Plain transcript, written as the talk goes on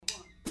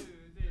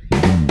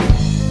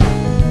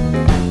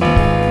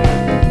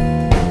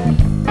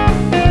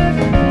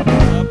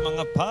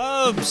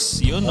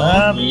Bobs! Yun, no?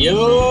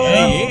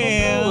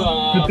 Yeah!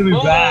 Good to be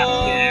back.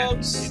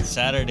 It's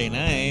Saturday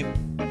night.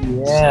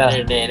 Yeah.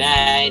 Saturday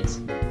night.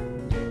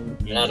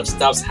 A lot of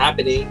stuff's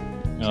happening.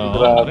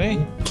 Pre.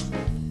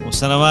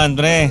 Musta naman,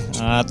 pre?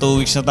 2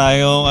 weeks na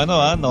tayo,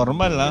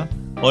 normal,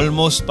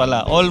 Almost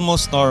pala.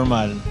 Almost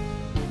normal.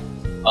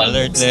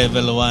 Alert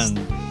level 1.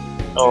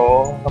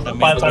 Oo.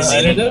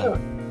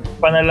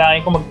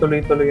 Panalangin ko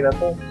magtuloy-tuloy na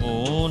to.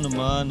 Oo,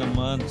 naman.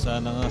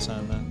 Sana.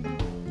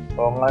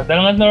 Oo nga.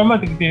 Dahil nga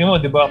normal, tignan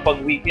mo, di ba, pag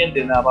weekend,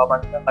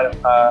 napapansin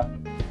ka,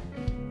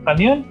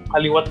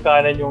 kaliwat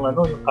kanan yung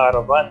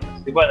caravan.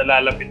 Di ba,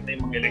 nalalapit na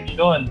yung mga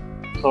eleksyon.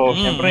 So,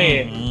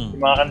 siyempre,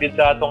 yung mga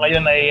kandidato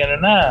ngayon ay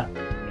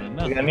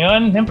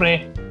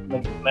siyempre,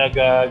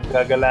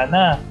 naggagala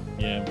na.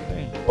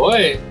 Siyempre.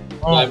 Oy,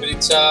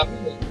 labirit sa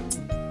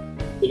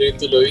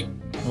tuloy-tuloy.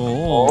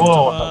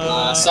 Oo.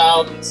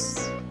 Sounds.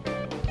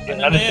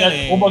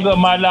 Kumbaga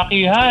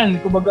malakihan,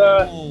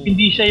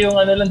 hindi siya yung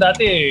lang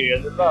dati,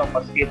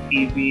 basket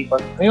TV.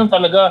 Ngayon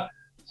talaga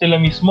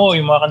sila mismo,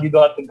 yung mga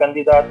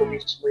kandidato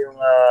mismo yung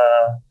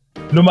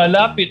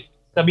lumalapit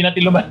sa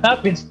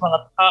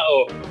mga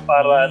tao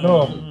para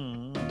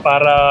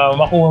para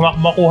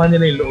makuha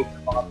nila yung loob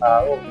ng mga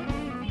tao.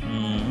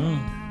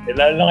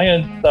 Lalo na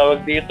ngayon,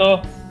 tawag dito,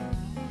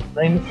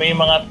 may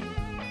mga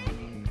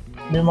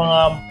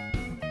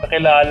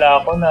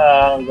kakilala ako na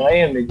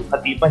ngayon medyo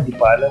katipan, hindi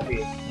pa alam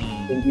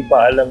hindi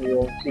pa alam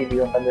yung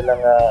sino yung kanilang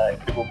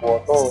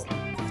iboboto.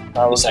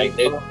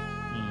 Excited?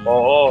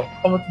 Oo.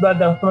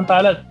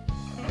 Samantala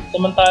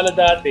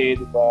dati,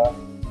 di ba?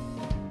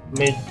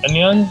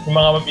 Yung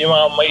mga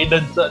may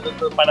edad sa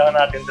panahon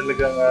natin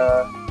talagang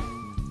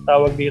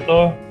tawag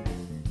dito.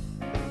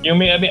 Yung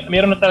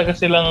meron na talaga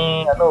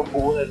silang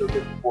buo na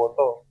lugar ng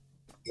boto.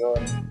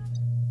 Yun.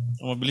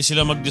 Mabilis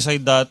sila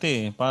mag-decide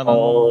dati. Parang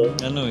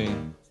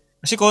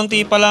Kasi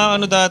konti pa lang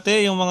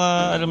dati, yung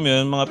mga, alam mo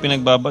yun, mga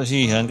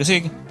pinagbabasihan.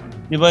 Kasi,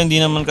 di ba, hindi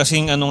naman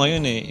kasing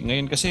ngayon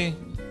Ngayon kasi,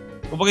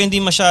 kumbaga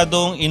hindi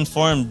masyadong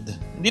informed.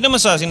 Hindi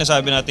naman sa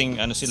sinasabi nating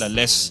sila,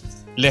 less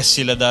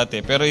sila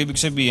dati. Pero ibig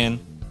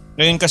sabihin,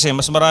 ngayon kasi,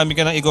 mas marami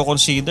ka nang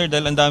i-consider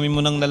dahil ang dami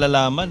mo nang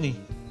nalalaman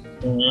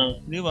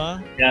Di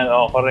ba? Yan,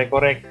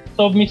 correct.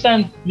 So,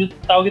 minsan,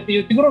 tawag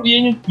ito siguro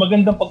yan yung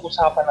magandang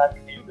pag-usapan natin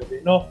ngayong gabi,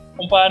 no?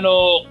 Kung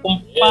paano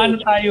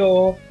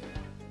tayo,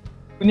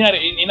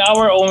 kunyari, in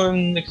our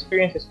own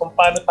experiences, kung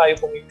paano tayo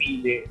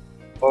pumipili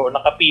o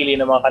nakapili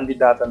ng mga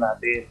kandidato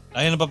natin.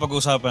 Ayun ang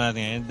papag-usapan natin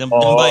ngayon. Diyan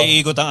ba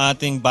iikot ang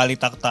ating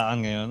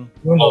balitaktaan ngayon?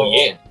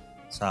 Yeah.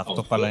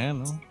 Sakto pala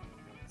yan, no?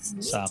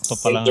 Sakto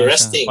pala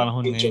sa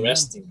panahon ngayon.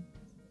 Interesting.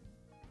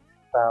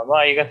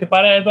 Tama, kasi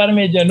para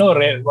medyo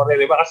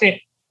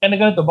kasi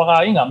ganito,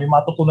 baka may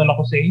matutunan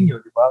ako sa inyo,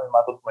 di ba?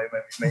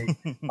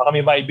 Baka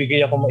may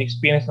maibigay ako mga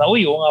experience na, oo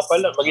nga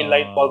pala, maging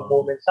light bulb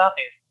moment sa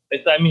akin.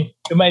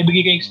 Yung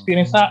maibigay kang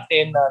experience sa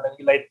akin na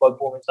naging light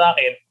bulb moment sa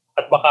akin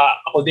at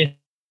baka ako din.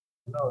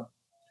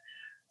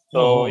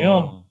 So,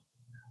 yun.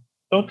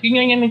 So,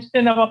 tingnan yan,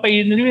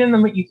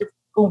 napapaisip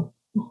ko,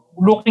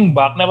 looking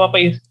back,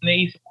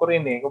 naisip ko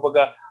rin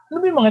kumbaga,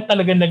 ano ba yung mga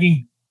talaga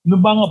naging,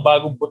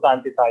 bagong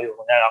botante tayo?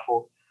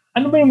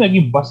 Ano ba yung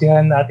naging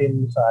basihan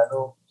natin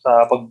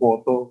sa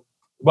pagboto?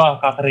 Diba,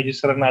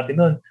 kakaregister natin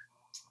nun.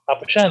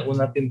 Tapos yan,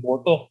 unang natin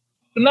boto.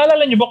 So,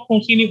 naalala nyo ba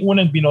kung sino yung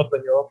unang binoto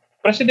nyo?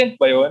 President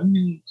ba yun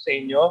sa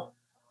inyo?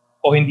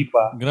 O hindi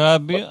pa?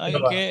 Grabe.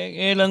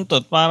 Kailan to?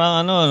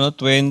 Parang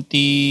 20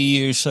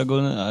 years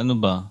ago na,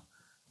 ba?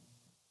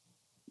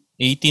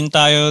 18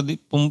 tayo,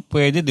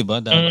 pwede, di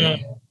ba? Dati.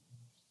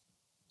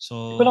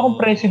 So, wala akong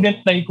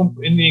president na kung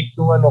president.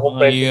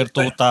 Year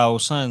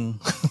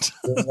 2000.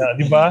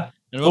 Di ba?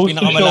 Ano ba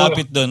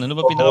pinakamalapit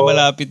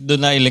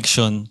doon na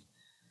eleksyon?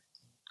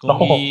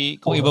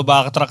 Kung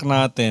iba-backtrack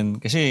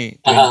natin. Kasi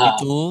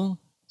 22,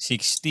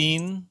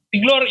 16.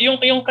 Siglor,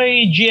 yung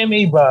kay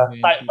GMA ba?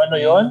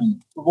 Yun?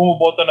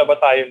 Bumuboto na ba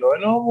tayo noon?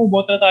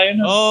 Bumuboto na tayo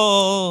noon.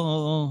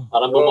 Oo.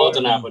 Parang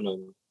bumoto na ako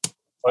noon.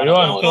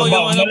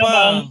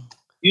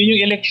 Yun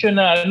yung election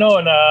na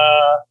yun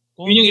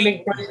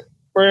yung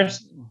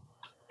first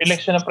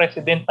election ng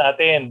president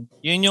natin.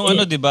 Yun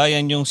yung di ba?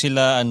 Yan yung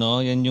sila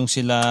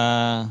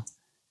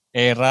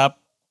ERAP,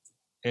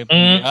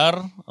 FPR,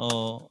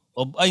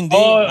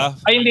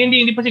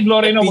 hindi pa si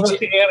Gloria no,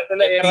 si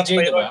ERAP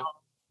pa yun.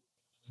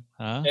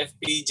 Ha?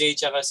 FPJ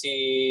tsaka si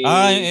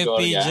yung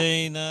Gloria.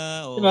 FPJ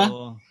na, diba?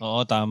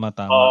 Oo, tama.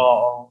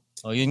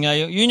 Yun nga,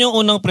 yun yung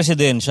unang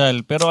presidential.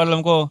 Pero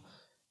alam ko,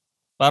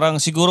 parang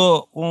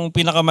siguro kung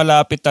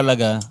pinakamalapit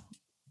talaga,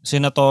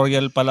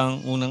 senatorial pa lang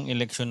unang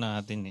eleksyon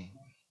natin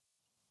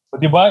So,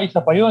 di ba?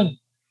 Isa pa yun.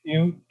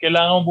 Yung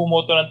kailangan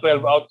bumoto ng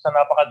 12 out sa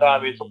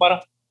napakadami. So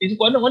parang, isip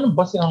ko, anong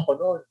basihan ko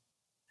noon?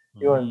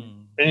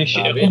 Yun.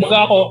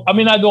 Kumbaga ako,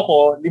 aminado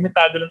ko,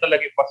 limitado lang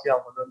talaga yung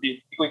basihan ko noon.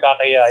 Hindi ko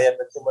ikakayayan.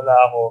 Nagsimula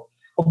ako.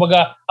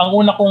 Kumbaga, ang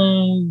una kong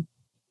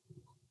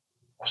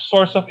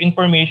source of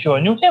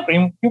information, yung siyempre,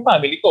 yung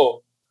family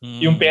ko.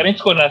 Yung parents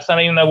ko,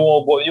 sana yung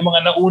nabumoboto, yung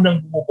mga naunang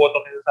bumuboto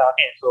sa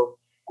akin.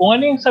 So, kung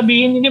ano yung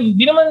sabihin,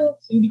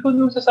 hindi ko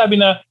sasabi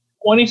na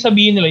kung ano yung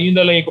sabihin nila, yun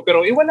lalagay ko.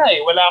 Pero wala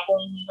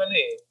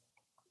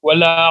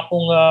wala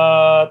akong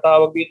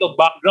tawag dito,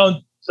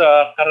 background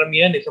sa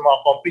karamihan sa mga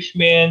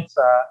accomplishments,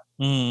 sa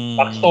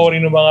backstory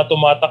ng mga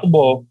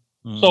tumatakbo.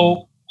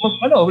 So,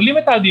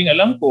 limitado yung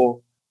alam ko.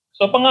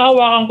 So,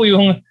 pangahawakan ko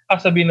yung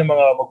sasabihin ng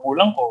mga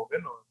magulang ko.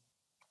 Ganun.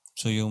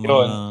 So, yung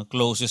mga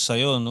closest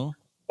sa'yo, no?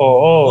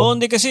 Oo.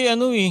 Hindi kasi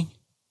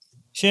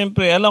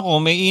siyempre, alam ko,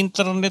 may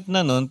internet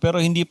na nun, pero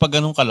hindi pa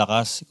ganun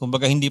kalakas.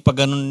 Kumbaga, hindi pa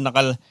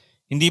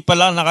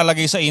lang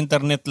nakalagay sa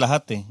internet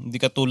lahat eh. Hindi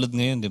katulad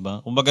ngayon, di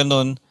ba? Kumbaga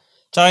nun,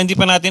 tsaka hindi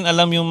pa natin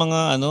alam yung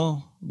mga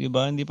di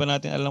ba? Hindi pa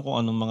natin alam kung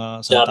anong mga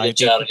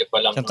Jaryo pa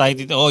lang.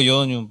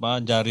 Yun, yung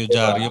pa, jaryo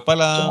pa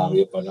lang.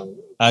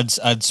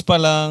 Ads pa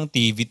lang,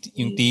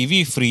 yung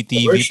TV, free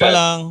TV pa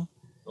lang.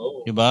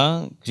 Di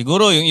ba?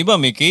 Siguro yung iba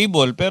may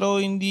cable, pero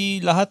hindi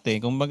lahat eh.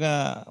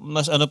 Kumbaga,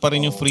 mas pa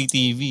rin yung free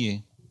TV eh.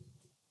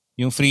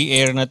 Yung free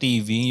air na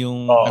TV,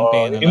 yung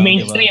antena yung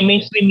lang,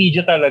 mainstream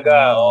media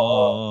talaga.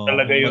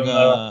 Talaga yung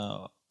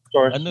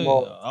source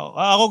mo.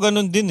 Ako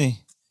ganun din eh.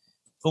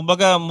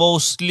 Kumbaga,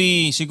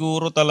 mostly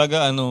siguro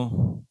talaga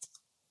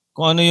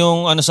kung ano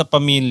yung sa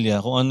pamilya,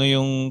 kung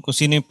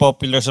sino yung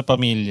popular sa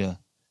pamilya.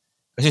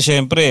 Kasi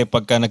syempre,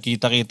 pagka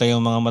nakita-kita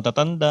yung mga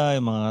matatanda,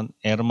 yung mga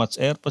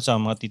airpods,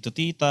 yung mga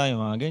tito-tita,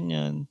 yung mga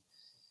ganyan.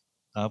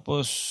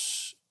 Tapos,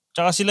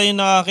 tsaka sila yung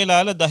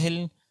nakakilala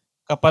dahil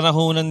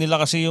kapanahunan nila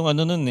kasi yung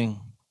nun eh.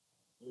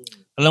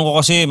 Alam ko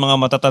kasi mga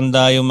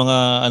matatanda yung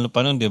mga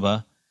pa nun, di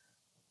ba?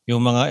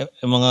 Yung mga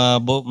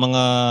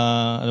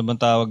ano bang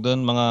tawag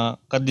doon, mga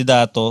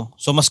kandidato.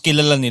 So mas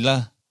kilala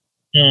nila.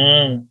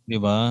 Di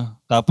ba?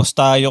 Tapos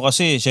tayo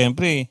kasi,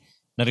 syempre,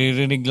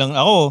 naririnig lang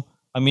ako,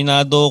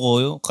 aminado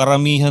ko,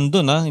 karamihan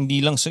doon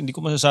hindi ko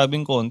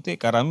masasabing konti,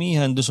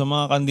 karamihan doon sa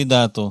mga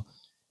kandidato.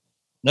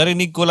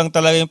 Narinig ko lang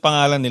talaga yung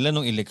pangalan nila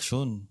nung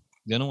eleksyon.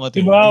 Ganun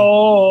katindi. Diba?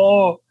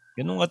 Oo.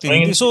 Ganun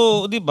katindi.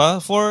 So, di ba,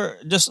 for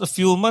just a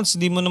few months,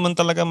 di mo naman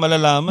talaga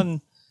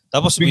malalaman.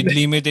 Tapos with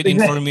limited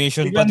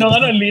information pa.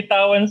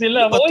 Litawan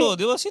sila. Sino ba to?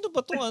 Di ba? Sino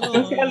ba to?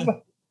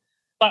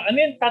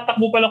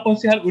 Tatakbo pala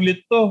konsehal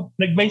ulit to.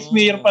 Nag-vice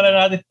mayor pala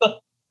natin to.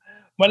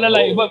 Malala,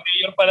 iba,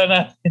 mayor pala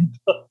natin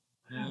to.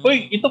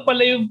 Uy, ito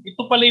pala yung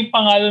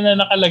pangalan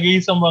na nakalagay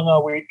sa mga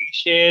waiting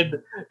shed,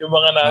 yung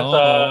mga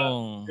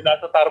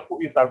nasa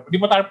tarpaulin. Di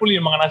ba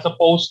tarpaulin, yung mga nasa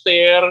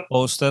poster.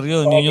 Poster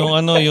yun.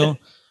 Yung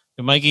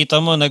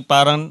makikita mo,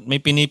 parang may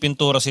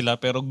pinipintura sila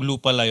pero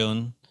glue pala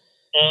yun.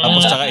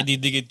 Tapos saka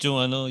ididikit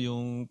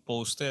yung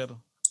poster.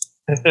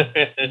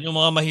 Yung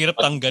mga mahirap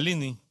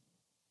tanggalin eh.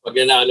 Pag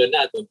nanalo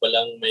na, doon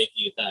palang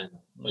makikita.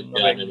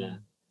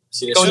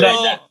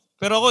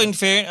 Pero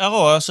ako,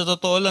 sa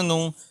totoo lang,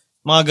 nung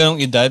mga ganong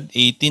edad,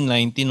 18,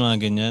 19, mga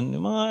ganyan,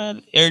 yung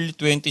mga early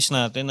 20s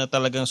natin na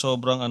talagang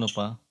sobrang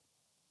pa.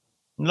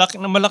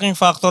 Malaking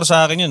factor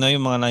sa akin yun,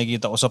 yung mga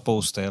nakikita ko sa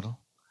poster.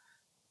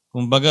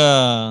 Kumbaga,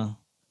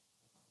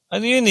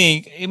 yun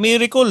eh,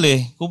 may recall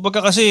eh.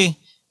 Kumbaga kasi,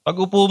 pag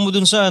upo mo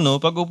dun sa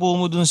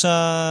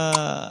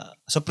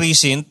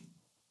precinct,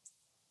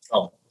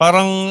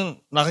 parang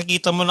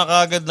nakikita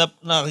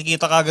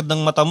kagad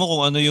ng mata mo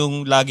kung ano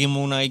yung lagi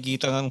mong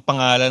nakikita ng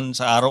pangalan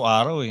sa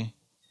araw-araw eh.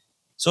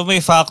 So may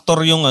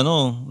factor yung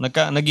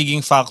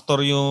nagiging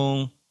factor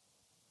yung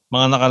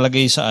mga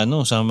nakalagay sa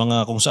sa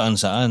mga kung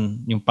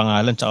saan-saan, yung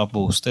pangalan tsaka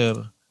poster.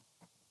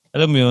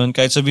 Alam mo yun,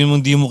 kahit sabihin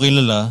mong di mo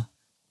kilala,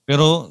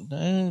 pero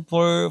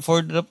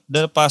for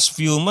the past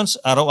few months,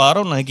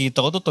 araw-araw nakikita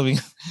ko to tuwing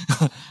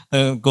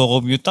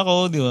ko-commute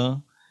ako, di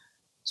ba?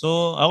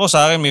 So ako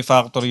sa akin may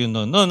factor yun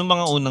noon. Noong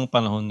mga unang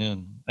panahon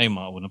yun.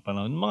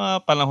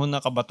 Mga panahon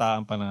na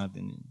kabataan pa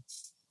natin yun.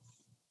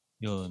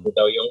 Yun. Ito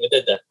daw yung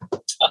edad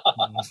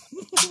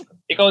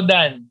Ikaw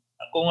Dan,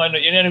 kung ano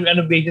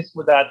basis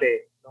mo dati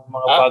nung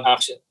mga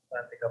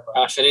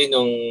actually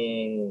nung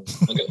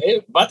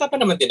bata pa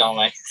naman din ako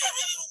ngayon.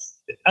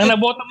 Ang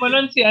nabota mo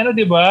nun si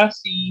di ba?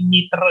 Si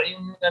Mitra,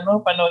 yung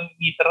panahon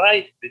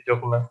Mitra,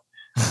 joke lang.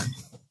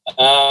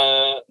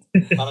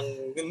 Parang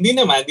hindi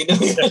naman.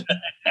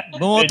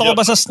 Bumoto ka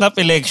ba sa snap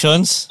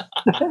elections?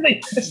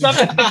 Snap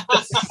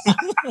elections.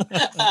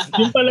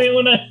 Yung pala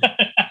yung una.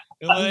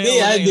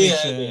 Hindi.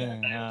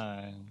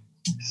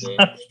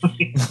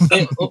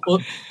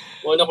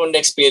 Una kong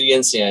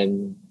na-experience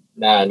yan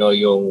na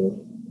yung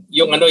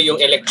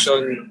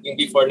election, yung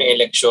before na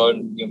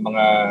election, yung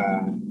mga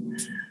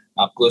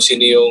kung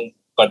sino yung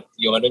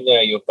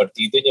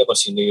partido niya, kung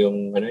sino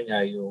yung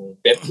yung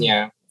bet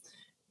niya.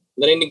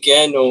 Narinig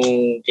yan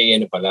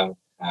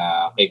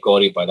kay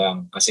Cory pa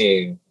lang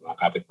kasi mga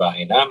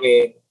kapitbahay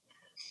namin.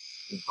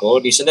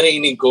 Cory, so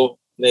narinig ko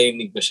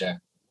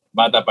siya.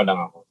 Bata pa lang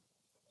ako.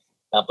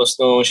 Tapos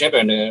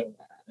syempre,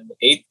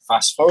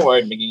 fast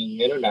forward, naging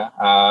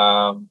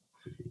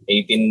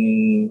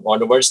 18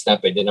 onwards na,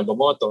 pwede na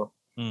bumoto.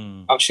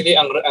 Actually,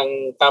 ang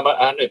tama,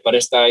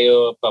 pares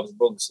tayo, Pops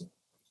Bogs.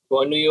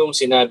 Kung ano yung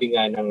sinabi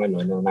nga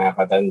ng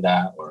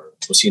nakakatanda or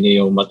kung sino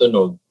yung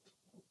matunog,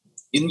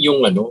 yun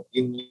yung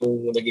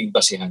naging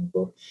basihan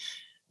ko.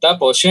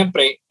 Tapos,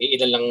 syempre,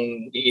 iilan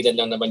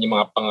lang naman yung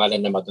mga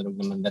pangalan na matunog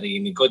naman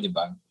narinig ko, di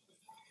ba?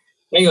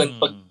 Ngayon,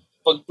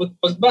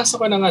 pagbasa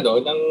ko ng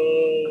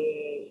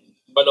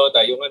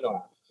balota, yung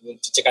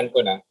chichikan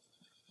ko na,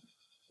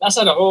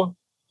 nasaan ako?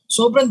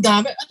 Sobrang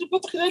dami. Ano ba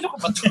ito? Kilala ko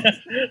ba ito?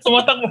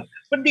 Tumatakbo.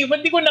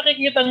 Ba't di ko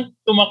nakikita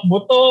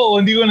tumakbo to?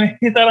 O hindi ko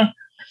nakikita lang.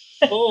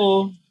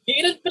 Oo.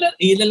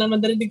 Ilan lang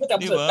narinig ko.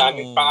 Tapos diba?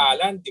 Daming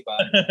pangalan, di ba?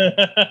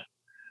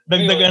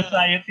 Dagdagan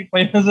anxiety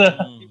pa yun sa...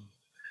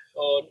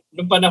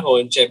 Noong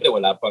panahon, syempre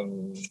wala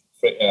pang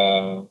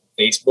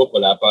Facebook,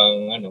 wala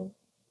pang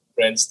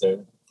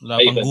Friendster.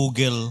 Wala pang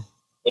Google.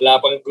 Wala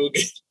pang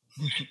Google.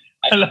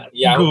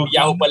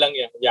 Yahoo pa lang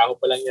yan. Yahoo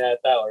pa lang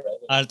yata. Or,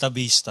 Alta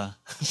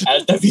Vista.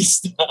 Alta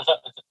Vista.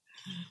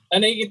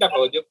 Nakikita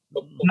ko.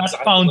 Not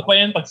found pa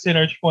yan pag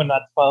sinearch mo,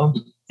 not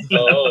found.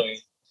 Oo.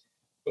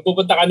 Kung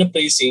pupunta ka ng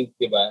precinct,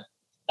 di ba?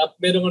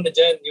 Meron ko na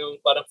dyan yung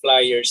parang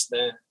flyers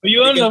na.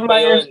 Yun,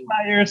 flyers.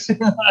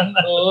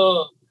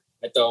 Oo.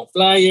 Ito ang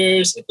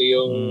flyers. Ito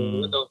yung,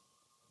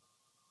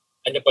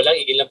 pa lang,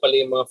 ilan pala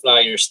yung mga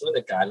flyers no?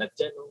 Nagkalat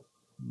dyan. No?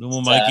 Doon mo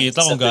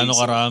makikita kung gaano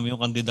karami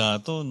yung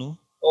kandidato, no?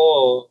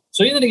 Oo.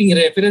 So yun na naging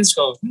reference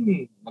ko.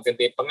 Maganda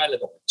yung pangalan.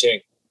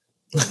 Check.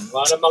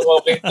 Para namang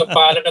okay itong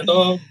pangalan na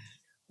to.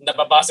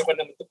 Nababasa ko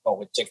naman ito.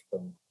 Okay, check to.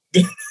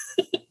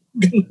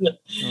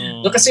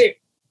 So kasi,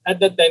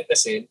 at that time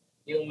kasi,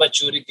 yung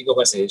maturity ko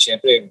kasi,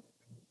 syempre,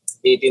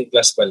 18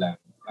 plus pa lang.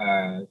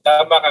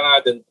 Tama ka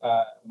nga dun,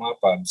 mga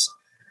pubs.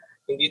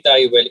 Hindi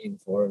tayo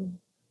well-informed.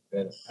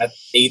 Pero at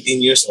 18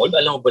 years old,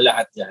 alam mo ba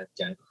lahat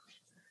yan?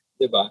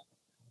 Diba?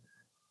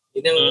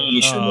 Yun ang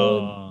issue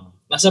nun.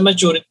 Nasa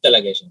maturity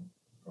talaga siya.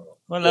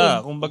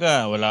 Wala,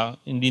 kumbaga, wala.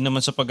 Hindi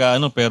naman sa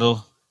pag-aano, pero,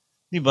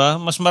 di ba,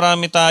 mas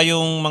marami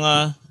tayong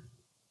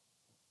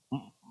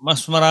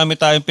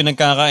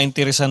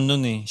pinagkakainteresan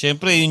nun eh.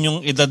 Siyempre, yun yung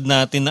edad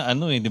natin na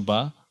di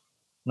ba?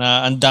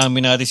 Na ang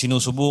dami natin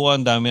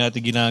sinusubukan, ang dami natin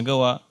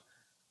ginagawa.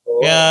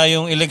 Kaya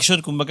yung election,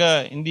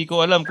 kumbaga, hindi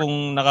ko alam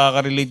kung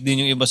nakaka-relate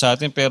din yung iba sa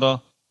atin, pero,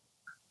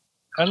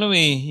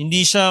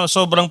 hindi siya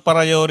sobrang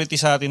priority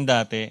sa atin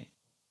dati.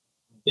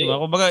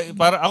 Diba? Kumbaga,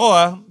 para ako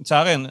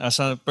sa akin,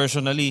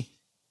 personally,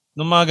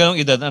 nung mga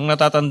ganong edad, ang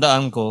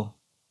natatandaan ko,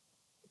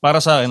 para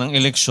sa akin, ang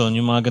eleksyon,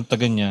 yung mga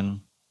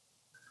ganyan,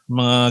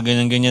 mga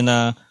ganyan-ganyan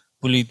na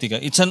politika,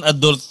 it's an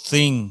adult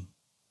thing.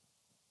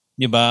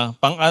 Diba?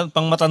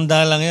 Pang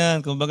matanda lang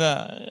yan.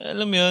 Kumbaga,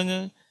 alam mo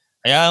yun,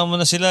 hayaan mo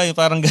na sila, yung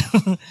parang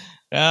gano'n.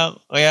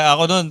 Kaya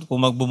ako nun,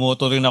 kung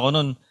magbumoto rin ako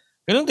nun,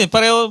 ganun din,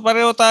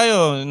 pareho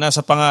tayo, nasa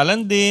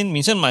pangalan din,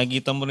 minsan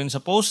makikita mo rin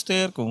sa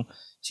poster, kung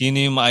sino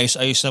yung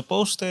maayos-ayos na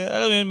poster.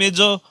 Alam mo yun,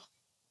 medyo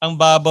ang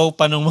babaw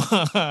pa ng mga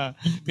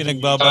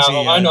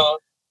pinagbabasihan.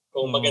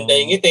 Kung maganda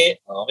yung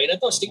ngiti, okay na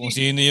to. Sige. Kung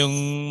sino yung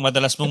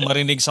madalas mong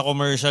marinig sa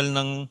commercial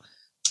ng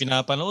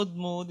pinapanood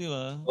mo, di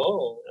ba?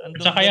 Oo.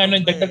 Saka kaya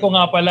dagdag ko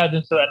nga pala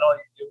dun sa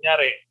yung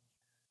nyari,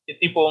 yung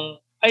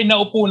tipong, ay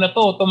naupo na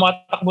to,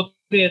 tumatakbo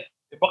ulit.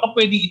 Baka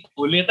pwede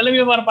itulit. Alam mo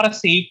yung para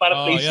safe,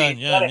 para play safe.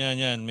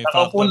 Yan. May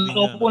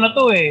nakaupo na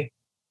to eh.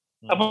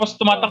 Tapos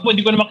tumatakbo,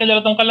 hindi ko na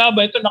makilala tong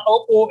kalaban. Ito,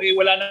 nakaupo,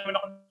 wala naman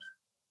ako.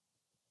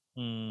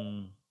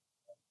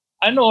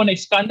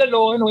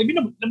 Na-skandalo,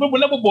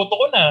 naboboto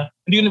ko na.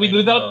 Hindi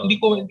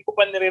ko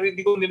pa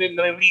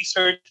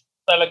nire-research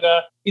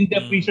talaga,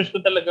 in-depth research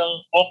ko talagang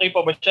okay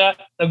pa ba siya,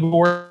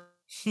 nag-work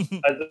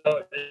as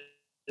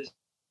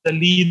a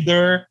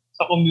leader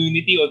sa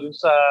community o dun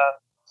sa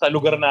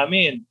lugar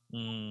namin.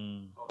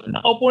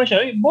 Nakaupo na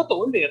siya, boto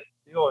ulit.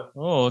 Yun.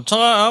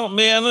 Tsaka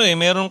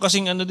meron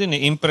kasing din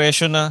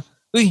impression na,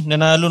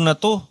 nanalo na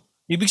to.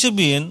 Ibig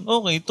sabihin,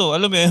 okay to.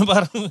 Alam mo yun,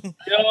 parang...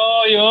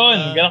 Yun.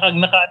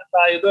 Nakaano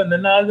tayo doon.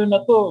 Nanalo na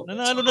to.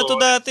 Nanalo na to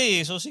dati.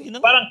 So, sige na.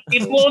 Parang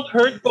it won't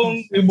hurt kung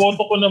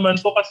iboto ko naman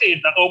to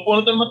kasi nakaupo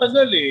na to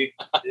matagal eh.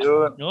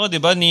 Yun. Di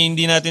ba?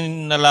 Hindi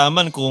natin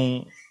nalaman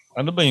kung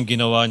ano ba yung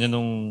ginawa niya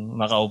nung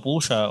nakaupo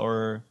siya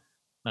or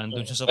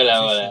nandun siya sa position.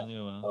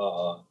 Wala.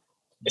 Oo.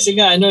 Kasi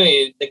nga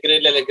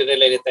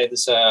nag-relate tayo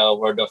sa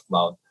word of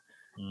mouth.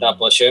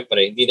 Tapos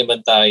syempre, hindi naman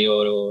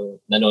tayo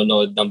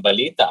nanonood ng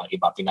balita. Ang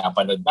iba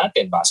pinapanood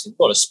natin,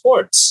 basketball,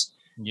 sports,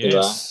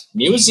 diba?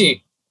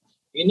 Music.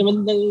 Yun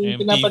naman ang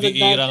pinapanood natin.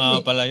 MTV era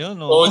nga pala yun.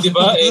 Di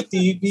ba?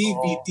 ATV,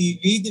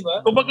 BTV, di ba?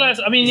 Kumbaga,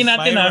 aminin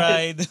natin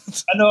Alright.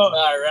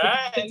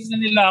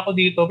 Nila ako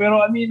dito. Pero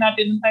aminin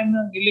natin, yung time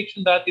ng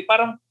election dati,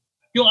 parang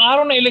yung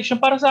araw na election,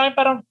 para sa akin,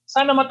 parang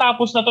sana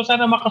matapos na to,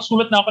 sana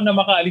makasulat na ako na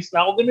makaalis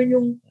na ako. Ganun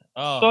yung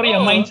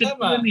ang mindset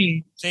ko yun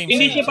eh.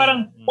 Hindi siya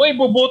parang,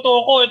 boboto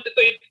ako,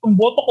 itong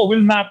boto ko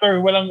will matter.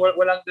 Walang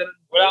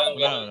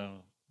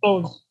ganun.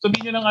 So,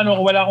 sabihin nyo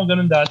lang wala akong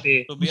ganun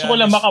dati. Gusto ko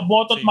lang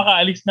makaboto at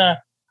makaalis na.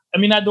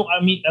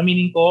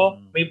 Aminin ko,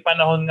 may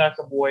panahon nga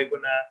sa buhay ko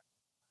na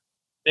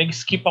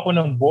nag-skip ako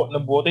ng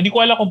boto. Hindi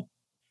ko alam kung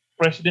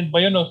president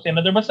ba yun o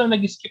senator. Basta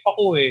nag-skip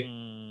ako eh.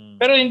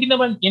 Pero hindi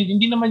naman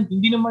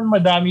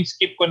madami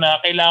skip ko na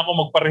kailangan ko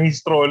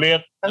magparehistro ulit.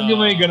 Hindi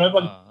mo yung gano'n.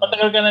 Pag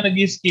matagal ka na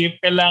nag-skip,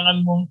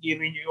 kailangan mong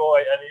i-renew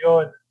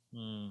yun.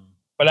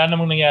 Wala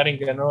namang nangyaring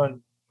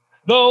gano'n.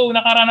 Though,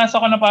 nakaranas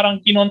ako na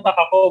parang kinontak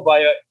ako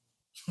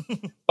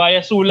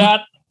via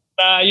sulat.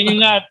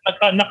 Yun nga,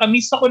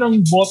 nakamiss ako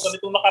ng boto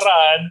nitong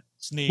nakaraan.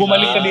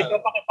 Bumalik ka dito,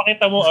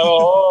 pakita mo.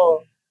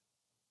 Oo.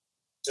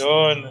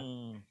 Yun.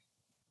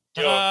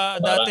 Tsaka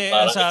dati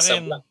sa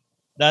akin,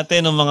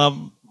 dati nung mga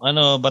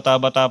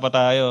bata-bata pa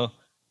tayo,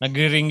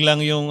 nagri-ring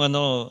lang yung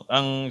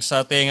ang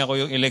sa tenga ko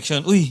yung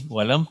election. Uy,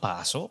 walang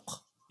pasok.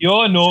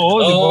 Yun, oo,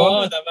 di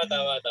ba?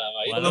 Tama.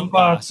 Walang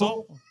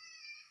pasok.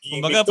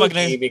 Kumbaga,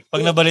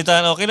 pag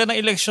nabalitaan, okay lang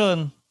ng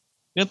election.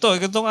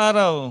 Itong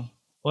araw.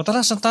 O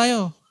tara, saan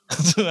tayo?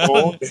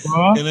 Oo,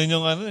 diba? Ganun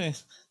yung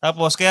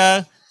Tapos,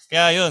 kaya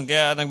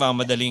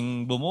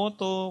nagmamadaling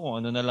bumoto,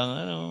 kung ano na lang,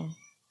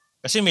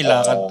 Kasi may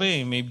lakad pa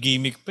may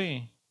gimmick pa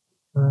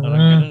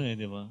Parang ganun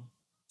di ba?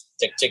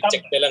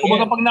 Check na lang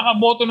kumbaga pag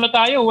nakaboto na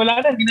tayo, wala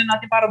na, hindi na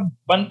natin para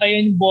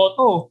bantayan yung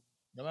boto.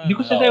 Hindi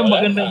ko sasabi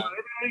maganda.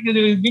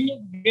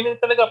 Ganyan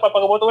talaga,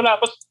 papagaboto wala.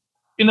 Tapos,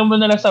 tinan mo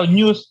na lang sa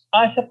news,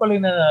 siya pala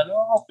yung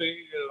nanalo.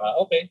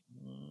 Okay.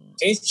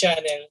 Change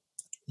channel.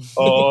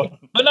 Oo.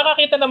 Doon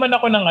nakakita naman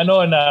ako ng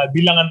na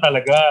bilangan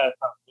talaga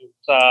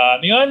sa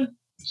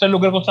sa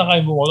lugar kung saan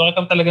kayo bumoto.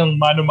 Nakita talagang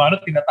mano-mano,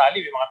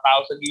 tinatali, may mga tao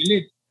sa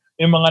gilid.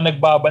 May mga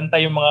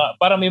nagbabantay,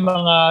 para may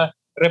mga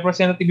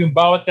representative yung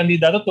bawat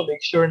kandidato to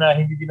make sure na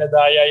hindi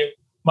dinadaya yung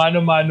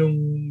mano-manong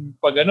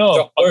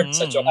chalkboard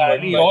sa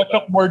chalkboard.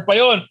 Chalkboard pa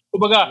yun.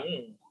 Kumbaga,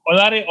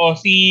 kunwari,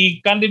 si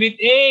candidate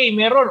A,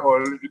 meron,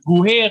 o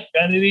guhit.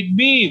 Candidate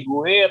B,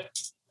 guhit.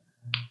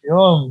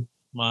 Yun.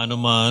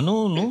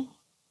 Mano-mano, no?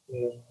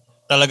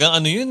 Talagang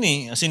yun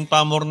as in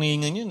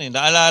pamorningan yun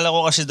Naalala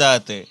ko kasi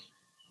dati,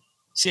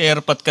 si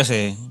Airpat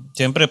kasi,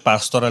 siyempre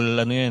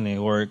pastoral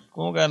work.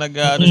 Kung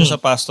siya sa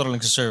pastoral,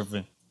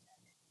 nagsiserve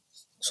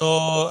So,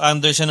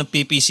 under siya ng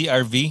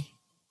PPCRV.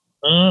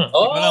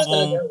 Wala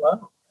kung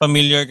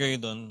familiar kayo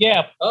doon.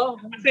 Yeah.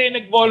 Kasi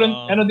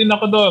nag-volunteer, din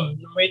ako doon.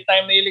 May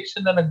time na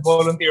election na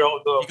nag-volunteer ako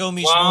doon. Ikaw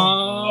mismo?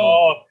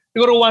 Wow.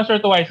 Siguro once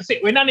or twice. Kasi,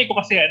 nanay ko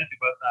kasi,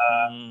 diba,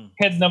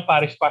 head ng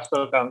Parish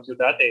Pastoral Council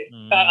dati.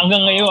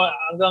 Hanggang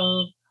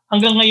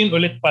ngayon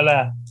ulit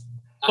pala.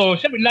 So,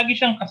 syempre, lagi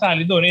siyang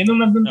kasali doon.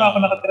 Nung nandun pa ako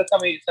nakatira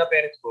sa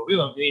parents ko,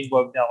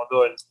 involved niya ako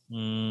doon.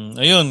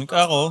 Ayun,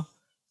 ako.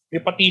 May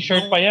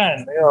pa-t-shirt pa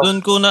yan.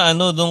 Doon ko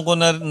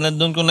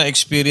na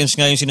experience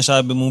nga yung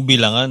sinasabi mong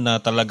bilangan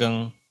na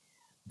talagang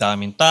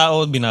daming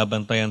tao,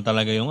 binabantayan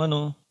talaga yung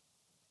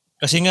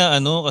Kasi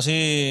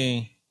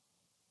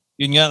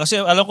yun nga,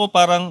 kasi alam ko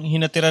parang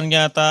hinatiran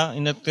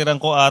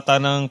ko ata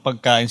ng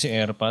pagkain si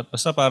Airpat.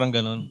 Basta parang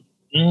ganun.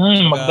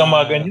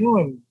 Magdamagan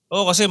yun.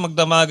 Kasi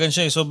magdamagan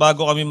siya. So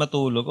bago kami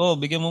matulog,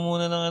 bigyan mo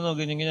muna ng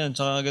ganyan-ganyan.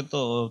 Tsaka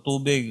ganito,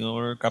 tubig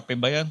or kape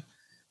ba yan?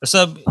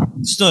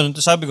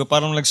 Sabi ko,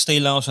 parang nag-stay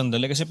lang ako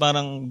sandali kasi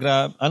parang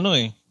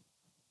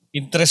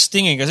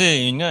interesting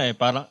kasi yun nga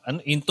parang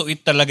into it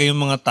talaga yung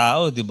mga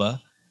tao, di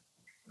ba?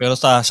 Pero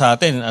sa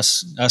atin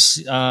as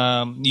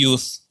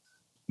youth,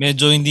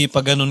 medyo hindi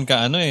pa ganun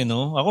ka no?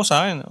 Ako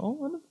sa akin,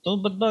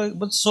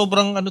 ba't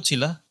sobrang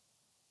sila?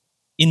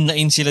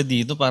 In sila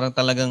dito, parang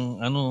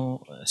talagang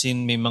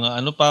may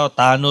mga pa,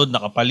 tanod,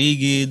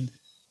 nakapaligid.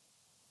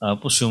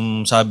 Tapos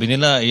yung sabi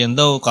nila, ayan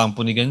daw,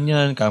 kampo ni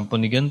ganyan, kampo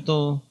ni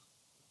ganito.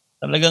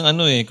 Talagang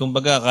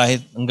kumbaga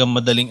kahit hanggang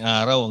madaling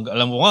araw,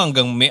 alam mo nga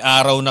hanggang may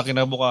araw na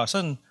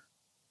kinabukasan,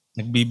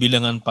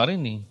 nagbibilangan pa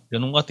rin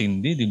Ganun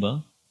katindi, di ba?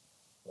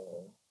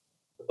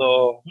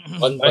 So,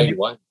 one by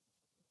one.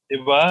 Di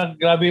ba?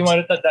 Grabe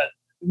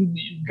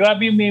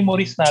yung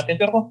memories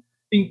natin. Pero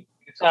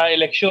sa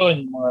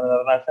election, mga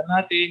naranasan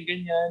natin,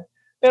 ganyan.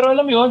 Pero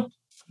alam mo yun,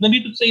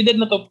 nandito sa edad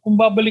na to, kung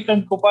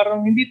babalikan ko,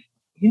 parang hindi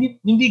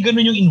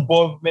ganun yung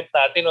involvement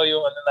natin o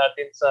yung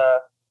natin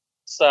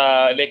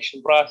sa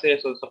election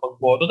process o sa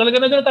pagboto. Talaga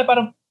na gano'n tayo,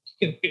 parang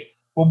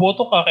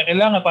buboto ka,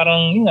 kailangan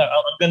parang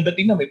ang ganda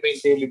tingnan, may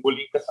pa-indelible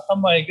ink ka sa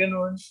kamay,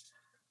 gano'n.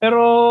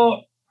 Pero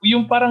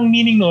yung parang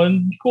meaning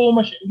nun, hindi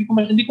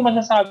ko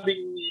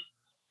masasabing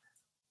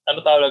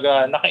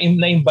talaga,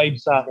 na-imbibe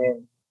sa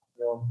akin.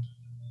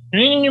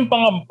 Yun yung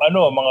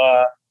mga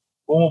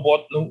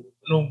bumubot nung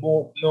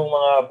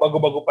mga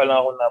bago-bago pa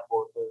lang ako na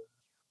boto.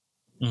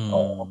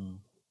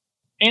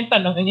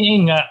 Tanong,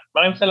 nga,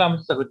 maraming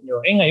salamat sa sagot nyo.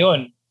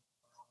 Ngayon,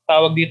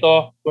 tawag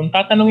dito, kung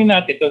tatanungin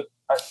natin ito,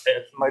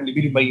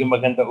 malibili ba yung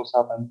maganda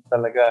usapan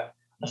talaga?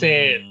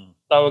 Kasi,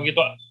 tawag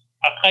ito,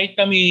 kahit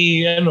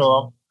kami,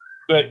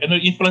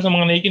 influence ng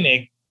mga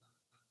nakikinig,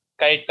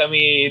 kahit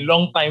kami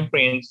long-time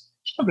friends,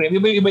 syempre,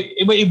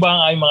 iba-iba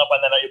ang aming mga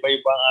pananaw,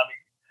 iba-iba ang aming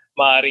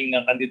maaring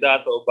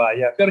kandidato o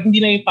baya. Pero hindi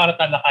na yung para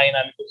talakayan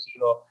namin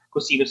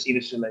kung sino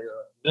sila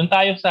yun. Doon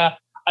tayo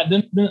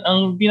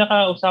ang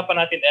pinaka-usapan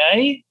natin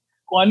ay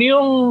kung ano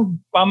yung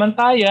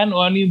pamantayan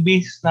o ano yung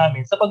basis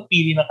namin sa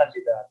pagpili ng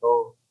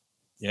kandidato.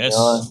 Yes.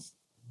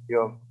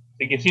 Yun.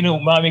 Sige,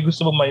 may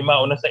gusto mo may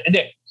mauna sa...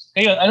 Hindi.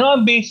 Ngayon, ano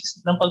ang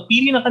basis ng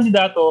pagpili ng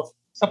kandidato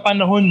sa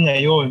panahon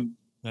ngayon?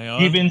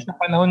 Given sa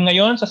panahon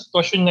ngayon, sa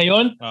sitwasyon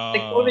ngayon,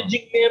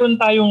 technology meron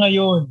tayo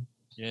ngayon.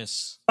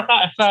 Yes.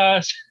 Saka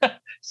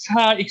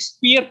sa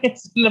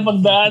experience na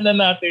pagdaanan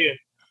natin,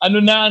 ano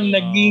na ang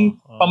naging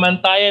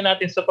pamantayan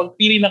natin sa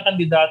pagpili ng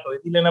kandidato,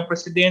 hindi lang ng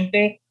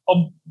presidente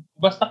o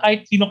basta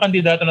kahit sino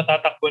kandidato na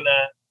tatakbo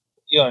na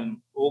yun,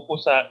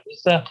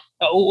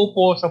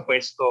 uupo sa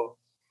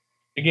pwesto.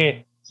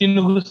 Sige,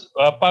 sino gusto?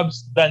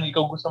 Pabs, Dan,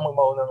 ikaw gusto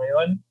mauna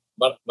ngayon?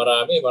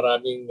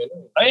 Maraming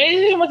ano.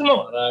 Ay, mas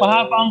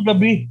mahaba ang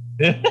gabi.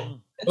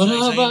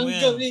 Mahaba ang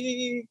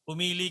gabi.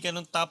 Pumili ka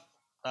ng top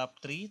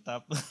 3,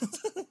 top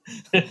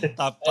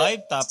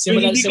 5, top 6.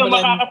 Hindi ka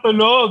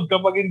makakatulog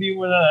kapag hindi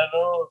mo na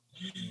ano.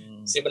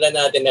 Simulan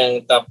natin ng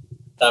top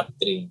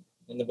 3.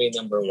 Ano ba yung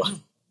number 1?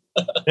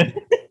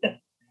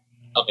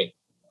 Okay.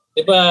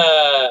 Diba,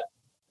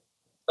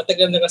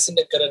 matagal na kasi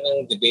nagkaroon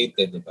ng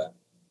debate, diba?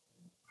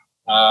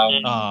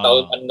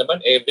 Ano naman,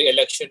 every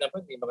election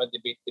naman, may mga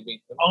debate.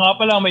 O nga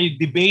pala, may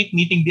debate,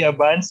 meeting the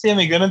advance,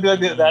 may ganun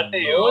dati.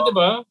 Oo,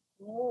 diba?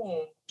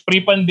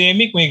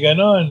 Pre-pandemic, may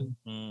ganun.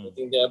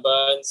 Meeting the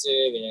advance,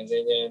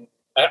 ganyan.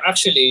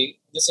 Actually,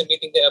 doon sa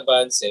meeting the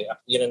advance,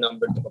 yun ang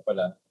number 2 pa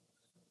pala.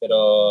 Pero,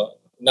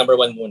 number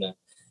 1 muna.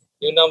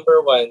 Yung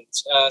number 1,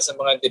 sa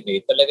mga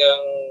debate,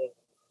 talagang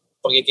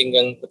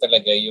pakikinggan ko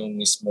talaga yung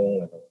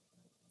mismong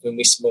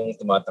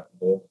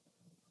tumatakbo.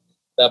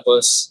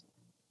 Tapos,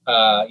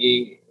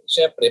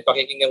 syempre,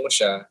 pakikinggan mo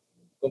siya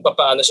kung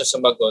paano siya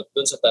sumagot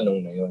dun sa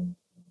tanong na yun.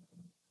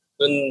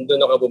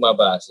 Dun ako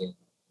bumabase.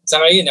 Sa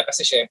ngayon,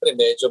 kasi syempre,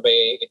 medyo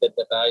may edad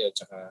na tayo,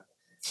 tsaka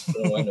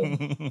kung ano.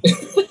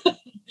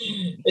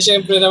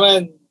 Syempre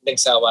naman,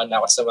 nagsawa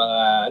na ako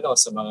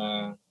sa mga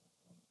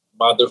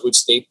motherhood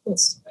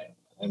statements. Ay,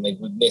 my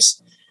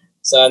goodness.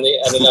 Sana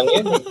ano lang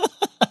yan.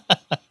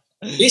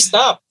 Please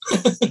stop.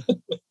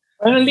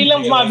 Hindi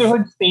lang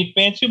motherhood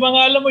statements. Yung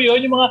mga, alam mo yun,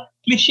 yung mga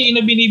cliche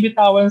na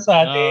binibitawan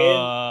sa atin.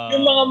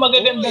 Yung mga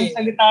magagandang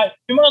salita.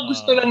 Yung mga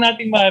gusto lang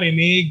nating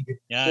marinig.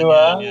 Yan,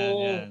 diba?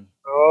 Yan.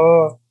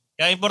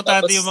 Kaya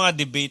importante yung mga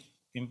debate.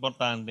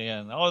 Importante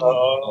yan.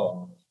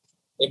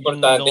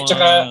 Importante.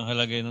 Tsaka,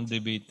 halagay ng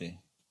debate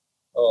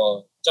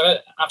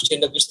Tsaka,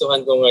 actually,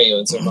 nagustuhan ko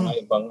ngayon sa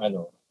mga ibang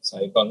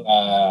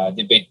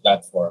debate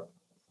platform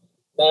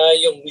na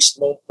yung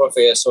mismong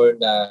professor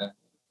na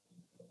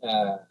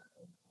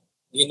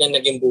yun ang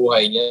naging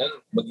buhay niya,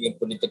 maging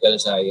political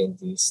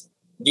scientist.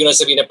 Hindi ko na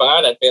sabihin na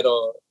pangalan,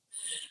 pero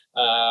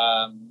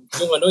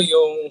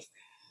yun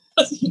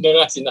na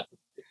nga sinabi.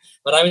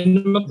 Marami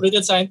naman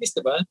political scientist,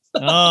 diba?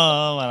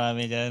 Oo,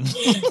 marami dyan.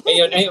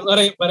 Ayun,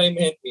 marami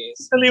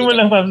scientist. Sali mo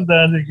lang,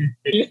 Pamdan.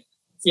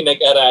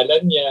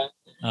 Pinag-aralan niya.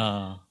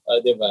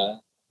 Diba?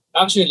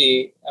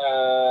 Actually,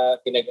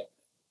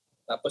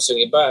 tapos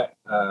yung iba,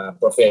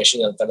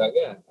 professional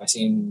talaga. As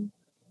in,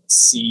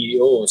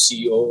 CEO,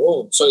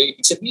 COO. So,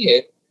 ibig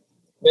sabihin,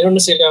 meron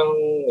na silang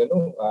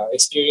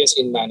experience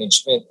in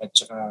management at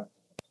saka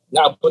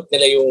naabot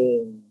nila yung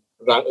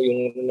rango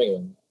na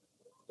yun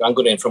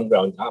from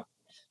ground up.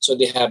 So,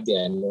 they have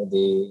the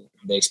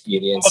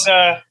experience.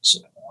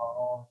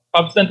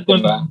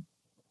 Kumbaga,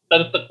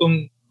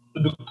 kung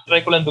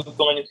try ko lang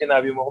dugtungan yung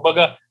sinabi mo.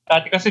 Kumbaga,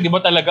 dati kasi di ba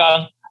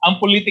talaga ang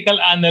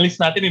political analyst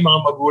natin, yung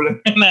mga magulang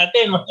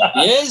natin.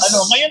 Yes.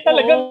 Ngayon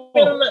talaga,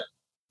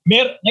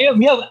 ngayon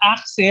we have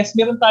access,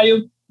 meron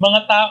tayong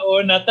mga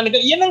tao na talaga,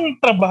 yan ang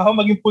trabaho,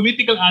 maging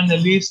political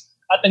analyst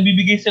at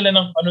nagbibigay sila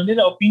ng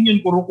opinion,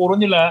 kuro-kuro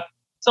nila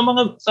sa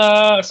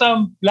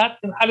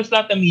halos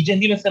lahat ng media,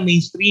 hindi lang sa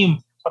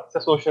mainstream, pati sa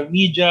social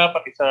media,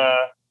 pati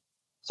sa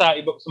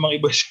mga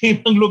iba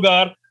ng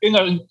lugar.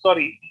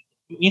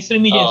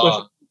 Mainstream media and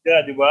social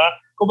media, di ba?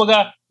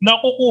 Kumbaga,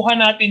 nakukuha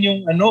natin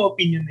yung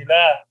opinion nila.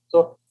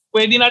 So,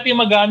 pwede natin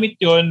magamit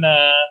yon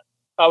na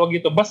tawag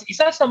ito,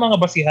 isa sa mga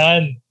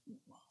basihan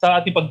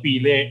sa ating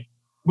pagpili.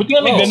 Buti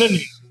nga may ganun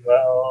eh.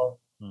 Wow.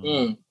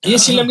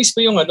 Sila mismo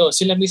yung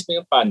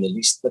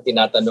panelist na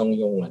tinatanong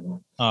yung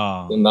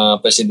mga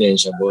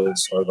presidential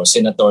balls or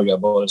senatorial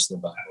balls,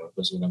 diba? Or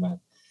kung sino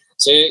naman.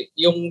 So,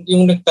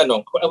 yung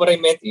nagtanong, what I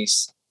meant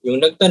is,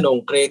 yung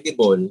nagtanong,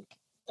 credible,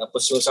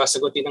 tapos yung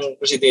sasagutin ng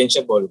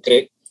presidential ball,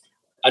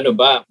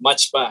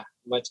 match ba?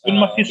 Yung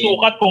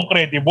masisukat kung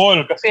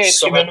credible. Kasi,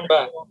 sukat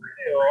ba?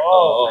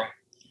 Oo.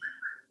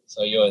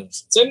 So, yun.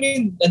 So, I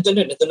mean,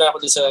 nandun na ako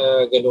dun sa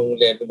ganung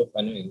level of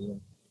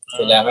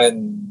kailangan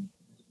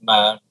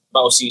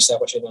mausisa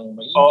ko siya ng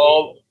maigi.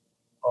 Oo.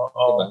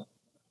 Diba?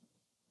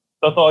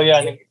 Totoo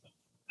yan.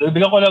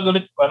 Bigyan ko lang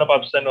ulit,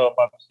 Pops.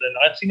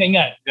 Kasi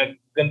nga,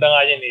 ganda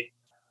nga yan eh.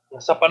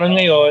 Sa panahon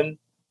ngayon,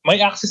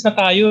 may access na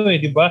tayo eh,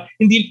 di ba?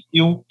 Hindi,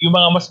 yung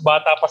mga mas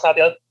bata pa sa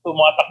atin at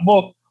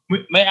tumatakbo,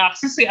 may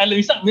access eh.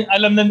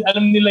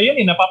 Alam nila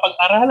yan eh,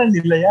 napapag-aralan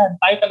nila yan.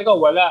 Tayo talaga,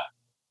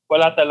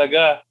 wala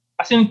talaga.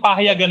 Kasi yung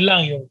pahayagan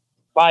lang,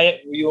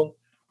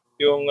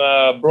 yung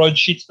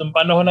broadsheets ng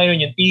panahon na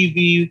yun, yung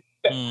TV.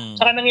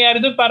 Saka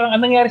nangyayari doon, parang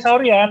anong nangyayari sa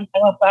Oriyan,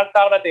 ang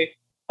pahagtao natin,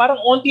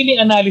 parang ontiling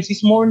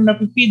analysis, more na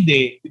feed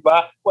eh.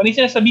 Diba? Kung ano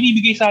yung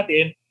binibigay sa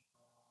atin,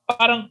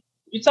 parang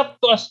it's up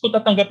to us kung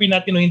tatanggapin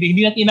natin o hindi.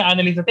 Hindi natin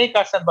ina-analyze na,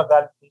 teka,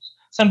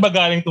 saan ba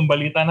galing itong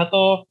balita na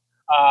to?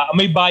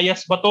 May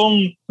bias ba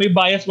tong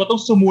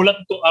sumulat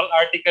itong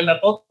article na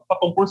to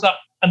patungkol sa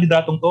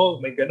kandidatong to?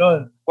 May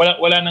ganon.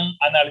 Wala nang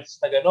analysis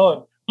na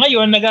ganon.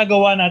 Ngayon,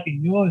 nagagawa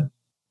natin yun.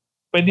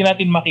 Pwede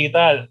natin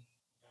makita.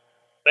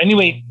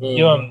 Anyway,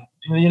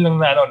 yun lang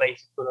na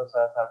naisip ko lang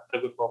sa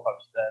sagot ko,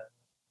 Pops.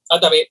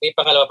 May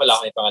pangalawa pala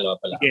ako.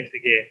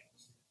 Sige.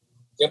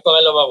 Yung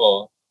pangalawa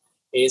ko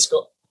is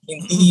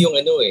hindi yung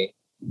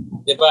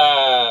di ba,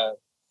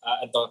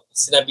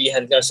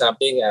 sinabihan ka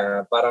something,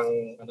 parang,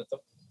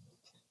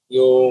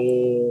 yung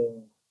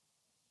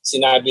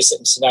sinabi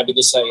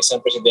doon sa isang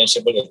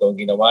presidential, ito ang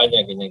ginawa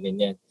niya,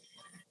 ganyan.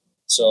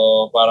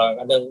 So, parang,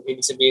 anong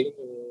ibig sabihin,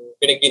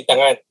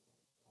 pinagbintangan,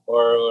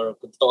 or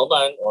kung totoo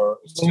man, or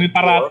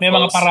may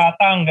mga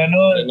paratang,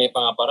 gano'n. May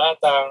mga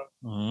paratang.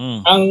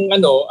 Ang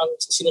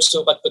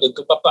sinusukat ko doon,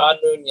 kung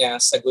paano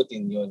niya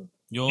sagutin yun.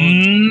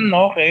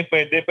 Okay,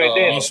 pwede.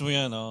 Mismo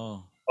yan,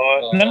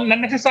 na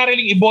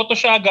necessarily iboto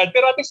siya agad,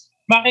 pero at least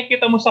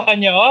makikita mo sa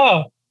kanya,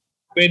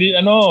 pwede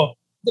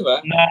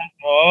diba?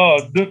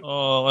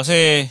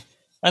 Kasi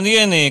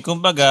yan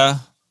kumbaga,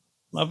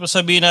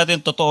 mapasabihin natin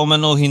totoo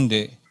man o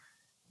hindi,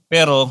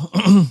 pero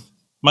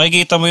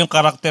makikita mo yung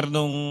karakter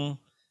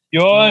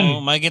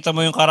makikita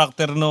mo yung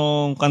karakter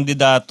nung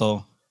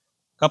kandidato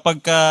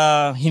kapag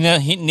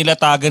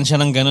nilatagan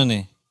siya ng ganun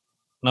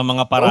ng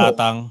mga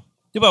paratang.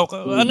 Diba?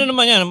 Ano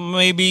naman yan,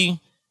 maybe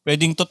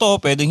pwedeng totoo,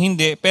 pwedeng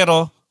hindi,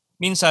 pero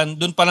minsan,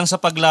 dun pa lang sa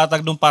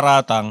paglatag ng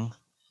paratang,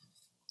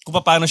 kung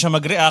paano siya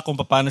mag-react, kung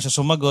paano siya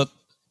sumagot,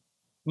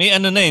 may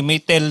may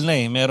tell na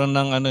meron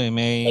ng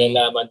may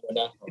malalaman mo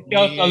na.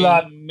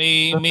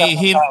 May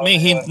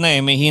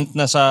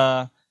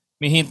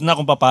hint na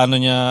kung paano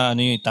niya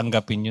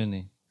tanggapin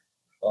yun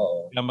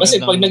Oo.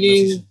 Kasi pag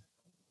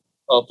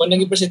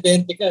naging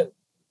presidente ka,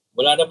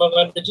 wala na bang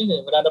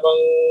wala na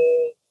bang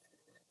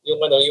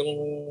yung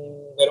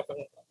meron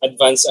kang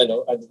advance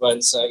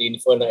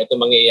info na ito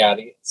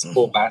mangyayari sa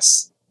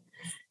bukas.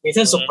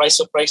 Minsan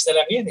surprise na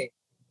lang yan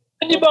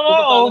Hindi ba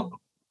nga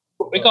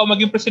ikaw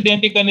maging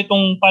presidente ka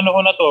nitong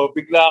panahon na to,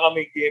 bigla kang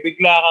may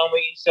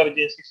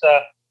insurgency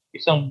sa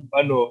isang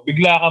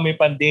bigla kang may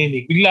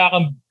pandemic,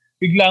 biglang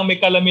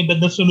may kalamidad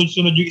na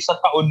sunod-sunod yung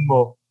isang taon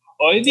mo.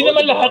 Hindi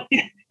naman lahat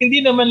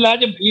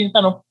yung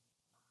tanong,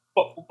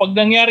 pag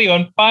nangyari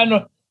yun,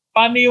 paano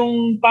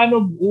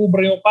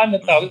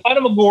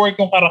mag-work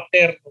yung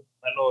karakter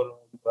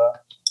diba?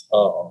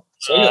 Oo.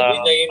 So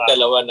yun yung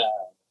dalawa na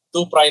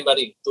two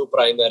primary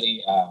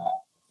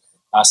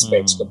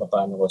aspects kung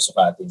paano ko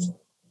sukatin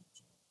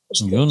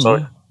yun.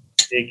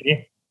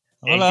 Sige.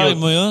 Akalain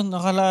mo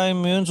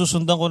yun,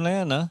 susundan ko na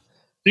yan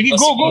Sige,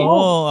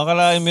 go.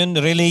 Akalain mo yun,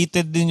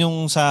 related din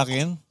yung sa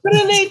akin.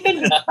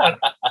 Related.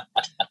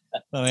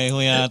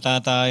 Pareho yata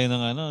tayo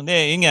ng Hindi,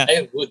 yun nga.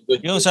 Ayun, good.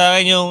 Yung sa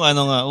akin yung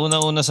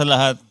una-una sa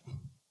lahat,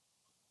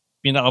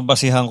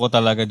 pinakabasihan ko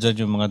talaga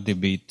dyan yung mga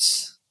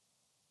debates.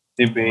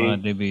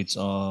 Mga debates.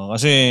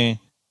 Kasi,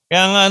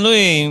 kaya nga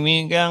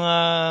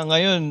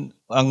ngayon,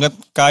 hanggat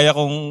kaya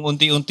kong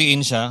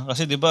unti-untiin siya,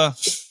 kasi di ba,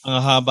 ang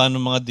haba ng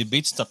mga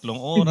debates, 3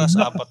 oras,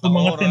 4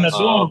 oras.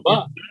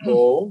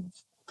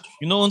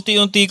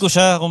 Inuunti-unti ko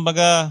siya,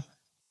 kumbaga,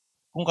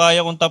 kung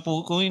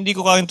hindi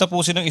ko kayang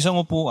tapusin ng isang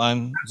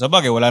upuan,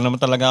 sabagay, wala naman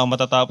talaga akong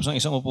matatapos ng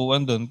isang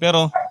upuan doon.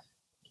 Pero,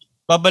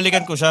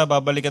 babalikan ko siya,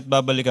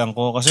 babalikan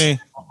ko. Kasi,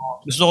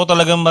 gusto ko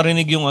talagang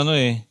marinig yung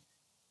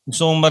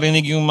gusto kong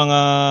marinig yung mga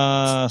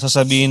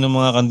sasabihin ng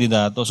mga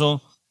kandidato. So,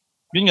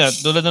 yun nga,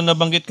 tulad ng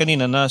nabanggit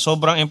kanina na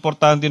sobrang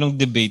importante ng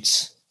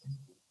debates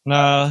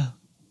na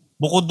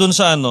bukod dun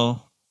sa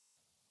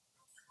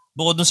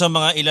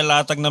mga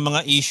ilalatag na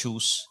mga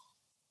issues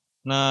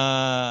na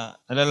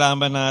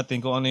nalalaman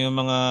natin kung ano yung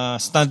mga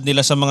stand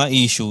nila sa mga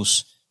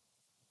issues.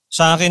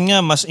 Sa akin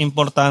nga, mas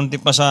importante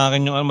pa sa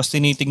akin yung mas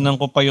tinitignan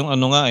ko pa yung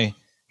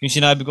yung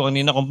sinabi ko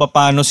kanina kung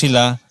paano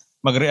sila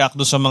mag-react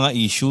doon sa mga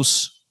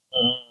issues.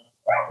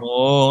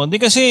 Hindi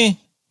kasi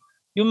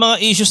yung mga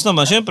issues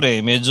naman,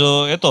 syempre,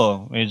 medyo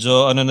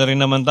na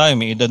rin naman tayo,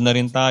 may edad na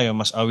rin tayo,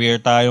 mas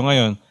aware tayo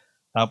ngayon.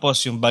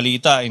 Tapos yung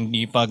balita,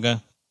 hindi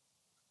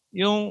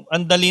yung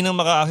andali ng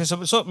maka-access.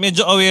 So,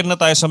 medyo aware na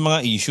tayo sa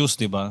mga issues,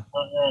 di ba?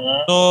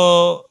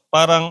 So,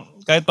 parang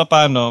kahit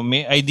papaano,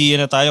 may idea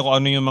na tayo kung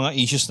ano yung mga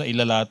issues na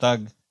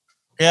ilalatag.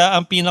 Kaya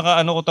ang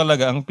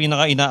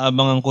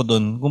pinaka-inaabangan ko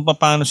doon, kung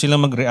paano sila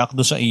mag-react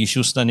doon sa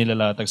issues na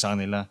nilalatag sa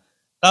kanila.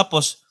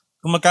 Tapos,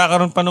 kung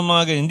magkakaroon pa ng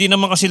mga ganyan, hindi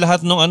naman kasi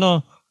lahat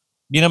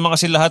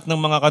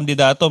ng mga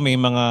kandidato may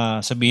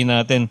mga sabihin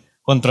natin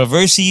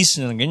controversies,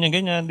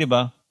 ganyan, di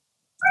ba?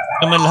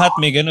 Naman lahat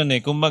may ganun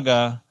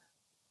kumbaga,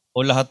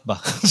 o lahat ba?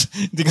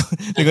 Hindi ko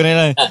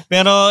na.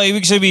 Pero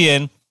ibig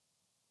sabihin,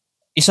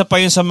 isa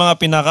pa yun sa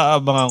mga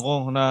pinakaabangan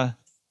ko na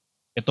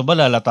ito ba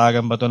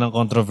lalatagan ba to ng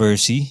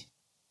controversy?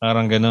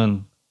 Parang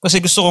ganun.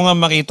 Kasi gusto ko nga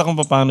makita kung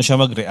paano siya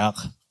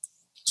mag-react.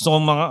 Gusto ko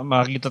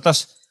makita.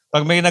 Tas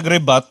pag may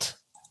nag-rebut,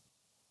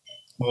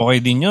 okay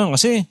din yun.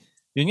 Kasi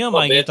yun nga,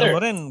 makikita mo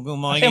rin.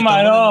 Kasi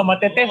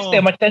matetest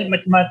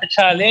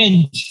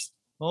mata-challenge.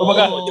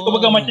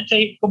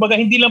 Kumbaga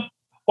hindi lang,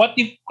 what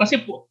if, kasi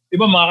di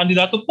ba mga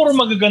kandidato, puro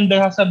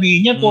magaganda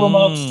sasabihin niya, puro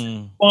mga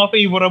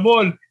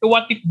favorable.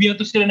 What if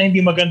binato sila na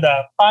hindi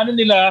maganda? Paano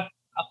nila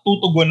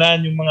tutugunan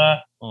yung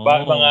mga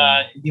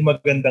hindi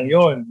magandang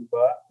yon, di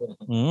ba?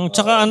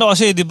 Tsaka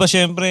kasi, di ba,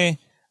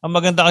 syempre, ang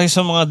maganda kasi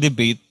sa mga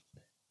debate,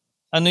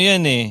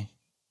 yan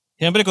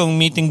siyempre kung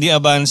meeting di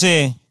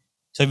avance,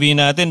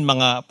 sabihin natin,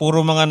 puro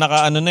mga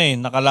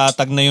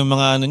nakalatag na yung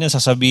mga ano niya,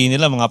 sasabihin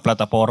nila, mga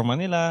plataforma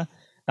nila,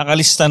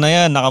 nakalista na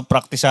yan,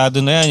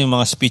 nakapraktisado na yan, yung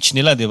mga speech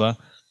nila, di ba?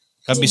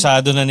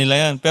 Kabisado na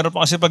nila yan. Pero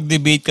kasi pag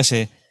debate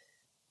kasi,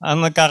 ang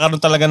nagkakaroon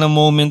talaga ng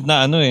moment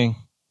na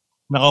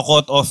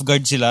naka-caught off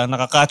guard sila,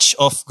 naka-catch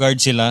off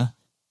guard sila,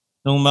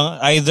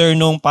 either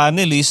nung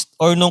panelist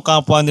or nung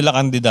kapwa nila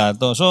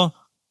kandidato. So,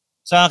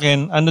 sa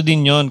akin,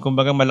 din yon,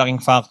 kumbaga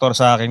malaking factor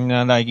sa akin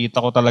na nakikita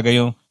ko talaga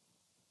yung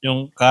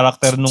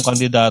karakter nung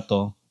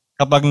kandidato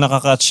kapag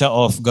nakaka-catch siya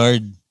off guard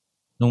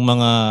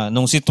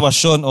nung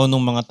sitwasyon o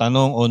nung mga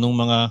tanong o nung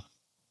mga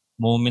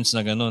moments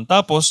na ganun.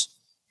 Tapos,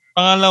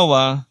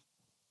 pangalawa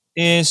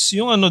is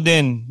yung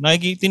din,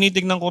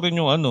 tinitignan ko rin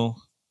yung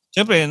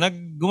Siyempre,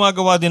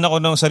 gumagawa din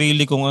ako ng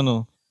sarili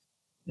kong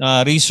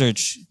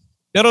research.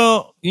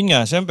 Pero, yun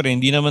nga, siyempre,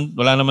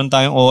 wala naman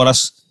tayong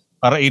oras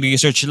para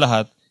i-research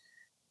lahat.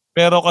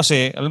 Pero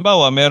kasi,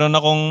 halimbawa, meron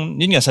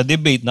akong, yun nga, sa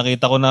debate,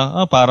 nakita ko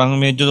na, parang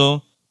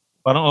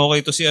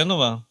okay to si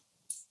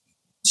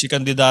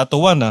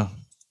kandidato 1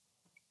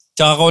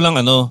 Tsaka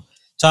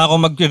ko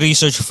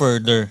mag-research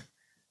further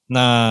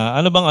na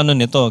ano bang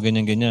nito,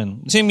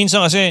 ganyan-ganyan. Kasi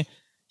minsan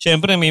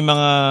syempre may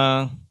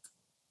mga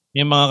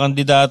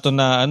kandidato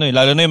na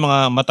lalo na yung mga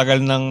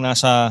matagal nang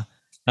nasa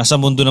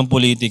mundo ng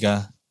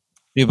politika,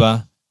 'di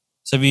ba?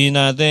 Sabihin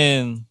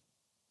natin,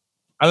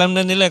 alam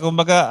na nila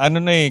kumbaga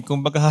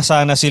kumbaga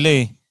hasana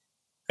sila eh.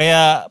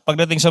 Kaya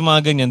pagdating sa mga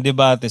ganyan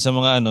debate sa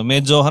mga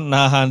medyo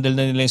na-handle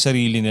na nila yung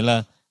sarili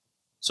nila.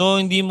 So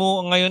hindi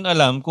mo ngayon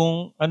alam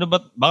kung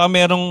baka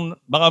meron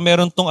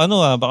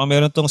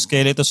tong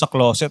skeleton sa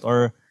closet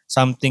or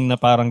something na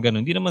parang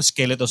gano'n. Hindi naman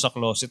skeleton sa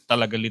closet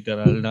talaga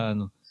literal na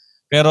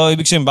Pero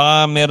ibig sabihin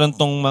baka meron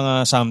tong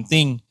mga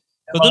something.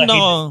 So doon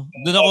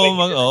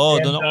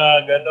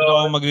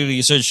ako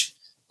magre-research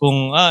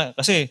kung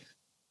kasi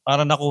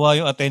para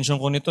nakuha yung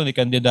attention ko nito ni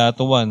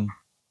kandidato 1.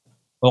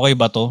 Okay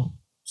ba to?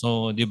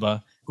 So, 'di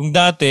ba? Kung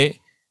dati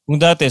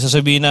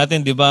sasabihin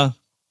natin, 'di ba?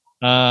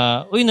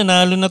 Uy,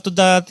 nanalo na to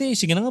dati.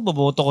 Sige na nga,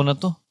 boboto ko na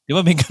to. 'Di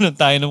ba? May ganun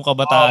tayo ng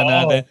kabataan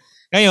natin.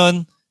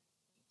 Ngayon,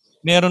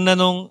 meron na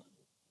nung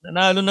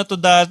nanalo na to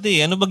dati.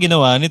 Ano ba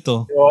ginawa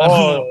nito?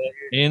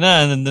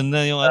 Nandun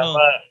na yung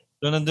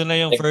nandun na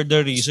yung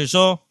further research.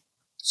 So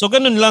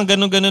ganun lang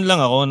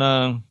ako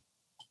na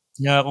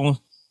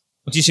kung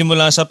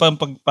magsisimula sa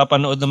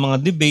pagpapanood ng mga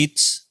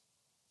debates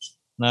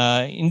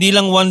na hindi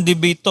lang one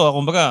debate to.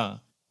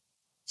 Kumbaga,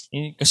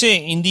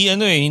 kasi hindi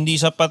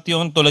sapat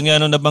yung tulad nga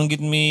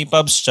nabanggit mi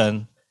Pabs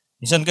Chan.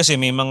 Minsan kasi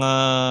may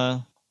mga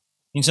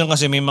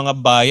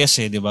bias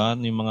di ba?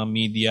 Yung mga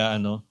media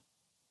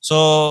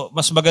So,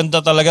 mas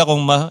maganda talaga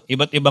kung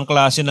iba't ibang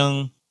klase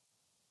ng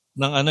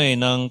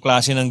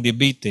klase ng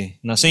debate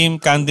na same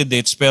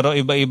candidates pero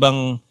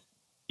iba-ibang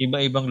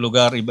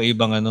lugar,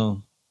 iba-ibang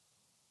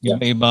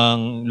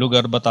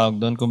lugar ba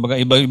tawag doon? Kumbaga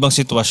iba-ibang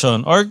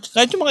sitwasyon or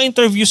kahit yung mga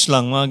interviews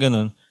lang, mga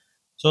ganun.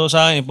 So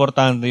sa akin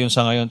importante yun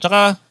sa ngayon.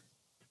 Tsaka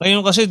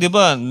ngayon kasi 'di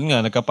ba,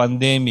 nga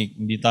nagka-pandemic,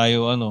 hindi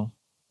tayo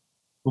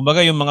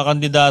kumbaga yung mga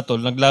kandidato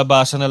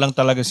naglabasan na lang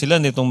talaga sila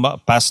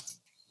nitong past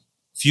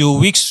few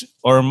weeks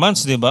or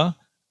months, 'di ba?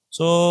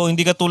 So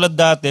hindi katulad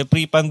dati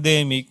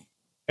pre-pandemic,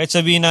 kahit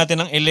sabihin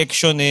natin ng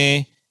election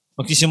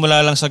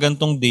magsisimula lang sa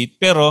gantong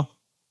date pero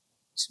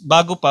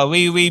bago pa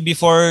way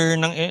before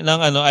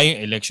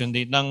election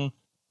date ng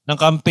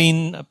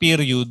campaign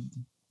period,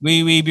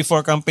 way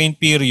before campaign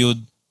period,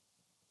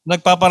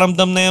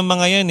 nagpaparamdam na yung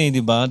mga yan di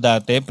ba?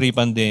 Dati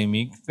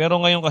pre-pandemic. Pero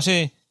ngayon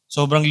kasi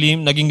sobrang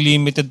naging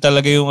limited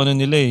talaga yung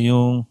nila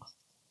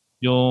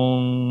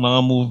yung mga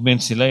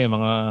movements nila,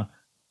 mga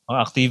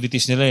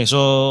activities nila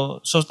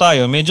So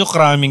tayo medyo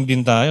cramming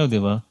din tayo, di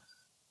ba?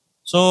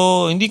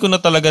 So hindi ko na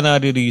talaga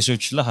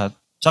na-research lahat.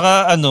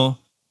 Tsaka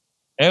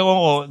ewan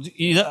ko,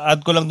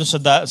 i-add ko lang dun sa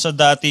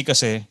dati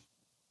kasi,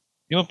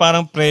 di ba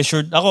parang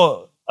pressured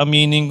ako,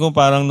 aminin ko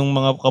parang nung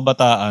mga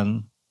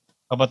kabataan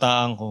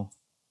ko.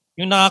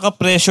 Yung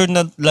nakaka-pressure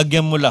na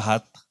lagyan mo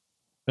lahat.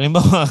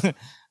 Halimbawa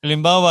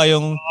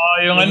yung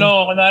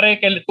kunwari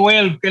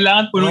 12,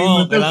 kailangan punuin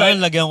mo ito. Kailangan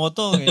lagyan ko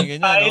to.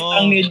 Ganyan, kahit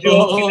ang medyo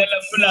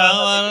kinalam mo lang.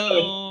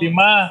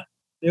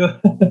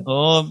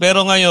 5.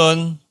 Pero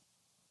ngayon,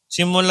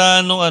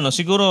 simula nung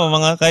siguro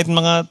kahit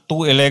mga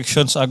 2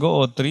 elections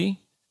ago o 3.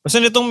 Kasi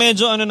nitong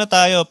medyo na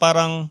tayo,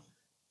 parang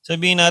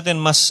sabihin natin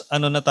mas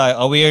na tayo,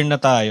 aware na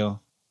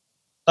tayo.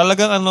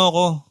 Talagang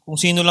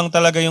kung sino lang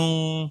talaga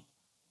yung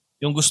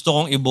gusto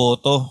kong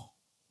iboto.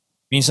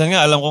 Minsan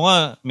nga, alam ko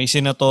nga, may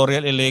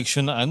senatorial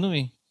election na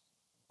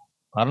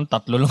Parang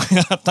 3 lang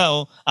yata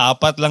o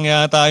 4 lang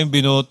yata yung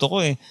binoto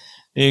ko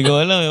Hindi ko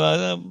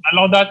alam.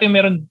 Alam ko dati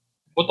meron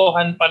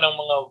botohan pa ng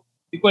mga,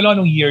 hindi ko alam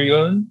anong year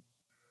yun.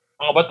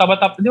 Mga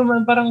bata-bata,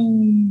 parang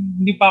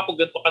hindi pa ako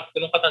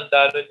ganun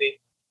katanda nun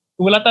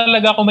Wala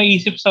talaga ako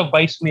maiisip sa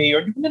vice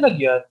mayor, hindi ko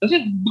nilagyan.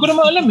 Kasi hindi ko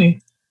naman alam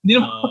Hindi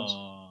naman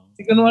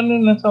hindi ko naman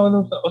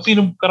o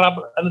sino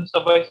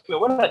sa vice mayor,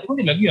 wala, hindi ko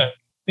nilagyan.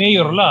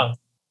 Mayor lang.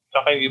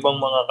 Saka yung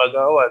ibang mga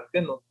kagawad,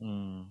 gano'n.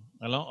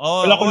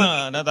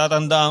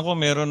 Natatandaan ko,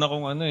 meron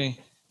akong may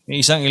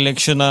isang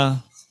election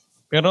na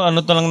Pero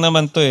ano to lang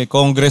naman to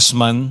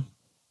congressman.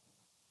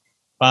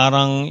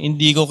 Parang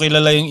hindi ko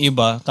kilala yung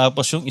iba.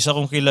 Tapos yung isa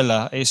kong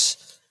kilala is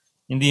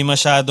hindi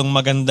masyadong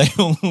maganda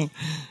yung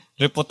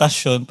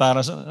reputasyon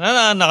para sa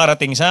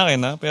nakarating sa akin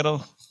ha.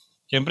 Pero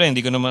siyempre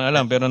hindi ko naman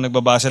alam. Pero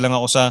nagbabase lang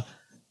ako sa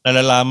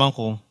nalalaman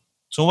ko.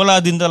 So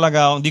wala din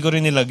talaga ako. Hindi ko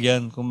rin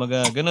nilagyan.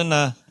 Kumbaga ganun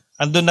na.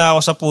 Andun na ako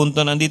sa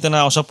punto. Andito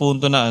na ako sa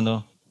punto na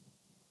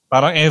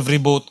parang every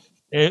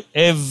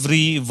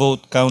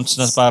vote counts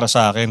na para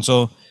sa akin.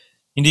 So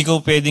hindi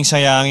ko pwedeng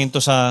sayangin to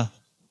sa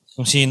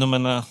kung sino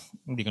man na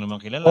hindi ko naman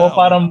kilala.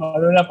 Parang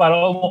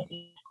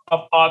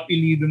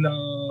kapapilido ng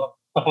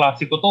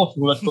kaklase ko to,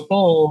 sulat ko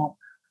to.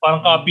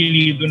 Parang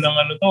kapilido ng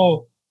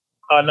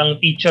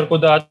ng teacher ko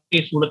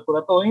dati, sulat ko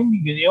na to.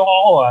 Hindi, ganyan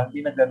ako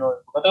hindi na gano'n.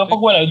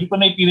 Kapag wala, hindi ko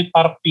na ipilit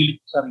para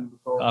pilit sa sarili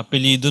ko.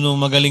 Kapilido ng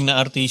magaling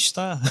na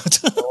artista.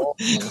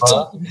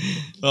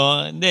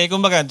 Hindi,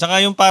 kumbaga,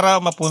 tsaka yung para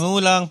mapuno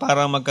lang,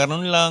 para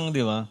magkaroon lang,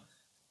 di ba?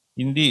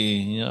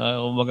 Hindi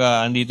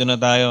kumbaga, andito na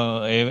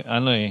tayo,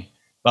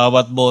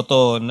 bawat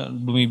boto,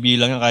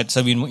 bumibilang yan. Kahit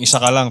sabihin mong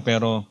isa ka lang,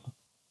 pero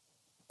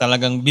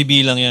talagang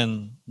bibilang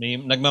yan.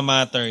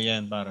 Nagmamatter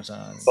yan para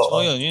sa akin.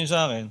 So, yun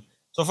sa akin.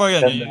 So far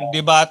yan, yung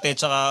debate,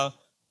 tsaka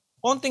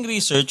konting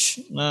research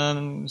na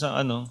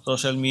sa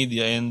social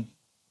media and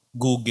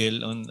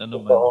Google on man.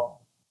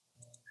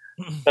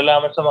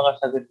 Salamat sa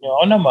mga sagot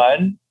nyo. Ako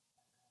naman,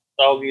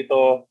 tawag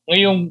ito,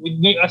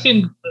 as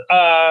in,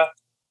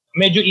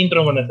 medyo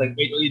intro mo na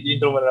konti.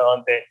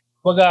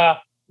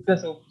 Baga,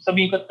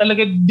 sabihin ko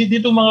talaga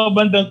dito mga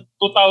bandang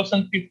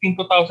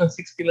 2015,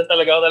 2016 na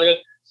talaga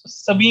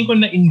sabihin ko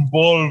na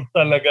involved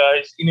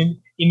talaga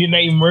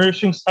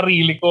na-immerse yung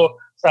sarili ko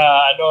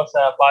sa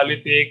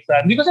politics.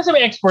 Hindi ko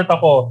sasabihin expert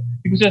ako.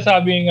 Hindi ko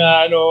sasabing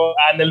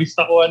analyst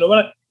ako lang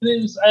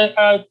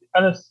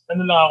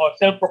ako,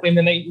 self-proclaimed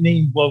na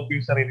na-involve ko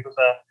yung sarili ko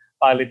sa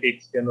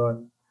politics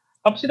ganun.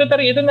 Tapos ito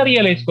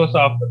na-realize ko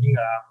sa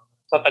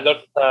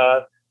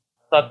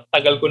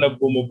tagal ko na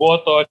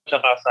bumuboto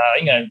tsaka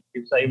sa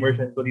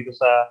immersion ko dito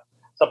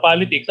sa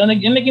politics. Ang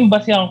naging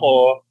basehan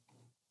ko,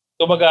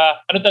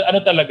 kumbaga,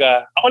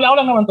 talaga, ako lang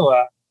naman to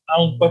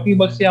ang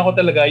pagbasehan ko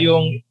talaga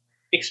yung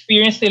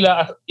experience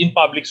nila in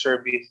public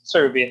service.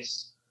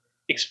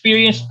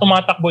 Experience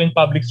tumatakbo in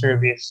public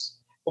service.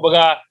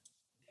 Kumbaga,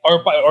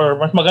 or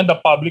mas maganda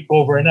public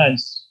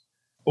governance.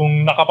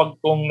 Kung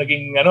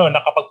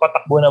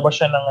nakapagpatakbo na ba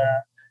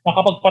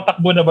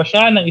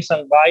siya ng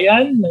isang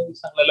bayan, ng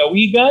isang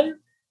lalawigan,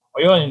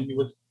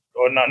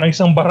 ng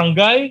isang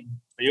barangay,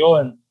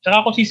 Tsaka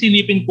ako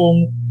sisilipin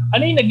kung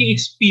ano yung naging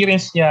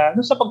experience niya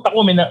sa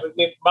pagtakbo.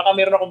 Baka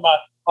meron akong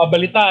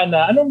mabalitaan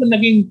na anong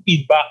naging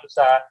feedback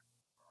sa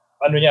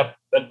ang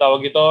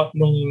tawag ito,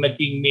 nung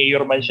naging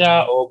mayor man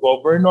siya o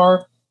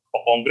governor o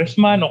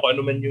congressman o kung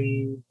ano man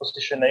yung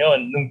position na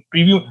yon.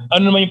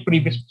 Ano naman yung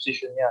previous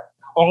position niya.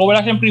 O kung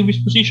wala siyang previous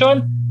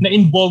position,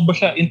 na-involve ba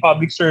siya in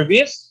public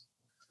service?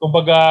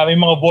 Kumbaga, may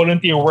mga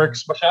volunteer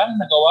works ba siya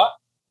nagawa?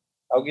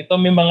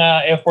 May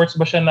mga efforts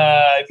ba siya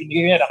na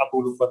ibinigay niya?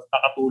 Nakatulong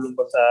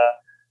ba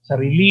sa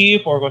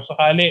relief or kung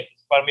sakali?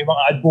 Para may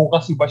mga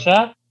advocacy ba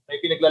siya na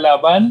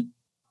pinaglalaban?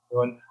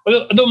 Yun.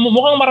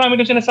 Mukhang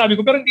marami kang sinasabi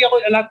ko pero hindi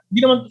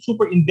naman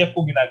super in-depth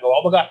ko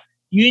ginagawa. Kumbaga,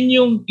 yun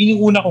yung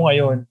iniuna ko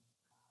ngayon.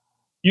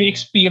 Yung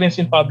experience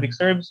in public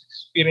service,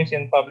 experience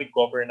in public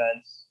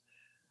governance.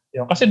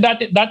 Yun. Kasi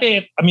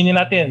dati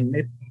aminin natin,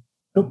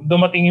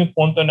 dumating yung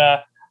punto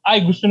na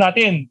gusto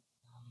natin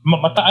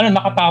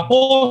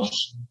nakatapos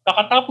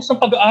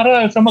ng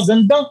pag-aaral sa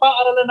magandang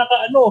paaralan na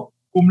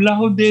cum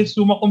laude,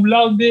 summa cum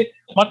laude,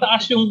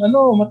 mataas yung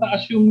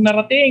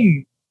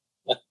narating.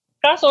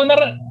 Kaso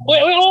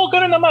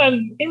gano'n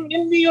naman,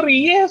 in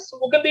theory, yes,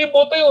 maganda yung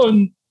boto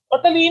yun.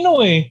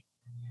 Matalino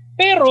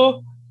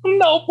Pero, kung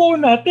naupo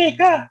na,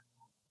 teka.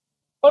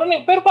 Parang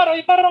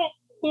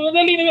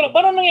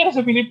nangyari sa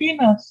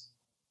Pilipinas?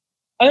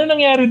 Ano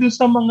nangyari dun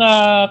sa mga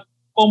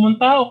common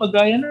tao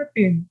kagaya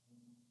natin?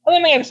 Ano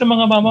nangyari sa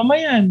mga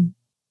mamamayan?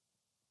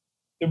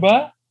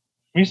 Diba?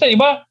 Minsan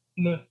iba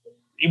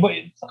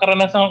sa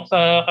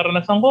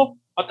karanasan ko,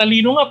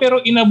 matalino nga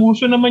pero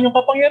inabuso naman yung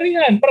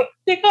kapangyarihan. Pero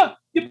teka,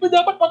 di ba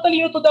dapat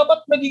matalino to?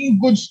 Dapat magiging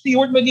good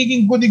steward,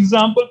 magiging good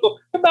example to.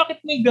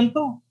 Bakit may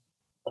ganito?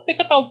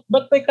 Teka,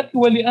 ba't may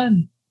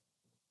katiwalian?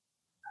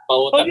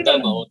 Mautak.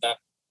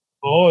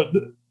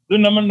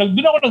 Doon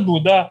ako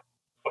nagduda.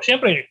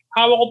 Siyempre,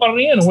 hawak ko pa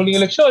rin yan,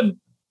 huling eleksyon.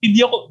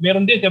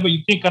 Meron din, diba,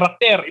 yung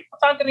karakter.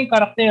 Importante rin yung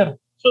karakter.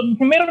 So,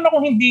 meron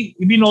akong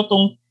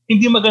binotong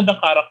hindi magandang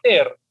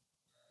karakter.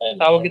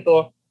 Tawag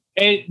ito,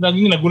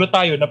 nagulat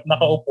tayo,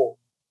 nakaupo.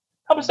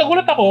 Tapos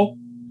nagulat ako,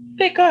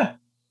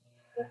 teka,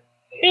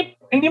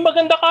 hindi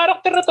maganda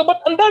karakter na to, but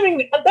ang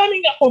daming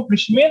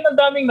accomplishment, ang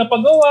daming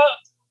napagawa,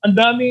 ang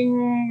daming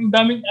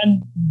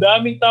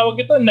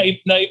tawag ito,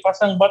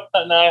 naipasang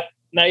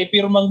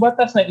naipirmang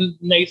batas,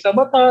 naisa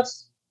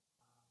batas.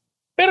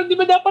 Pero di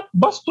ba dapat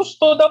bastos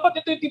to?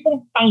 Dapat ito yung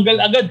tipong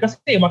tanggal agad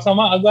kasi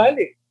masama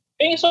agali.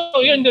 So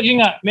yun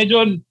nga,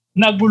 medyo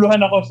naguluhan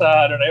ako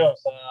sa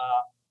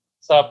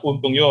sa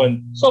puntong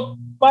yon. So,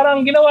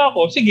 parang ginawa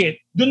ko,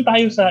 sige, dun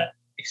tayo sa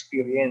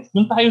experience.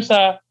 Dun tayo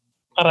sa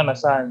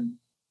karanasan.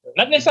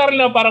 Not necessarily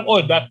na parang,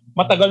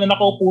 matagal na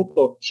nakaupo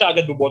to, siya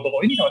agad buboto ko.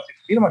 Hindi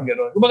naman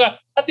gano'n.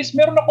 Kumbaga, at least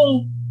meron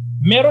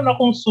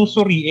akong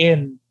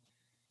susuriin.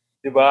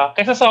 Diba?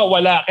 Kaysa sa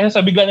wala,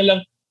 kaysa sa bigla na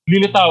lang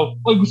lilitaw,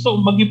 gusto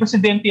maging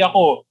presidente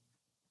ako.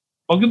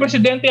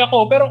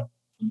 Pero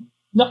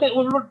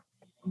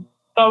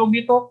tawag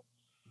dito,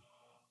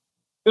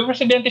 yung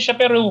presidente siya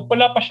pero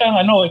wala pa siyang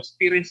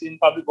experience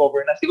in public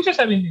governance. Hindi ko siya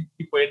sabihin,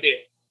 hindi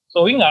pwede.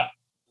 So, yun nga,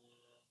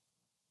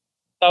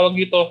 tawag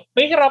dito,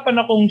 may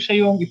hirapan akong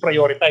siya yung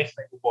i-prioritize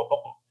na iboboto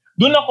ko.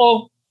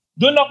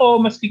 Doon ako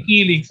mas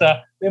kikilig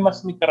sa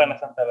mas may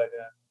karanasan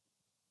talaga.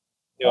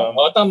 Diba?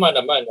 Tama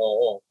naman,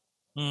 oo.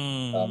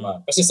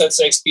 Tama. Kasi sa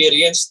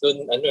experience,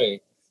 doon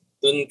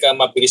ka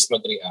mabilis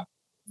mag-react.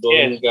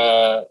 Doon ka,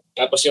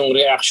 tapos yung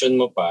reaction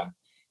mo pa,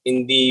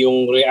 hindi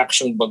yung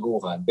reaction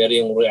baguhan, pero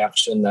yung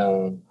reaction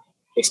ng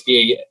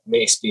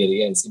may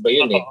experience. Iba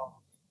yun eh.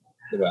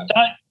 Diba?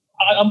 Saka,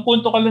 ang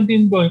punto ka lang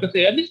din doon,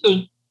 kasi at least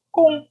doon,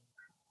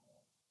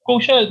 kung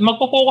siya,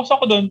 magpo-focus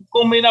ako doon,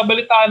 kung may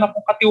nabalitaan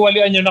akong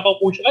katiwalian niya,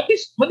 nakaupo siya, at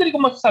least, madali ko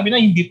masasabi na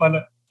hindi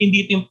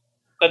ito yung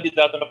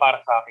kandidato na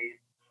para sa akin.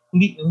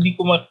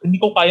 Hindi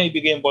ko kaya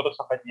ibigay yung boto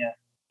sa kanya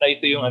na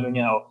ito yung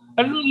niya.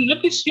 At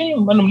least yun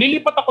yung,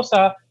 lilipat ako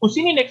sa, kung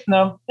sino next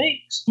na,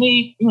 may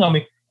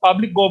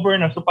public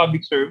governance o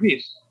public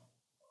service.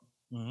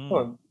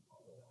 So,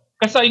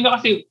 kasi,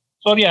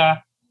 sorry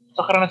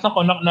sa karanasan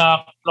ko,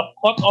 na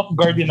caught off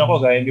guard din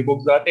ako, gaya ni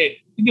Bogs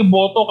dati. Hindi,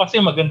 boto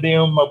kasi maganda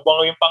yung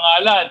mabango yung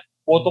pangalan.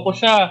 Boto ko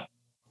siya.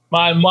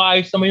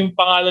 Maayos naman yung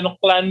pangalan ng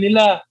clan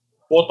nila.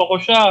 Boto ko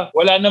siya.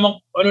 Wala namang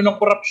ng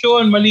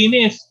korupsyon,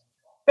 malinis.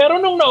 Pero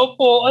nung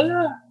naupo,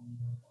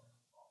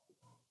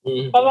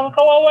 parang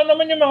kawawa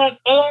naman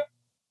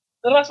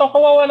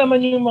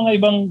yung mga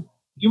ibang,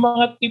 yung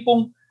mga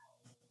tipong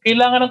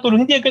kailangan ng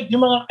tulong, hindi agad,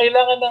 yung mga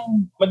kailangan ng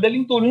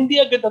madaling tulong,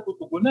 hindi agad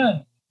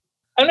natutugunan.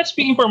 I'm not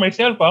speaking for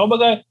myself,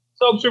 kumbaga,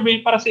 sa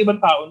observation para sa ibang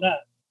tao na.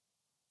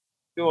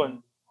 Yun.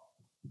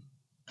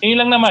 Yun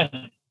lang naman.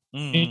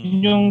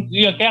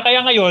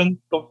 Kaya ngayon,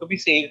 to be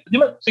safe,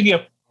 di ba, sige,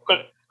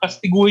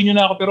 kastiguhin nyo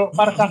na ako, pero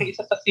para sa akin,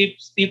 isa sa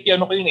safety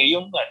ko yun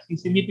yung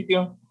sisilipit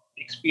yung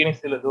experience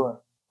nila doon.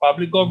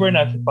 Public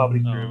governance and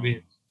public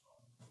service.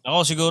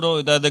 Ako siguro,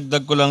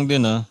 idadagdag ko lang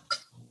din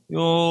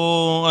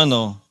yung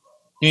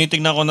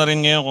tinitignan ko na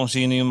rin ngayon kung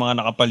sino yung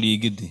mga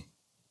nakapaligid eh.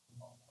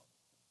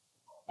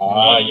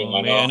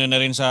 May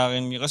na rin sa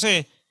akin.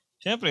 Kasi,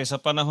 syempre, sa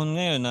panahon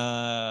ngayon na...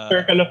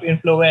 circle of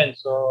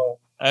influence. So,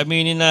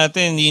 aminin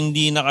natin,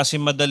 hindi na kasi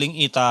madaling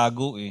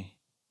itago eh.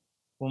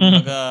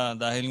 Kumbaga,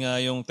 dahil nga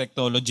yung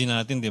technology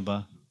natin, di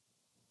ba?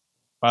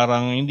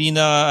 Parang hindi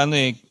na,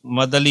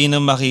 madali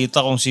na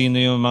makita kung sino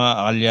yung mga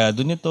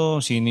aliado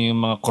nito, sino yung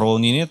mga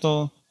crony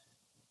nito.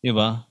 Di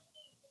ba?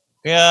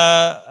 Kaya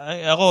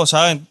ako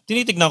sa akin,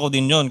 tinitignan ko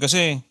din yon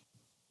kasi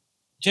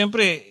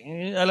siyempre,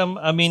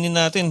 aminin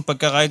natin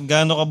pagka kahit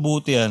gaano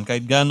kabuti yan,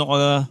 kahit gaano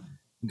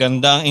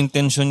ganda ang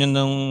intensyon niya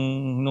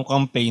ng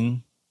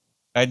campaign,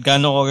 kahit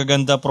gaano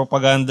kaganda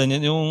propaganda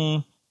niya,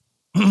 yung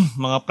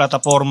mga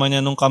plataforma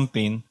niya ng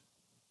campaign,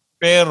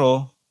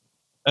 pero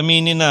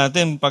aminin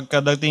natin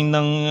pagkadating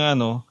ng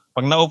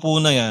pag naupo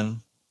na yan,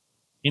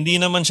 hindi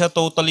naman siya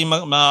totally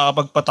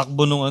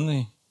makakapagpatakbo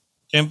nung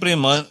Siyempre,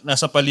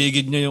 nasa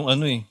paligid niya yung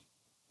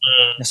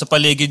nasa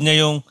paligid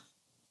niya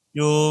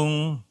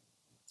yung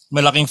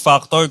malaking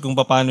factor kung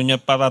paano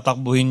niya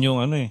patatakbuhin yung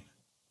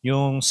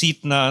yung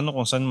seat na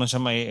kung saan man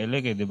siya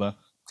mai-elect, di ba?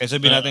 Kaya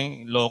sabihin natin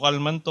local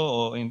man to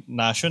o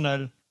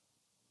national.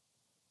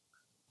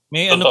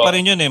 May pa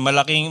rin yun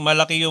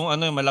malaki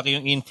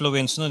yung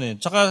influence nun eh.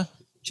 Tsaka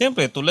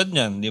syempre tulad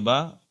niyan, di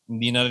ba?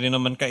 Hindi na rin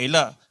naman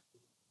kaila.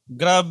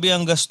 Grabe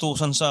ang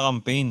gastusan sa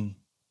campaign.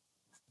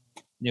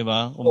 Di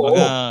ba?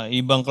 Kumbaga,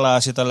 ibang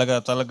klase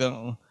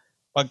talagang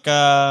pagka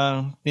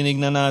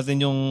tinignan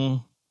natin yung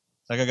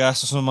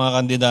nagagastos ng mga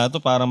kandidato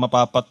para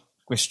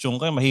mapapat-question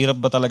ka, mahirap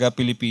ba talaga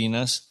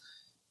Pilipinas?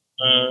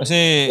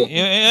 Kasi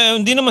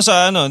hindi naman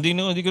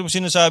hindi ko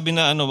sinasabi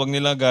na wag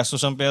nila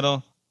gastusan,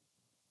 pero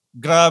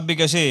grabe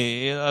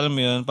kasi, alam mo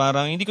yun,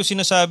 parang hindi ko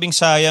sinasabing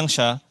sayang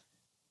siya,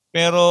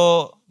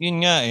 pero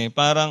yun nga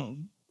parang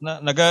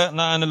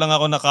lang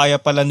ako na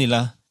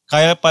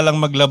kaya palang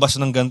maglabas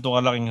ng ganito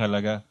kalaking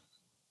halaga.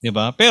 'Di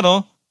ba?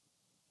 Pero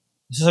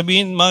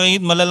sasabihin,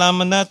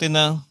 malalaman natin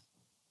na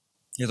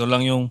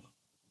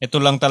ito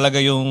lang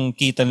talaga yung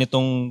kita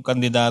nitong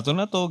kandidato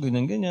na to,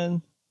 ganyan.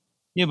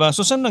 'Di ba?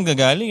 So saan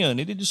nanggagaling 'yun?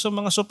 Ito sa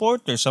mga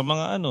supporters, sa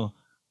mga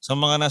sa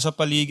mga nasa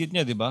paligid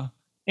niya, 'di ba?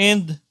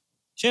 And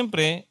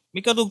syempre, may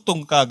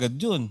kadugtong kagad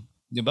 'yun,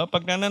 'di ba?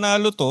 Pag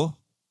nananalo to,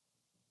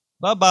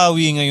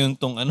 babawi ngayon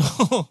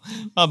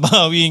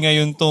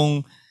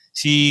tong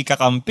si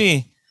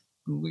kakampi,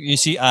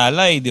 si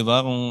alay, 'di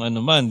ba? Kung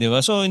ano man, 'di ba?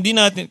 So hindi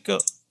natin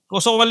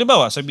so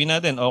halimbawa, sabihin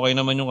natin okay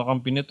naman yung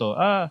kakampi nito.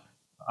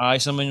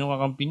 Ayos naman yung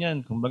kakampi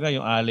niyan. Kumbaga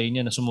yung alay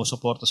niya na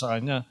sumusuporta sa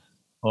kanya,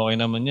 okay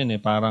naman 'yan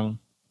parang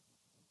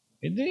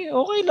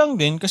okay lang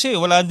din kasi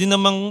wala din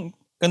namang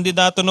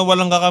kandidato na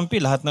walang kakampi,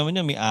 lahat naman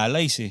yan may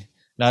allies eh.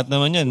 Lahat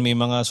naman yan may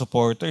mga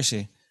supporters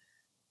eh.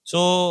 So,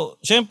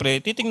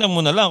 syempre, titingnan mo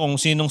na lang kung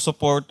sinong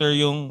supporter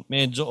yung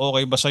medyo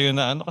okay ba sa'yo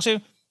na ano.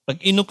 Kasi pag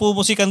inupo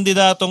mo si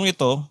kandidatong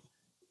ito,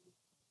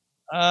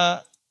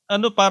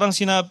 parang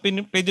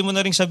sinabi, pwede mo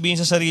na rin sabihin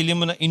sa sarili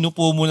mo na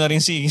inupo mo na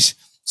rin si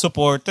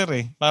supporter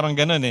eh. Parang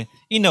ganun eh.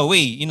 In a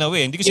way.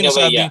 Hindi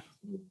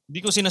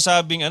ko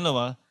sinasabing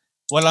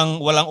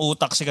walang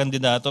utak si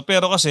kandidato.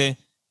 Pero kasi,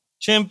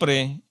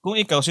 syempre, kung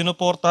ikaw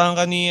sinuportahan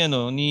ka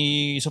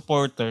ni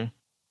supporter,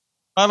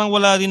 parang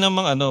wala din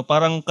namang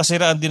parang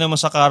kasiraan din naman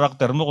sa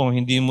karakter mo kung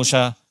hindi mo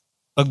siya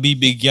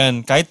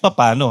pagbibigyan kahit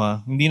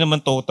papaano hindi naman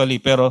totally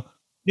pero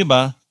 'di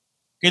ba?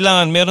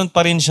 Kailangan meron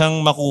pa rin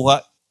siyang makuha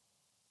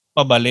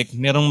pabalik,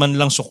 meron man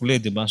lang sukli,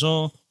 'di ba?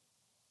 So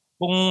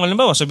kung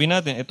halimbawa sabihin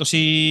natin ito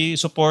si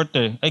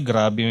supporter, ay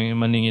grabe may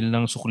maningil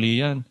ng sukli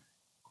yan.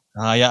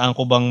 Hayaan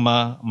ko bang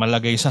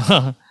malagay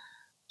sa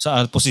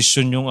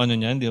posisyon yung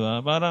niyan, 'di ba?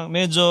 Parang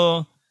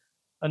medyo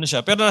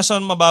siya. Pero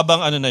nasa mababang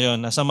na yon.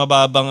 Nasa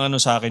mababang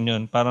sa akin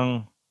yon.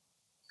 Parang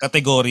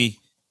kategory.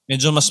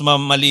 Medyo mas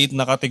maliit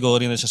na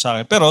kategory na siya sa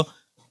akin. Pero,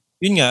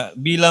 yun nga,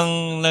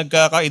 bilang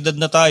nagkakaedad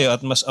na tayo at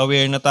mas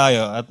aware na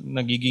tayo at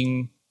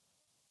nagiging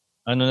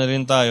na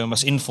rin tayo,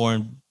 mas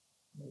informed,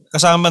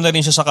 kasama na rin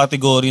siya sa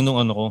kategory nung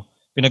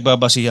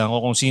pinagbabasihan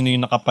ko kung sino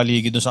yung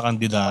nakapaligid doon sa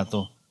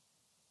kandidato.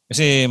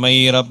 Kasi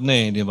mahirap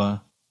na di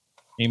ba?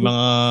 May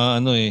mga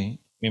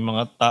may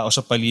mga tao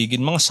sa paligid,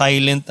 mga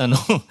silent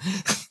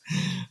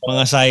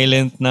mga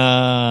silent na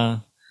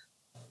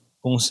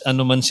kung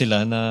ano man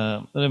sila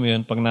na alam mo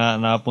yun, pag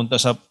napunta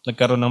sa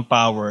nagkaroon ng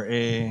power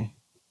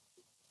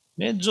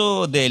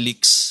medyo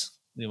delix,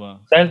 di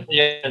ba?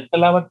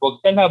 Salamat po.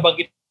 Kaya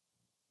nabanggit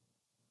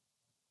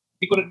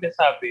hindi ko rin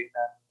nasabi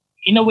na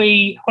in a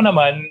way, ako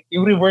naman,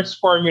 yung reverse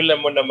formula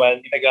mo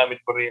naman, ginagamit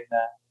ko rin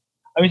na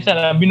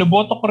minsan,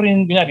 binoboto ko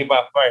rin, di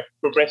ba,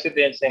 for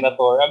president,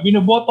 senator, ang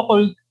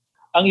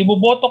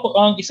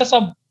isa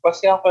sa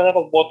basihan ko na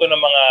pagboto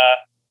ng mga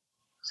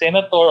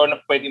senator o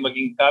na pwede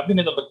maging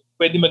cabinet o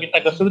pwede maging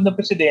tagasunod ng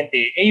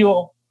presidente,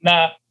 yung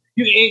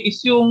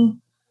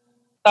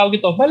tawag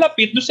ito,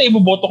 malapit doon sa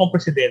iboboto kong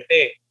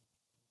presidente.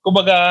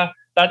 Kumbaga,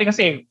 dati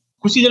kasi,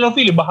 kung sino lang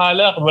feel,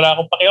 bahala, kung wala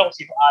akong pakialam kung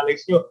sino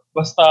Alex nyo,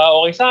 basta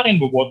okay sa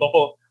akin, boboto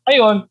ko.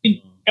 Ngayon,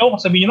 ewan ko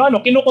sabihin nyo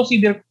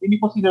kino-consider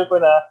ko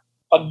na,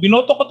 pag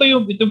binoto ko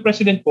itong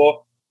president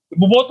ko,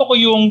 iboboto ko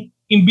yung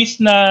imbis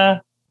na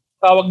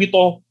tawag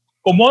dito,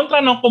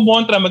 kumontra,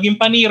 maging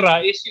panira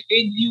is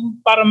yung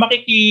para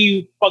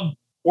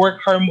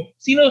makikipag-work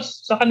sino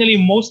sa kanila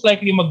yung most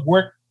likely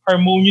mag-work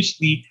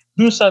harmoniously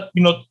dun sa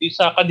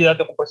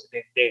kandidato kong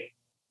presidente.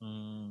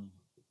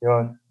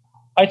 Yun.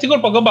 Ay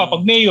siguro pag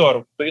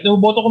mayor, pag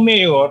boto ko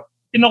mayor,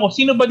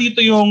 sino ba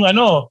dito yung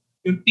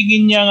yung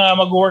tingin niya nga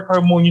mag-work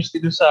harmoniously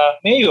dun sa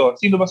mayor?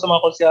 Sino ba sa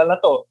mga konsehal na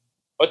to?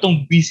 O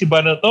itong busy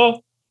ba na to?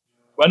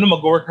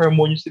 Mag-work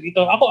harmoniously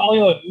dito. Ako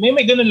yun.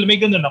 May ganun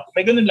ako.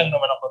 May ganun lang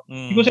naman ako.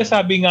 Hindi ko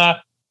sasabi nga,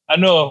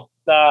 na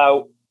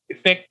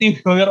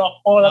effective. Pero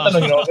ako,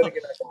 natanong nyo.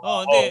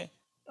 Hindi.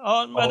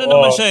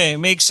 Naman siya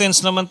Makes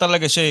sense naman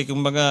talaga siya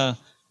Kumbaga,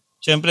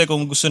 syempre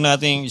kung gusto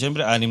nating,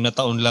 syempre 6 na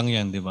taon lang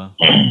yan, di ba?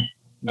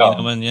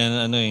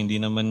 Hindi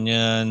naman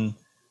yan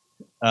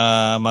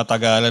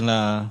matagalan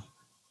na,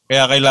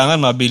 kaya kailangan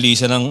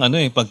mabilisan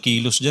ng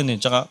pagkilos dyan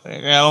Tsaka,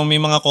 kaya kung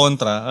may mga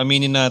kontra,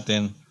 aminin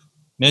natin,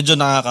 medyo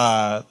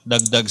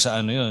nakakadagdag sa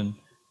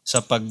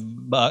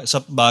sa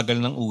bagal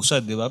ng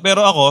usad, di ba?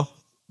 Pero ako,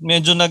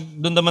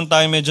 doon naman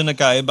tayo medyo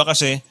nagkaiba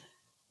kasi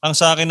ang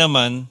sa akin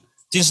naman,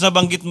 since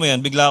nabanggit mo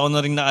yan, bigla ko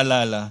na rin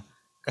naalala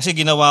kasi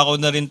ginawa ko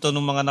na rin to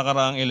nung mga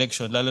nakaraang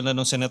eleksyon, lalo na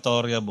nung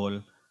senatorial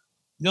ball.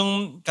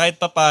 Yung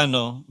kahit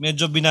papaano,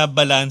 medyo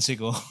binabalanse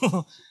ko.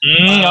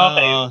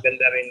 Okay,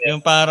 ganda rin yan.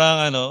 Yung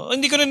parang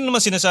hindi ko rin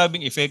naman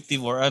sinasabing effective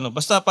or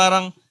basta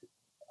parang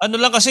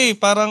lang kasi,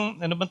 parang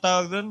bang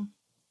tawag doon?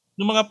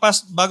 Nung mga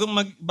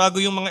bago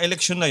yung mga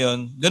eleksyon na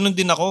yon, ganun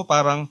din ako,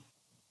 parang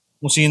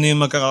kung sino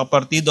yung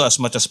magkakapartido as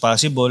much as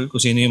possible, kung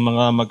sino yung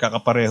mga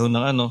magkakapareho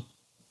ng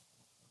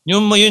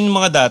yun yung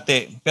mga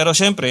dati. Pero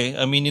syempre,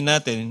 aminin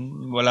natin,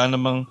 wala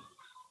namang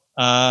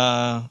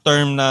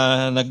term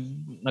na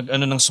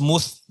ng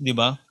smooth, di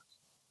ba?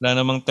 Wala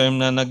namang term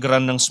na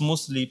nag-run ng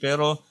smoothly,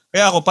 pero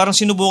kaya ako parang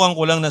sinubukan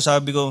ko lang na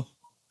sabi ko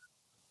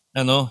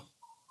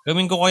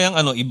gawin ko kayang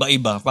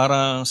iba-iba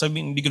para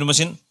sabihin, hindi ko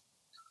naman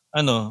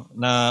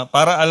na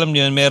para alam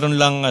niyo meron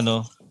lang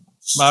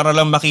para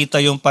lang makita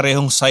yung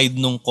parehong side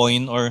nung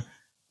coin or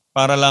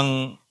para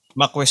lang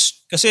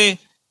kasi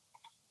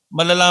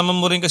malalaman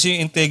mo rin kasi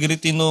yung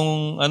integrity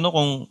nung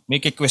kung may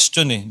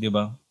question di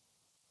ba?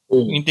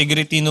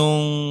 Integrity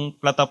nung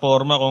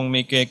plataforma kung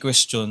may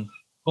question.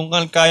 Kung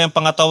kayang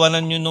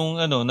pangatawanan nyo nung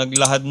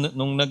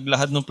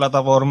naglahad nung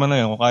plataforma na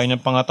yun, kung kaya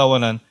niyang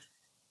pangatawanan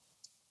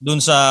dun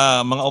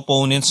sa mga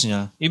opponents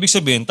niya, ibig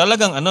sabihin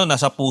talagang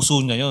nasa puso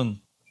niya yun.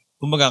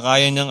 Kumbaga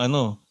kaya niyang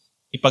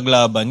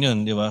ipaglaban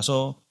yun, di ba?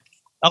 So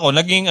ako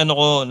naging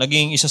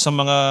isa sa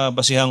mga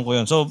basihan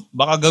ko yun. So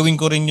baka gawin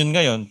ko rin yun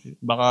ngayon.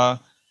 Baka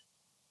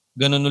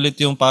ganun ulit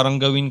yung parang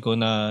gawin ko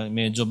na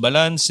medyo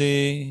balance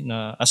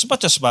na as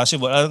much as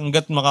possible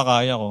hangga't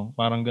makakaya ko,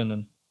 parang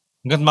ganun.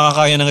 Hangga't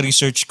makakaya ng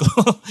research ko.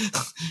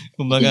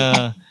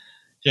 Kumbaga,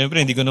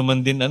 syempre hindi ko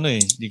naman din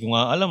hindi ko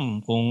nga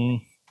alam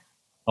kung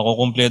ako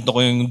kumpleto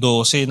ko yung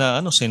 12 na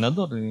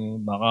senador.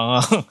 Baka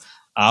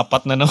nga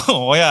 4 na naman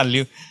o kaya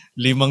 5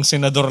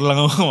 senador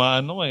lang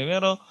ang ko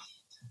Pero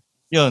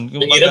yun,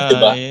 kumbaga,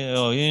 diba?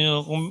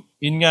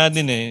 Yun nga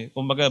din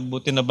kumbaga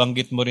buti na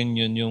banggit mo rin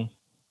yun yung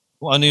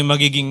kung ano yung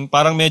magiging,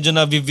 parang medyo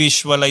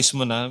na-visualize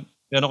mo na,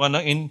 pero ka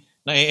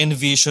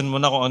na-envision mo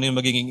na kung ano yung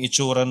magiging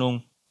itsura nung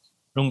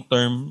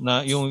term,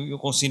 na yung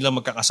kung sila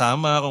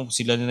magkakasama, kung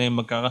sila na yung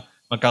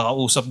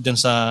magkakausap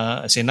dyan sa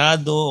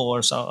Senado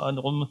or sa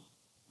kung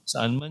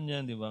saan man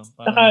yan, di ba?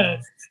 Saka,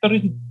 ito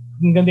rin,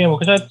 ganda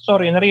mo. Kasi,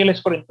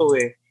 na-realize ko rin to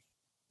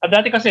At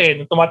dati kasi,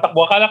 nung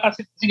tumatakbo, akala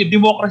kasi, sige,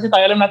 democracy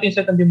tayo, alam natin yung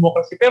set ng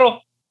democracy, pero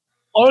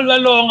all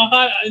along,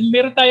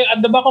 meron tayo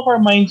at the back of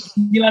our minds,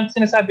 hindi lang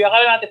sinasabi,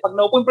 akala natin, pag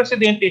naupo yung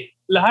presidente,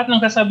 lahat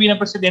ng sasabihin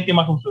ng presidente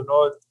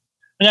masusunod.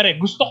 Kanyari,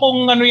 gusto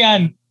kong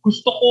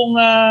gusto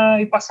kong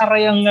ipasara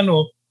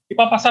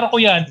ipapasara ko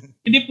yan.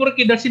 Hindi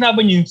porke dahil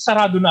sinabi niyo,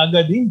 sarado na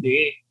agad,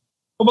 hindi.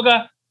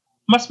 Kumbaga,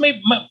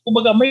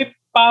 may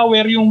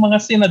power yung mga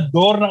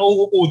senador na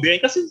uupo din,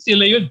 kasi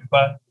sila yun, di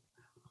ba?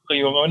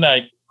 Kayo nga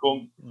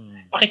kung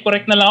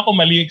pakicorrect na lang ako,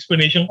 mali yung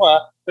explanation ko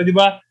So, di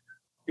ba,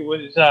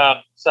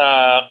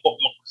 sa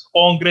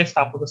Congress,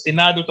 tapos sa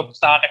Senado, tapos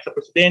sa akin sa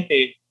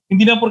Presidente.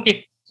 Hindi na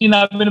porque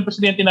sinabi ng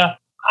Presidente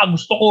na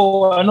gusto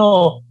ko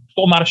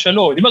martial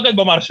law. Di ba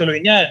martial law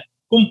yan?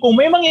 Kung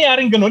may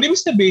mangyayaring gano'n, ibig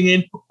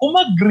sabihin, kung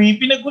mag-agree,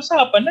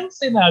 pinag-usapan ng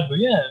Senado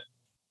yan.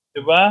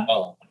 Di ba?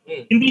 Oh.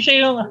 Hindi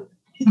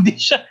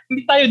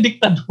tayo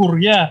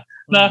diktadurya.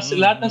 Na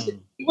lahat ng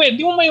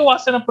di mo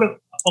maiwasan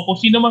kung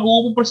sino man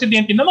uupo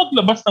Presidente na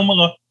maglabas ng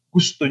mga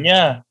gusto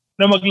niya.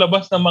 Na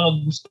maglabas ng mga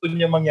gusto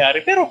niya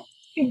mangyari. Pero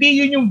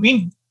hindi yun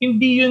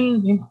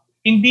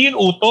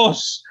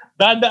utos.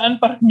 Dadaan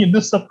pa rin yun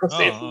doon sa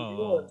proseso.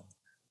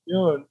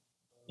 Yun.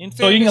 In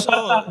fairness,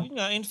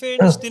 in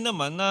fairness din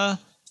naman na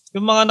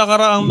yung mga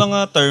nakaraang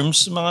mga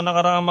terms, mga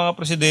nakaraang mga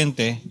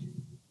presidente,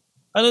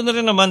 na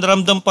rin naman,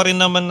 ramdam pa rin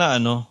naman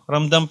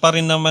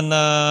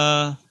na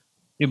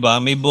diba,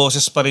 may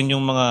boses pa rin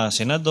yung mga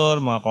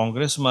senador, mga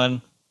congressman.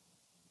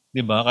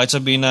 Diba? Kahit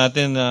sabihin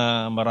natin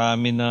na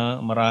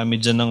marami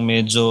dyan ng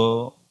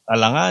medyo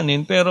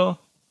alanganin, pero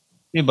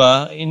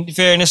diba, in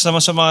fairness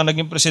naman sa mga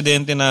naging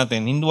presidente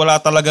natin, wala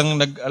talagang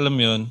alam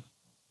yun,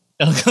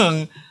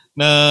 talagang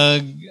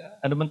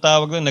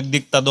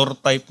nagdiktador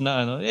type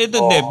na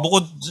Hindi,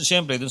 bukod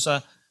siyempre dun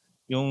sa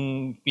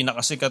yung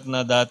pinakasikat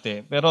na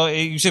dati. Pero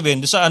ibig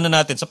sabihin, dun sa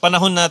natin, sa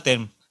panahon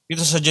natin,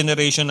 dito sa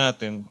generation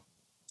natin,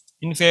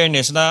 in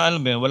fairness, na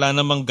alam mo, wala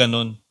namang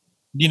ganun.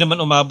 Hindi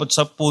naman umabot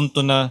sa punto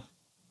na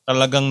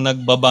talagang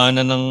nagbaba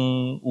na ng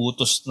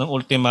utos, ng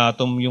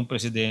ultimatum yung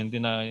presidente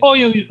na...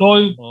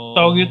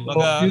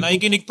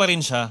 Nakikinig pa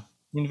rin siya.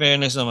 In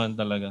fairness naman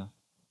talaga.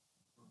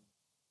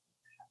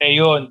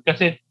 Yun.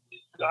 Kasi,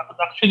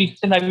 actually,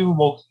 sinabi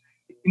mo,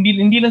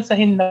 hindi lang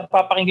sahin na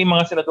papakinggan yung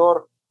mga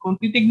senador. Kung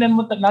titignan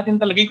mo natin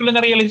talaga, ko lang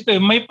na-realize ito,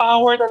 may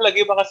power talaga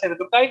yung mga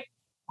senador. Kahit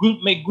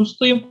may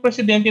gusto yung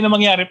presidente na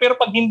mangyari, pero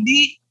pag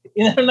hindi,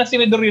 na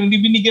senador yun, hindi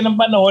binigyan ng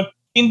panahon,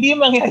 hindi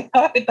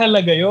mangyayari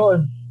talaga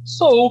yon.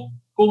 So,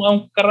 kung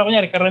ang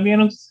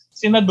karamihan ng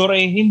senador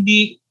ay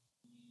hindi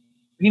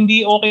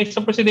okay sa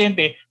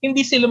presidente,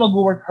 hindi sila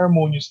mag-work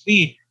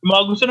harmoniously. Yung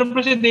mga gusto ng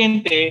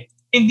presidente,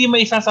 hindi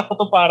may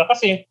para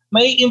kasi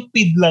may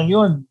impede lang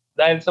yon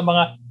dahil sa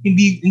mga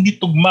hindi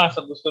tugma sa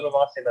gusto ng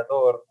mga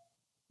senador.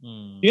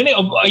 Yun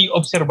ay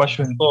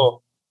obserbasyon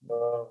ko.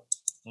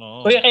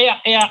 So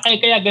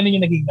kaya ganun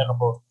yung naging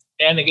ko.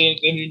 Kaya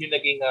ganun yung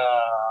naging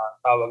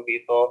tawag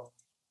dito.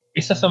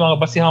 Isa sa mga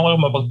basihan ko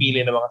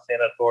mapagpili ng mga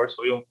senator,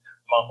 so yung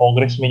mga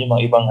congressmen, yung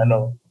mga ibang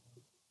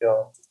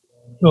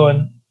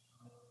yun.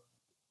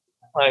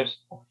 Ayos.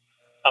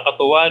 Ang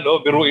katuwa,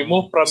 biruin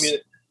mo from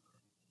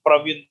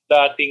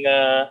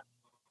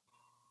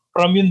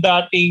yung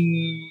dating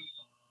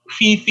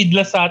feed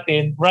lang sa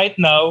atin, right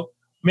now,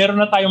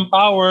 meron na tayong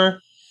power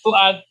to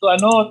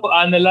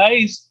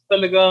analyze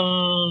talagang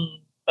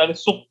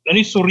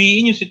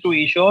suriin yung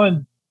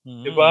situation.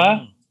 Di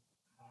ba?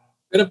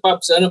 Pero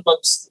Pops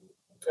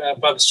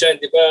Chan,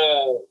 di ba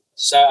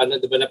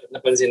di ba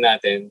napansin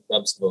natin,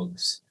 Pops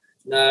Bogs,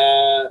 na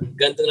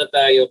ganito na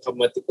tayo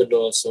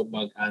kamatikuloso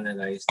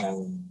mag-analyze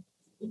ng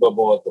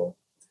ibaboto.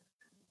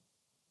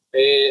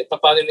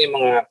 Paano na yung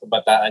mga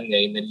kabataan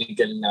ngayon na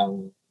legal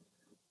ng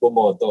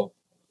bumoto?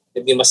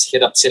 Hindi mas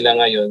hirap sila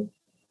ngayon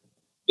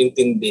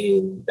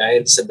intindihin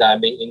dahil sa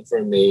daming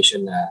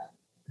information na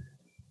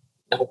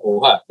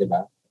nakukuha, di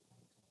ba?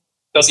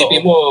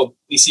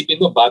 Isipin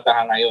mo, bata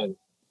ka ngayon.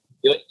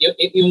 Yung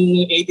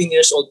 18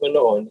 years old mo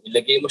noon,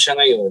 ilagay mo siya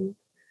ngayon,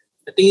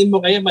 at tingin mo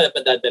kaya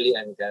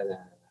madadalian ka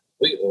na,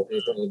 okay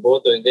itong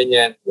iboto, yung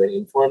ganyan,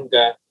 well-informed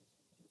ka.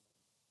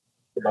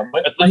 Diba?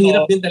 At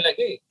mahirap din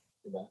talaga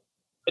diba?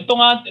 Ito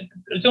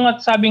nga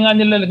sabi nga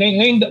nila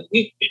ngayon,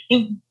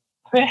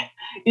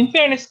 In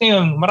fairness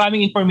ngayon,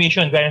 maraming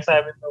information, gaya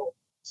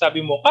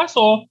sabi mo.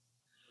 Kaso,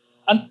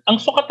 ang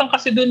sukatan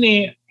kasi dun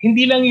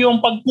hindi lang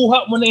yung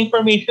pagkuha mo ng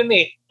information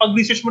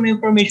pag-research mo ng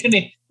information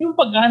yung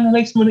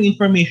pag-analyze mo ng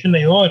information na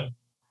yon.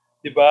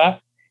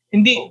 Diba?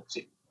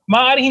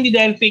 Maaaring hindi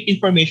dahil fake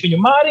information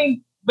yun.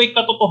 Maaaring may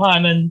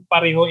katotohanan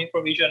pareho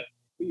information.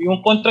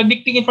 Yung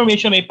contradicting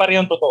information ay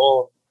parehong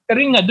totoo. Pero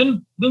nga,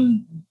 dun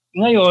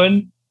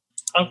ngayon,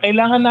 ang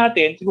kailangan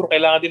natin, siguro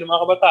kailangan din ng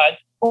mga kabataan,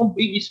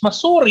 is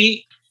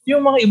masuri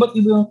yung mga iba't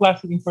ibang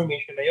klase ng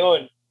information na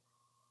yon.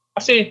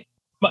 Kasi,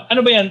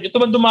 ano ba yan? Ito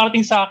ba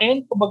dumarating sa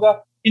akin?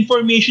 Kumbaga,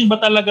 information ba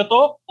talaga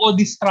to? O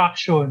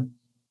distraction?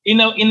 In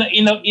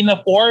a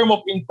form of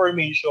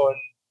information.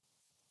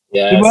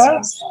 Yes. Diba?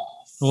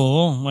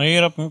 Oo,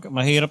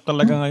 mahirap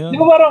talaga ngayon. Di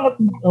ba parang,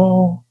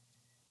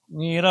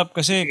 mahirap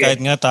kasi kahit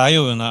nga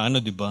tayo na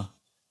di ba?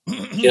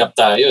 Hirap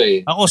tayo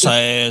Ako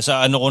sa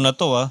ano ko na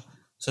to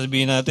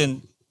sabihin natin,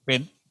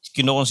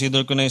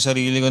 kino-consider ko na yung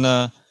sarili ko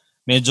na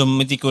medyo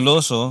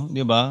meticuloso,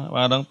 di ba?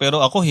 Parang, pero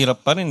ako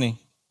hirap pa rin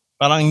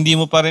Parang hindi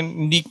mo pa rin,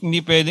 hindi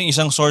pwedeng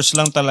isang source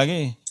lang talaga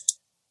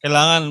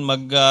Kailangan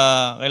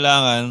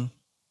kailangan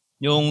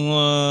yung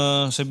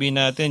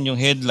sabihin natin, yung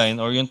headline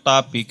or yung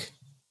topic,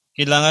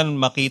 kailangan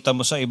makita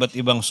mo sa iba't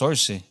ibang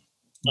source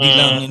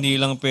Hindi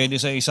lang pwede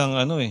sa isang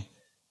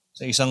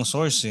sa isang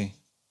source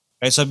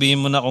Kahit sabihin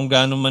mo na kung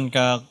gaano man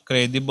ka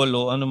credible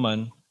o ano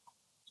man,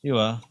 di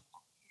ba?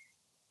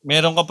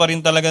 Meron ka pa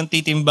rin talagang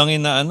titimbangin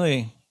na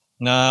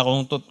na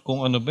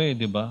kung ano ba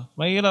di ba?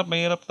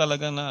 Mahirap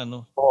talaga na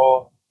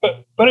Oo.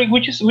 Pero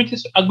which is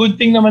a good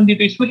thing naman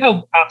dito is we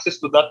have access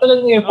to that.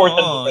 Talagang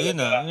important. Yun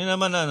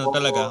naman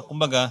talaga.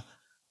 Kumbaga,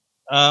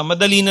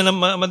 madali na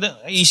naman,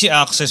 easy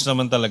access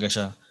naman talaga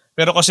siya.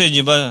 Pero kasi,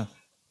 di ba,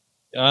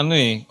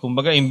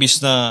 kumbaga,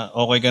 imbis na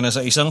okay ka na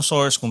sa isang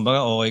source,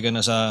 kumbaga, okay ka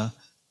na sa,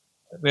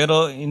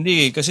 pero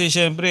hindi kasi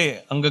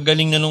syempre, ang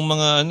gagaling na nung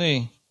mga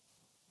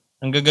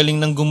ang gagaling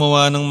nang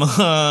gumawa ng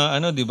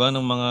mga, di ba,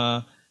 ng mga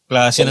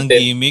klase ng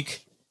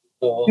gimmick.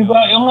 Di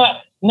ba, yung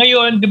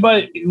ngayon, di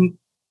ba,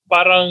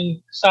 parang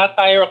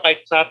satire,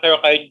 kahit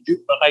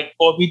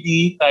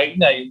comedy,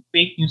 kahit yung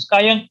fake news,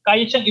 kaya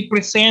siyang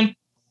i-present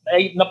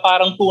na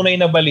parang tunay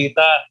na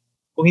balita.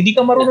 Kung hindi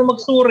ka marunong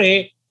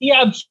magsuri,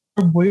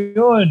 i-absorb mo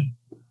yun.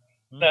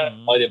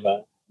 Di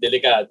ba?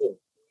 Delikado.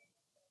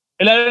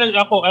 Lalo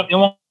na ako,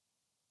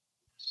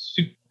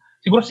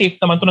 siguro safe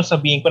naman ito na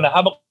sabihin ko na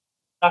habang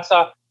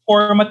nasa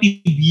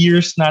formative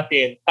years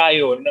natin,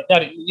 tayo,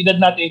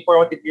 edad natin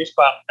formative years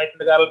pa, kahit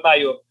nag-aaral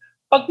tayo,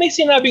 pag may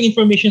sinabing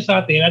information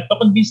sa atin at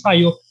pa-convince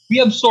tayo, we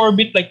absorb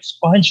it like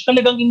sponge.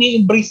 Talagang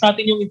ini-embrace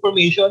natin yung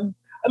information.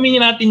 Aminin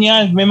natin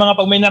yan.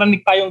 Pag may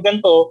narinig tayong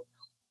ganito,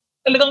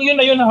 talagang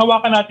yun na yun,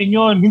 hawakan natin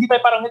yun. Hindi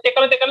tayo parang,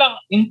 teka lang,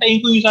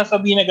 hintayin ko yung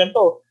sasabihin na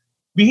ganito.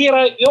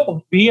 Bihira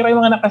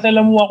yung mga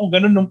nakasalamuha ko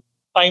ganun nung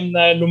time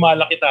na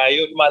lumalaki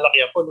tayo.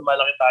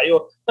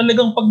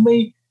 Talagang pag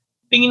may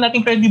tingin natin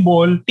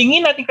credible,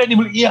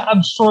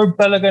 i-absorb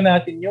talaga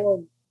natin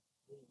yun.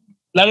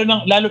 Lalo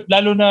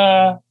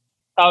na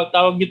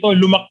tawag dito,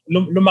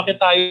 lumaki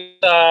tayo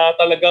sa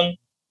talagang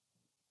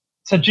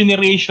sa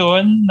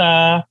generation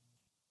na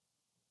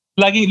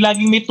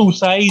laging may two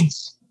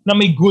sides na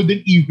may good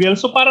and evil.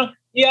 So parang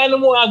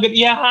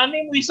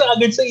ihahanin mo isa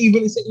agad sa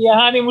evil,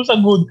 ihahanin mo sa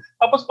good.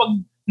 Tapos pag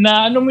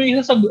mo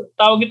isa sa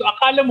tawag ito,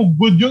 akala mo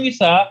good yung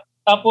isa,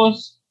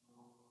 tapos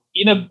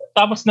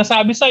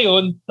nasabi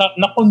sa'yo,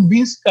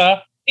 na-convince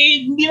ka,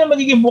 hindi na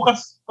magiging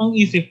bukas ang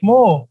isip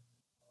mo.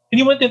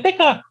 Hindi mo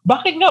teka,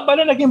 bakit nga ba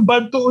na naging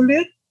bad to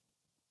ulit?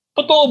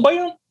 Totoo ba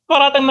yung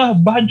paratang na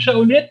bad siya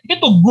ulit?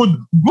 Ito good.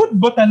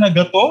 Good ba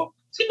talaga to?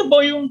 Sino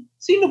ba yung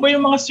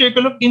mga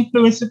circle of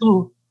influence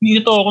nito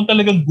kung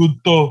talagang good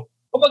to?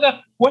 Kumbaga,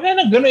 wala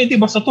nang gano'n, hindi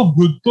basta to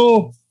good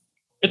to.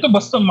 Ito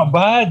basta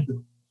mabad.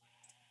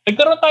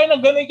 Nagkaroon tayo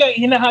ng gano'n,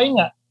 hinahain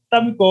nga.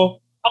 Sabi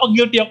ko,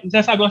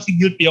 sinasabi ko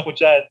guilty ako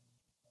dyan.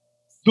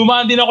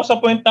 Dumaan din ako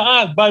sa point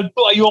na, bad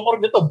to, ayoko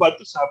rin ito, bad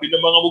to, sabi ng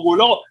mga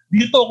magulang ko.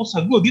 Dito ako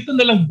sa good, dito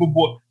na lang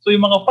bubo. So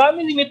yung mga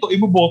family nito,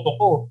 ibuboto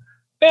ko.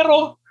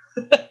 Pero,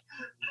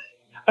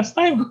 as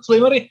time goes by,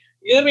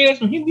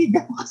 i-realize mo, hindi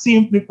gano'n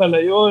kasimple pala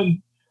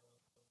yun.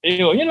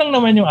 Ayun, yun lang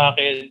naman yung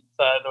akin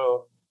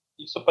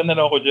sa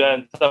pananaw ko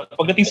dyan.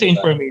 Pagdating sa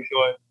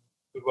information.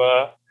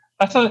 Diba?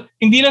 Kasi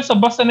hindi lang sa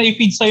basta na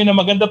i-feed sa'yo na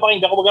maganda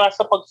pakinggan, kumbaga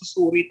sa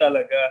pagsusuri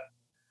talaga.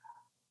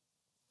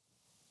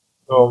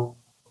 So,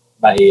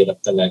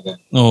 mahirap talaga.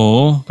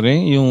 Oo, pre,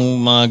 yung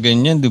mga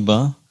ganyan,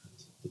 diba?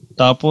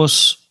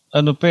 Tapos,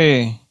 ang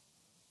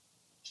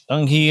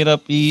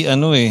hirap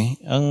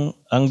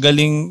ang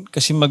galing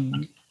kasi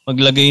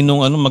maglagay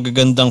nung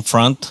magagandang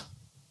front.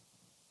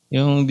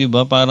 Yung 'di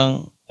ba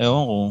parang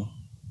ewan ko.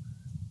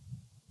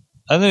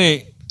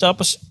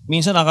 Tapos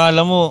minsan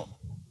akala mo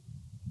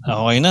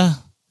okay na.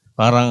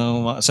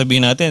 Parang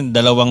sabihin natin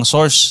dalawang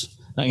source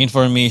ng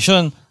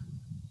information.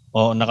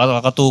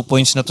 Nakaka 2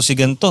 points na to si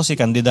ganto, si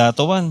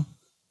kandidato 1.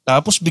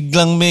 Tapos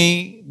biglang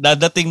may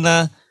dadating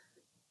na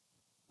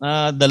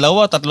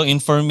 2-3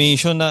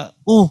 information na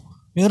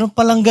meron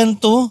palang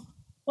ganito.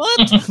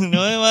 What?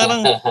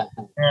 Parang,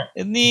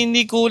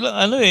 hindi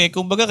kulang,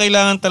 kumbaga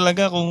kailangan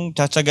talaga kung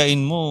tsatsagain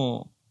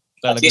mo,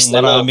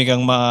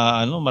 talagang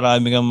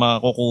marami kang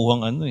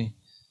makukuhang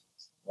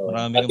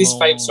At least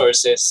 5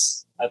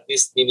 sources. At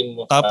least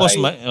minimum 5. Tapos,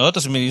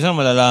 tapos minsan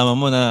malalaman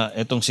mo na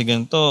etong si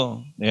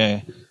ganito,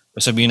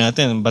 sabihin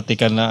natin,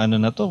 batikan na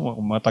na to,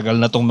 matagal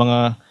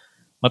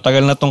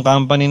na tong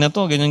company na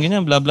to,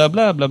 ganyan, bla bla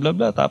bla, bla bla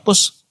bla.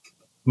 Tapos,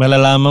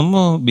 malalaman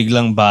mo,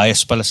 biglang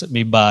bias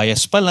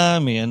pala,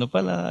 may ano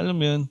pala, alam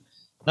mo yun.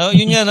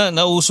 Yun nga,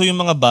 nauso yung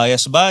mga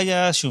bias,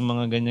 yung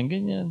mga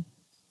ganyan.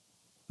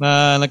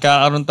 Na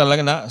nagkakaroon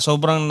talaga na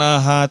sobrang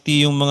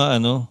nahati yung mga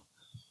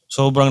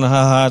sobrang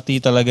nahahati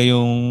talaga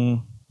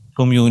yung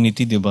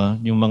community, di ba?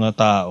 Yung mga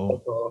tao.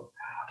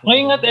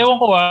 Ngayon nga, ewan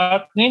ko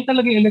ngayon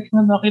talaga yung election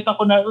na nakita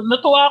ko na,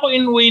 natuwa ako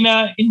in way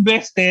na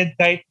invested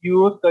kahit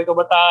youth, kahit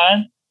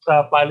kabataan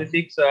sa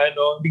politics,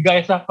 hindi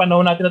gaya sa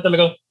panahon natin na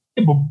talagang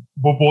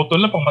boboto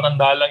lang, pang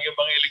matanda lang yung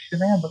mga election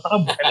na yan. Basta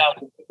kailangan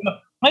boboto lang.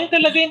 Ngayon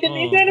talaga yung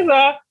tinignan, di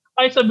ba?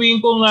 Kahit sabihin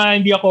ko nga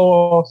hindi ako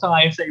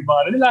sangayon sa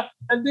ibang nila,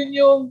 andun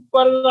yung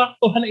parang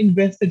nakatuhan na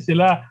invested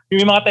sila.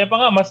 Yung mga tayo pa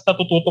nga, mas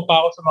natututo pa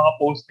ako sa mga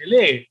post nila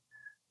eh.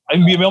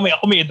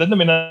 Ako may edad na,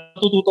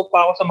 natututo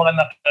pa ako sa mga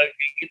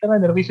nakikita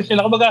na, research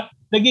nila. Kumbaga,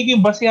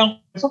 nagiging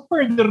basehan ko sa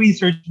further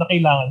research na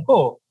kailangan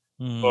ko.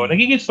 So,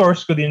 nagiging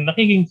source ko din.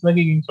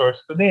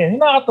 Yung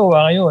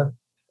nakakatuwa ngayon.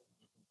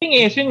 Thing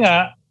is, yun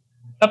nga,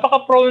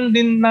 napaka-prone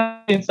din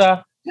natin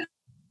sa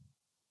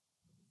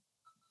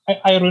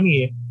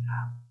irony eh.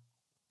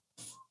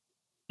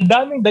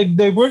 Daming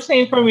diverse na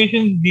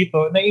information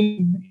dito na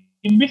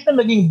imbis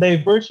na naging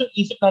diverse yung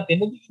isip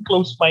natin, naging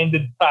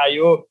close-minded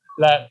tayo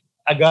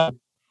agad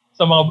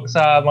sa mga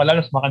lalo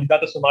sa mga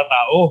kandidato, sa mga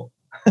tao.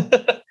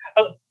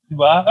 Di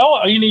ba?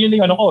 Yun yung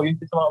yun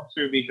sa mga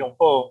observation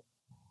ko.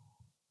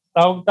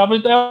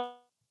 Tapos ito,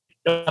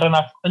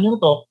 karanasan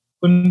nyo to,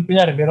 kung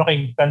kunyari, meron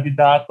kayong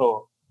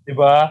kandidato, di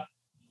ba,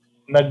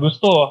 na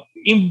gusto.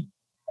 In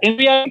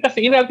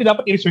reality,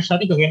 dapat i-research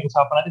natin kung yung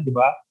usapan natin, di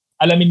ba?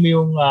 Alamin mo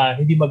yung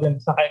hindi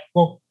maganda sa kanya.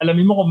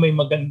 Alamin mo kung may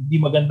hindi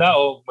maganda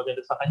o maganda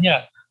sa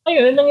kanya.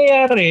 Ngayon, ang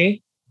nangyayari,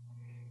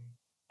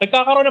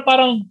 nagkakaroon na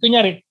parang,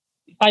 kunyari,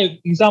 tayo,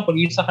 example,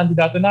 isa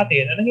kandidato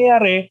natin, ang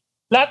nangyayari,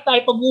 lahat na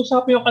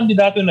ipag-uusapan yung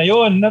kandidato na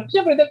yon.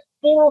 Siyempre,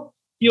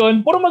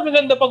 puro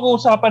magaganda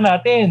pag-uusapan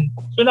natin.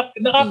 So,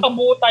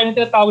 nakakabuo tayo ng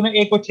tinatawag ng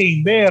echo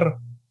chamber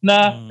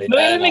na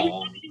narinig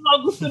natin yung mga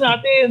gusto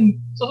natin.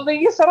 So,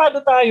 nagiging sarado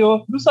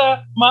tayo doon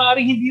sa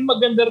maaaring hindi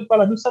maganda rin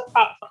pala doon sa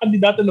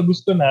kandidato na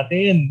gusto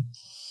natin.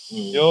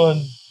 Yun.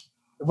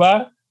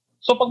 Diba?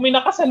 So, pag may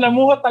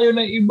nakasalamuha tayo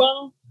ng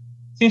ibang,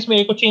 since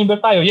may echo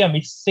chamber tayo, may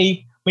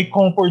safe, may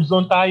comfort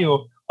zone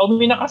tayo. Pag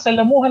may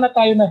nakasalamuhan na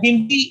tayo na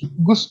hindi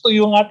gusto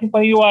yung ating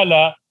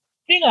paniniwala,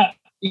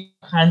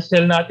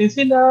 i-cancel natin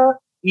sila,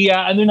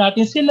 iaano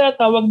natin sila,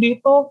 tawag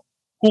dito,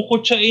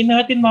 kukutsain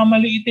natin,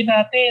 mamaliitin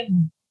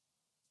natin,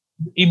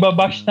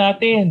 ibabash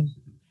natin.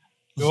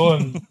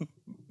 Yun.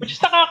 Which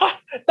is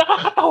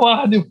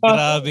nakakatawa, di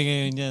ba? Grabe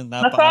ngayon yan.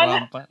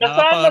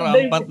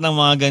 Napakarampat ng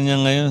mga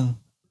ganyan ngayon.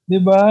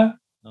 Di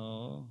ba?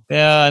 Oo.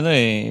 Kaya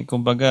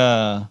kumbaga,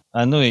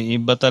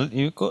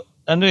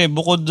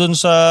 bukod dun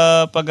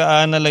sa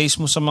pag-a-analyze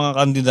mo sa mga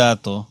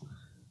kandidato,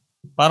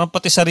 parang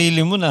pati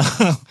sarili mo na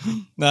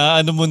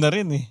mo na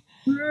rin eh.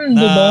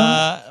 Diba?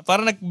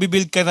 Parang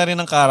nagbibuild ka na rin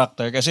ng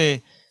character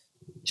kasi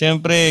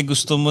syempre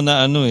gusto mo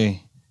na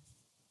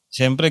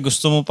syempre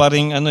gusto mo pa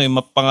rin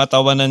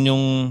mapangatawanan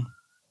yung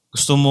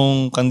gusto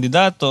mong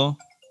kandidato,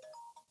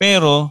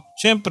 pero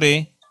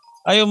syempre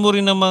ayaw mo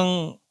rin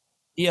namang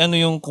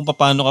yung kung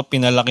paano ka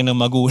pinalaki ng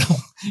magulang.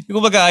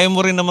 Kumbaga ayaw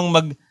mo rin namang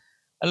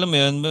alam mo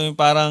yun,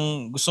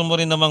 parang gusto mo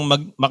rin namang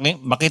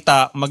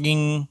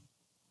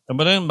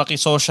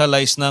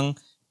maki-socialize ng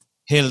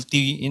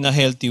in a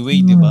healthy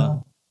way, di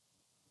ba?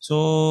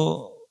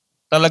 So,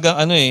 talagang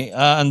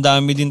ang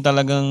dami din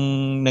talagang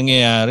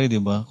nangyayari, di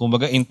ba?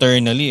 Kumbaga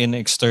internally and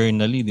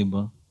externally, di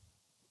ba?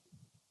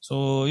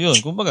 So, yun,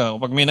 kumbaga,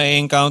 kapag may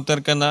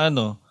na-encounter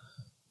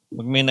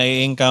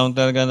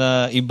ka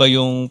na iba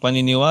yung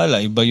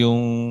paniniwala, iba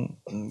yung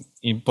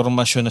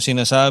impormasyon na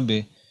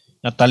sinasabi,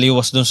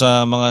 nataliwas dun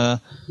sa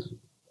mga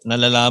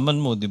nalalaman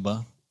mo, di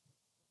ba?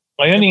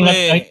 Ngayon,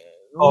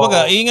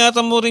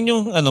 ingatan mo rin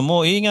yung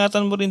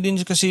ingatan mo rin din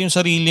kasi yung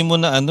sarili mo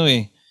na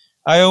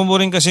Ayaw mo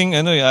rin kasing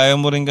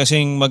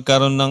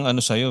magkaroon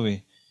ng sa'yo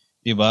eh.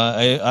 Di ba?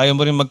 Ayaw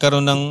mo rin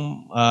magkaroon ng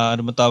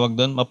ano ba tawag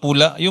doon?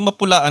 Yung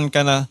mapulaan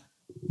ka na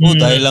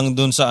dahil lang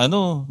doon sa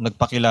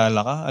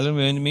nagpakilala ka. Alam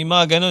mo yun, may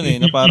mga ganun eh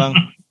na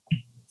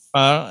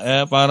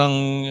parang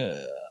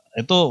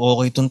ito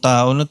okay tong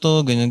tao na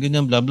to,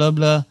 ganyan bla bla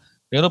bla.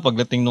 Pero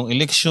pagdating ng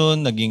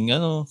eleksyon, naging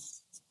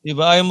di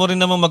ba? Ayaw mo rin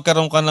naman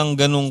magkaroon ka ng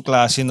ganung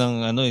klase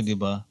ng di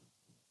ba?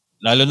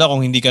 Lalo na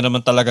kung hindi ka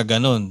naman talaga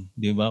ganun,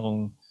 di ba?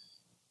 Kung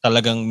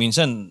talagang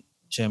minsan,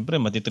 syempre,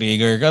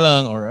 matitrigger ka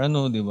lang or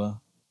di ba?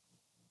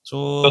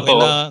 So,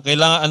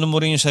 kailangan mo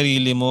rin yung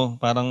sarili mo.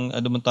 Parang,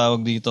 man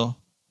tawag dito?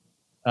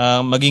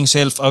 Maging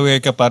self-aware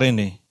ka pa rin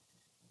eh.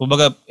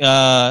 kumbaga,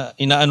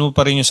 inaano mo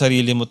pa rin yung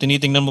sarili mo,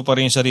 tinitingnan mo pa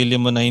rin yung sarili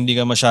mo na hindi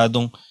ka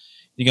masyadong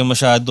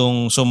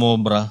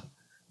sumobra,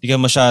 hindi ka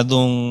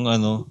masyadong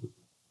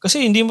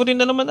kasi hindi mo rin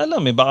na naman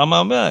alam baka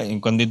mamaya yung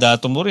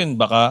kandidato mo rin,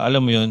 baka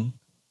alam mo yun,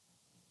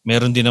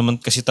 meron din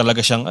naman kasi talaga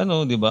siyang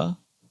di ba?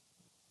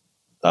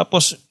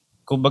 Tapos,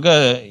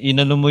 kumbaga,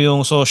 inano mo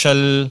yung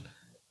social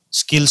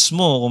skills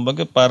mo,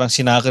 kumbaga parang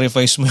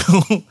sinacrifice mo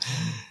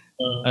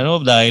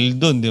yung dahil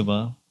dun, di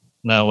ba?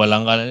 Na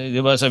walang, di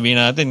ba,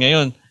 sabihin natin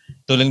ngayon,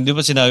 tulang, di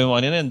ba sinabi mo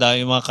kanina,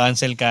 dahil yung mga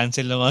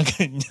cancel na mga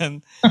ganyan.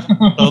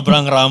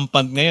 Sobrang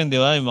rampant ngayon, di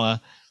ba? Yung mga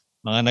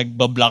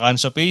nagbablockan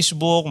sa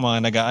Facebook,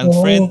 mga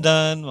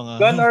nag-unfriendan, mga...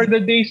 Gone are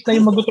the days na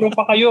yung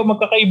magtutropa kayo,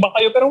 magkakaiba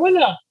kayo, pero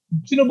wala.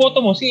 Sino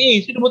boto mo? Si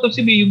A. Sino boto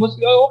si B?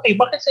 Okay,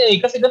 bakit si A?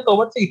 Kasi ganito,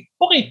 what's A?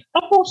 Okay,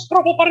 tapos,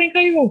 tropa pa rin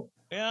kayo.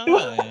 Kaya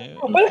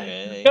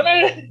nga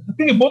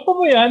boto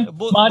mo yan,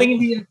 maaaring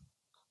hindi yan.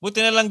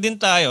 Buti na lang din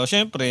tayo,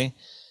 syempre,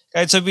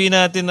 kahit sabihin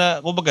natin na,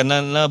 kumbaga,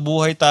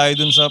 nabuhay tayo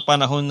dun sa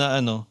panahon na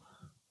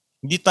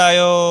hindi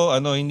tayo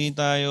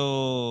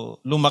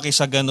lumaki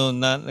sa ganun,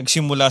 na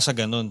nagsimula sa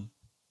ganun.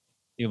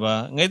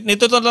 Diba?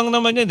 Nito lang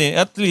naman yan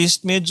At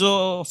least,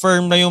 medyo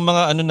firm na yung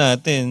mga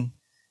natin.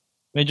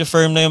 Medyo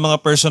firm na yung mga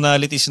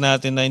personalities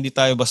natin na hindi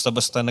tayo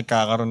basta-basta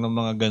nagkakaroon ng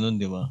mga ganun,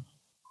 di ba?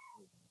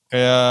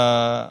 Kaya,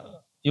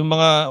 yung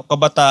mga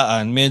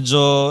kabataan,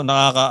 medyo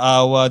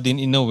nakakaawa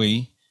din in a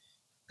way.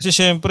 Kasi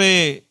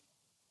syempre,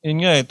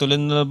 yun nga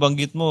tulad na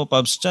nabanggit mo,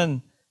 Pabs Chan,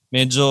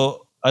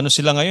 medyo,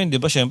 sila ngayon, di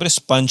ba? Syempre,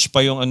 sponge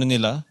pa yung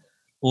nila,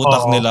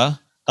 utak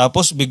nila.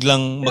 Tapos,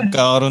 biglang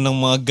magkakaroon ng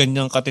mga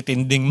ganyang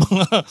katitinding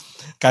mga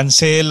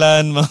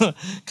cancelan, mga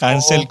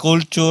cancel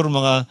culture,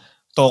 mga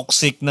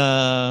toxic na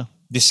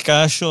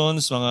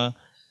discussions, mga,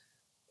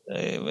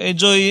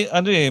 medyo,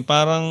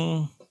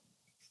 parang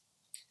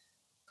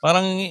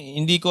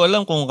hindi ko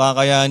alam kung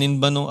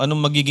kakayanin ba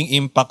anong magiging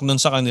impact nun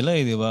sa kanila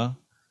di ba?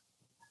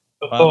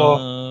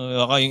 Parang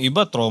yung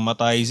iba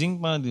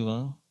traumatizing pa, di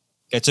ba?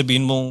 Kahit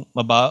sabihin mong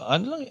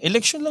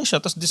election lang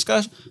siya, tapos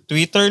discussion,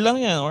 Twitter lang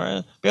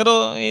yan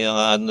pero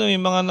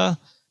yung mga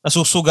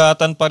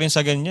nasusugatan pa rin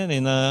sa ganyan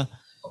na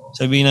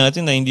sabihin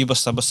natin na hindi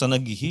basta-basta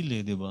naghihil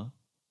di ba?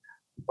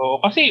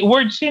 Kasi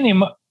words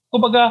yun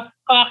kumbaga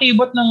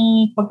kakakibot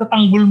ng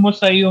pagtatanggol mo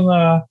sa iyong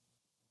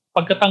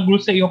pagkatanggol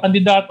sa iyong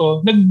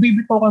kandidato,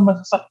 nagbibitaw ka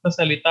masasakit na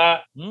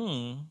salita.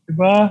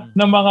 Diba?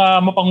 Na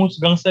mga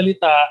mapanghusgang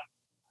salita.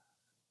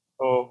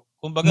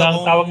 Kumbaga,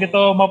 nang tawag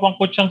nito,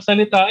 mapangkutsyang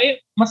salita,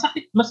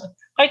 masakit.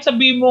 Kahit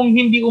sabihin mong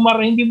hindi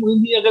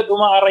agad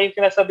umaaray yung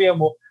sinasabihan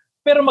mo,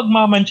 pero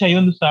magmamansya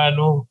yun sa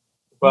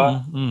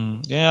Diba?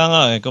 Kaya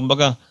nga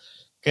kumbaga,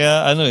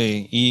 kaya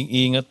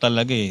iingat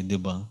talaga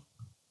diba?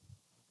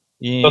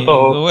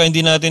 Totoo.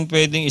 Hindi natin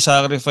pwedeng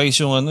i-sacrifice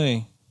yung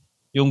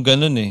yung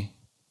ganun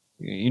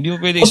Hindi mo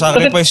pwedeng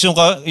i-sacrifice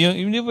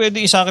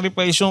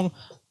yung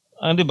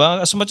di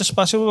ba? As much as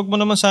possible, wag mo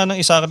naman sanang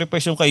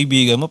i-sacrifice yung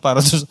kaibigan mo para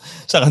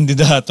sa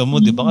kandidato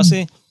mo, di ba?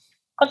 Kasi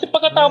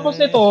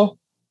pagkatapos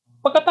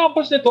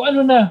nito,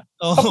 ano na?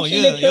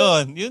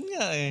 Yun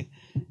nga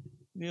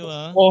Di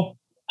ba?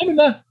 Ano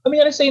na? Kami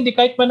nga sa hindi,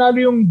 kahit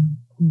manalo yung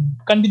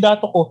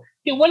kandidato ko,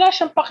 wala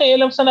siyang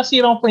pakialam sa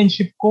nasirang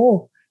friendship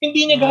ko.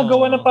 Hindi niya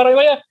gagawa ng para.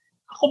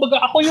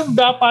 Ako yung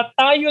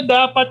tayo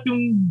dapat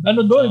yung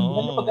doon,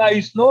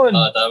 pag-ayos noon.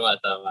 Tama.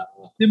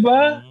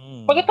 Diba?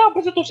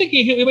 Pagkatapos ito,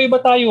 sige, iba-iba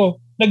tayo.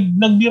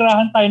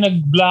 Nagbirahan tayo,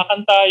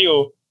 nagblockan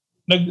tayo,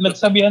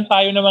 nagsabihan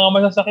tayo ng mga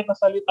masasakit na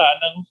salita,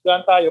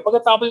 naghusgahan tayo.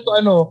 Pagkatapos ito,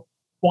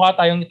 mukha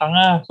tayong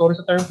tanga. Sorry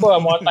sa term ko,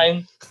 mukha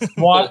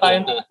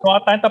tayong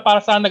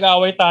para saan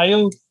nag-aaway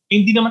tayo.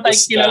 Hindi naman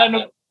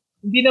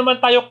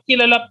tayo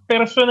kilala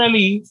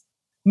personally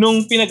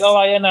nung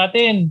pinag-awayan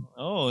natin.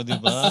 Di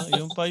ba?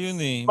 Yung pa yun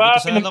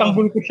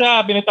Pinagtanggol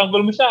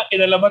mo siya,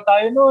 kilala ba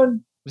tayo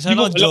nun?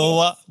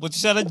 Buti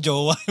sana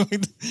jowa.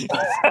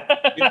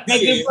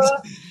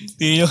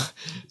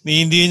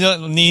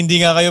 Hindi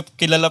nga kayo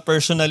kilala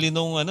personally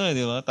nung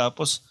di ba?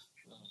 Tapos,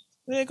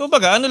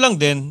 kumbaga, lang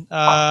din,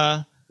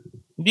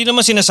 hindi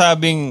naman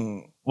sinasabing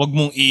wag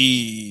mong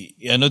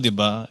di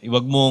ba?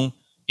 Wag mong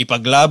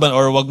ipaglaban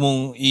or wag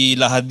mong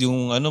ilahad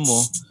yung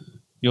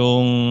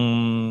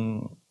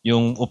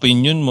yung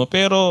opinion mo,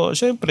 pero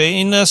syempre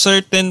in a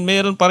certain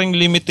meron pa ring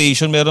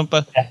limitation, meron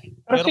pa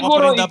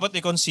rin dapat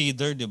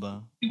i-consider, di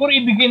ba? Siguro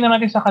ibigay na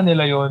natin sa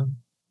kanila yon.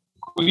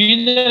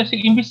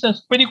 Imbis na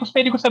pwede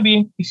ko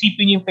sabihin,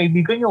 isipin niyo yung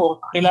kaibigan niyo o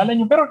kakilala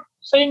niyo, pero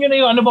sa inyo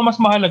na yun, ano ba mas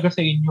mahalaga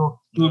sa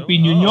inyo? Yung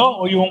opinion niyo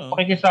o yung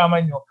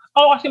pakikisama niyo?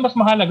 Ako kasi mas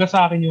mahalaga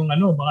sa akin yung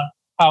mga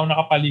tao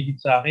nakapaligid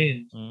sa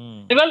akin.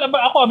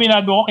 Ako,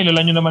 aminado ako,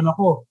 kilala niyo naman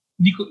ako.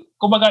 Hindi ko,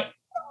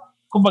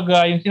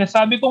 kumbaga, yung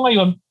sinasabi ko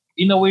ngayon,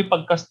 in a way,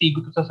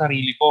 pagkastigo to sa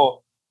sarili ko.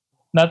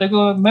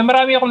 May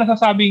marami akong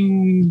nasasabing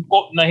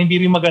na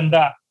hindi rin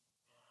maganda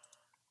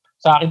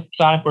sa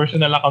akin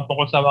personal account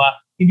tungkol sa mga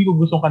hindi ko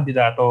gustong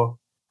kandidato.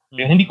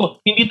 Hindi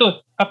to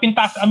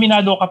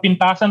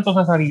kapintasan to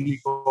sa sarili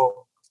ko.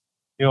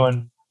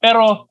 Yun.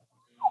 Pero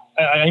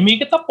I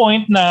make it a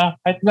point na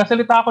kahit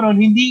nasalita ako noon,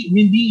 hindi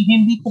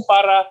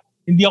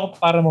ako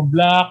para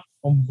ma-block,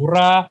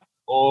 bura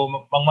o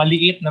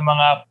maliit na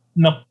mga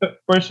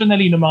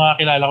personally ng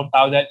mga kilala kong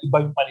tao dahil iba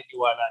yung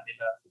paniniwala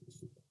nila.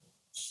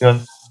 Yun.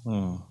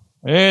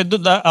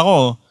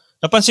 Ako,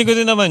 napansin ko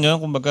din naman yun.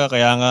 Kumbaga,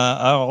 kaya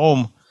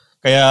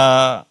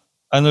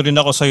ano rin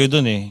ako sa'yo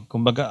dun eh.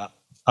 Kumbaga,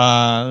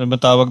 ano ba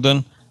tawag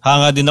dun?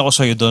 Hanga din ako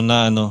sa'yo dun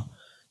na ano.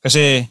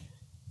 Kasi,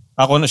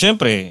 ako na,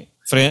 syempre,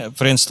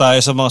 friends tayo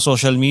sa mga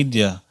social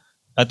media.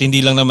 At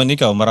hindi lang naman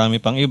ikaw, marami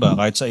pang iba.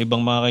 Kahit sa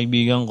ibang mga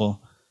kaibigan ko.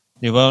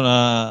 Di ba?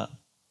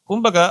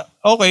 Kumbaga,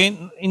 okay,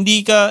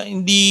 hindi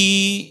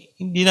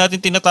natin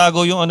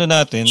tinatago yung ano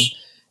natin,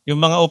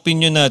 yung mga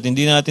opinion natin,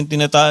 hindi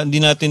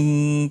natin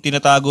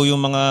tinatago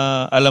yung mga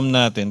alam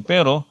natin.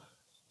 Pero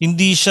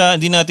hindi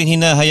natin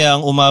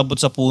hinahayaang umabot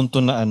sa punto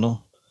na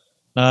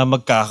na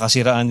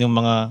magkakasiraan yung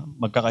mga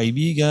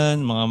magkakaibigan,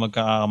 mga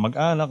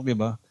magkakamag-anak, di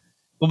ba?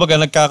 Kumbaga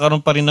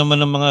nagkakaroon pa rin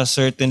naman ng mga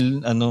certain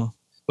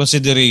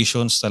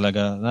considerations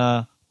talaga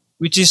na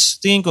which is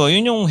tingin ko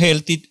yun yung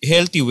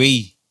healthy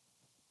way.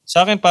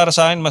 Para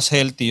sa akin mas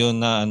healthy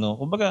yun na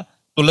kumbaga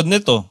tulad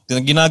nito,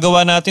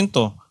 ginagawa natin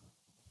to.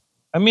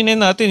 Aminin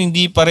natin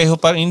hindi pareho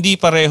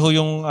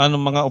yung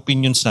mga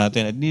opinions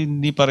natin.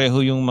 Hindi pareho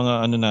yung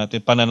mga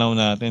natin, pananaw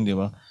natin, di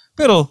ba?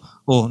 Pero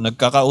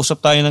nagkakausap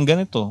tayo ng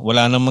ganito.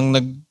 Wala namang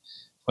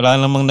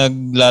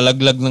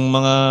naglalaglag ng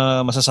mga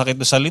masasakit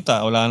na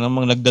salita, wala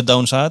namang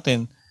nagda-down sa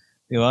atin,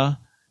 di ba?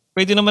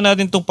 Pwede naman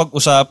natin itong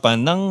pag-usapan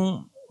ng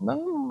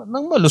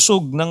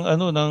malusog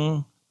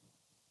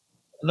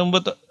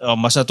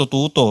mas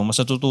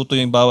natututo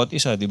yung bawat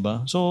isa, di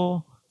ba? So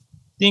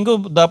tingin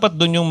ko dapat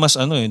doon yung mas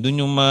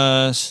doon yung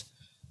mas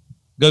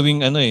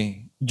gawing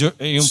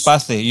yung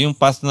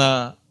path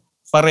na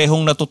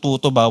parehong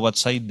natututo bawat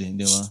side,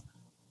 di ba?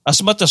 As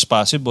much as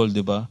possible,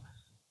 di ba?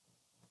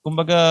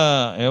 Kumbaga,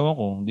 ewan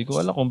ko, hindi ko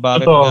alam kung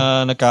bakit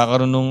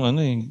nagkakaroon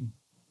ng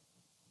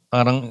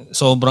parang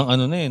sobrang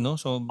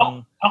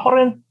sobrang ako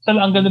rin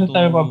ang ganda ng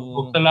tayo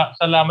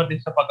salamat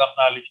din sa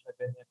pag-acknowledge na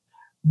ganyan.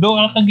 Though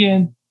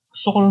again,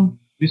 gusto kong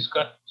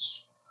discuss.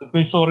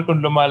 Sorry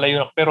kung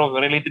lumalayo pero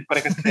related pa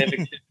rin kasi sa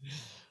election.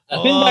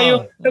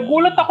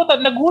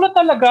 Nagulat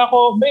talaga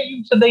ako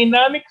yung sa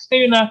dynamics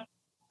kayo na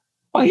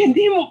pag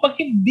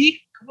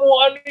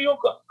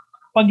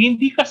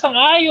hindi ka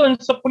sang-ayon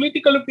sa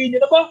political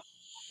opinion,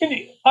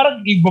 hindi,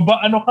 parang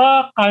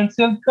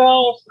canceled ka,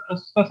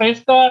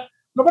 ostracized ka,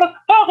 parang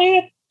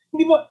bakit?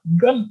 Hindi ba,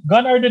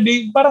 gone are the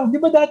day, parang di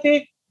ba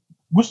dati,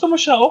 gusto mo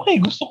siya, okay,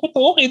 gusto ko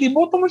to, okay, di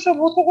boto mo siya,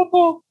 boto ko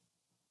to.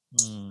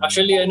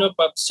 Actually,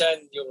 Pops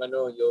Chan, yung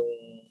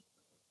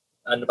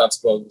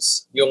Pops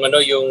Bogs, yung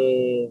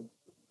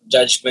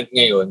judgment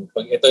ngayon,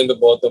 pag ito yung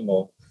boto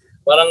mo,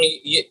 parang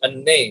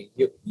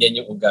yan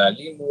yung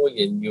ugali mo,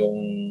 yan yung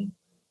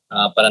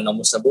pananaw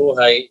mo sa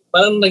buhay,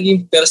 parang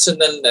naging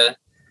personal na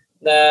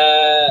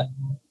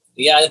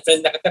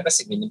i-unfriend na kita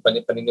kasi ganyan pala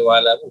yung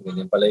paniniwala mo,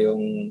 ganyan pala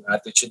yung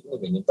attitude mo,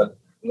 ganyan pala.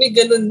 May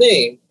ganun na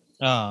eh.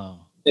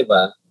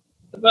 Diba?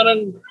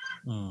 Parang,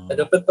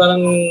 dapat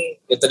parang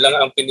ito lang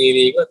ang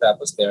pinili ko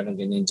tapos meron ng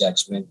ganyan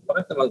judgment.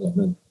 Bakit naman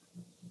ganun?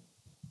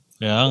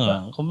 Kaya nga.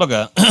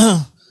 Kumbaga,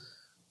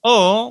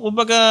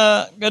 kumbaga,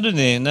 ganun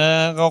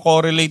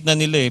nakakorelate na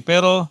nila eh.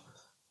 Pero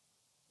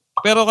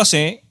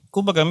kasi,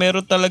 kumbaga,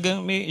 meron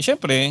talagang,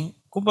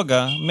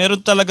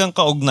 meron talagang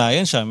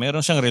kaugnayan siya.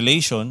 Meron siyang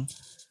relation.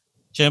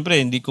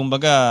 Siyempre, hindi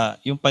kumbaga,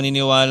 yung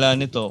paniniwala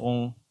nito,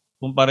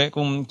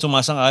 kung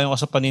sumasang-ayon ka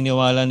sa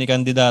paniniwala ni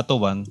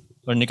Kandidato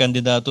 1 or ni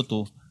Kandidato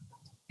 2,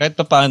 kahit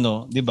pa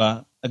paano, di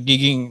ba,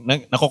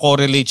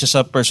 nako-correlate siya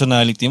sa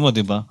personality mo,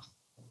 di ba?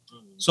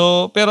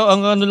 So, pero ang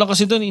lang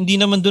kasi doon, hindi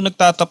naman doon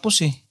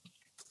nagtatapos eh.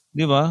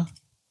 Di ba?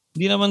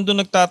 Hindi naman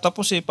doon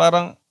nagtatapos eh.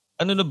 Parang,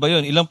 na ba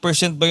yun? Ilang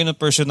percent ba yun ng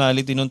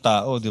personality ng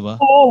tao, di ba?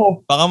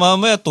 Oo. Baka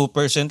mamaya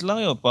 2%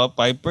 lang yun,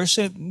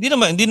 5%.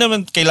 Hindi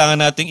naman kailangan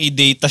nating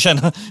i-data siya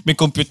na may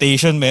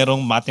computation,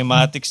 merong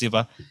mathematics, di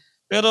ba?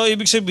 Pero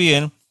ibig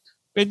sabihin,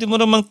 pwede mo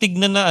namang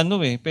tignan na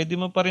pwede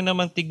mo pa rin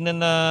namang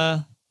tignan na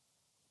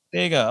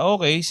teka,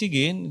 okay,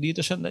 sige,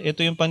 ito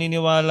yung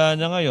paniniwala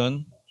niya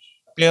ngayon,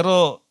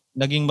 pero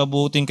naging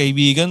mabuting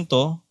kaibigan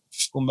to.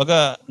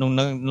 Kumbaga, nung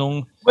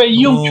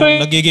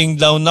nagiging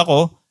down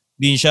ako,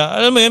 di siya,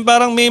 alam mo yun,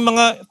 parang may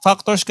mga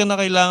factors ka na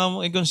kailangan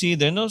mong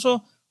i-consider, no? So,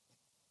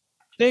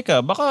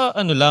 teka, baka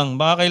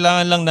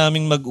kailangan lang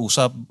naming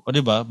mag-usap, o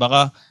di ba?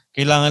 Baka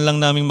kailangan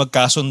lang naming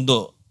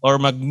magkasundo or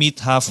mag-meet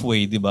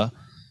halfway, di ba?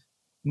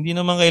 Hindi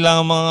naman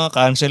kailangan mga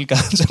cancel ka.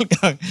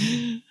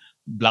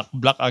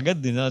 Black agad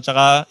din.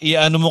 Tsaka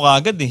mo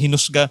kaagad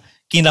hinusga,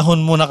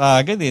 kinahon mo na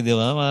kaagad di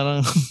ba?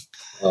 Parang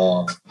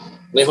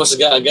may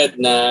husga agad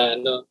na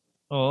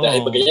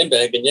dahil ba ganyan.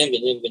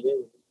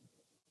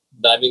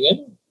 Daming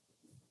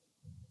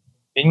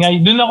Yun nga,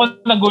 doon ako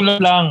nagulat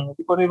lang.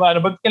 Hindi ko rin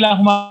ba't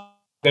kailangan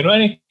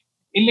gano'n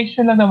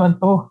election lang naman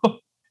to.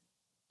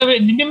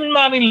 Hindi naman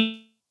maaaring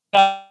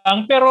lang,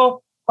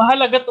 pero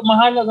mahalaga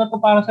to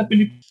para sa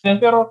Pilipinas.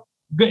 Pero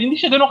hindi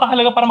siya gano'n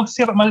kahalaga para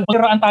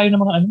magsiraan tayo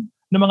ng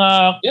mga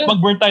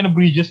mag-burn tayo ng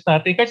bridges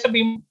natin.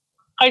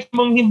 Kahit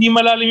mong hindi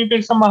malalim yung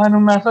pinagsamahan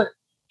ng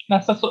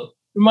nasa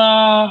yung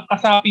mga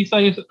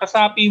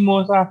kasapi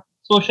mo sa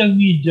social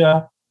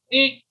media,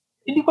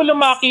 hindi ko lang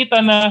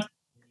makita na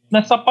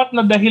sapat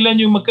na dahilan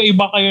yung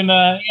magkaiba kayo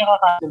na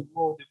i-cancel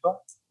mo, di ba?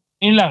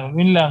 Yun lang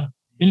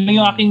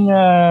yung aking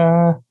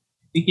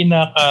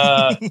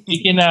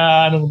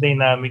anong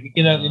dynamic,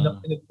 dynamic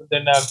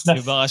na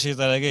iba kasi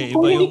talaga eh.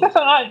 Kung hindi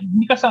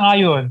ka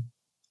sang-ayon,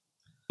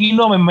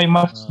 may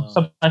mas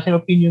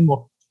substantial opinion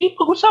mo,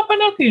 pag-usapan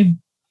natin.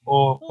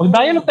 O,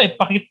 pag-dialogue tayo,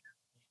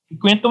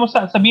 ikwento mo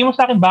sabihin mo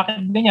sa akin bakit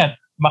ganyan.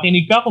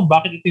 Makinig ka kung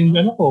bakit ito yung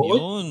gano'n ko.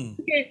 Yun.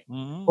 Okay.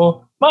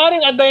 O,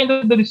 maaaring at the end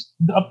of the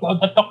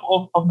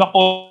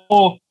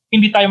call,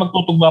 hindi tayo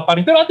magtutugma pa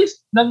rin. Pero at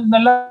least,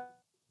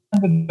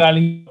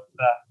 nalagaling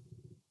na.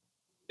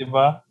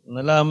 Diba?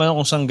 Nalaman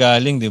kung saan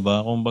galing,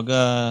 diba?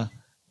 Kumbaga,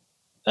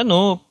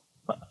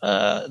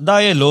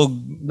 dialogue.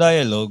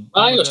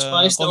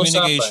 Ayos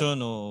communication.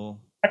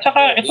 At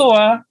saka, ito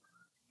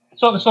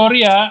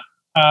sorry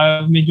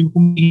medyo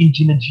kumingi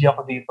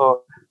ako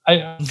dito.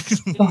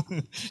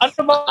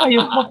 Ano ba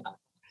kayo?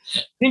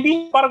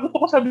 Hindi, para gusto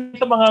ko sabihin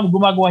sa mga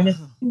gumagawa niya,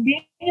 hindi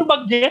yung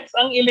bagets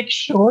ang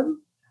eleksyon.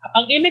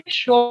 Ang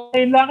eleksyon,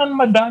 kailangan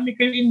madami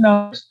kayo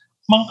in-announce,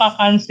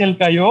 mangka-cancel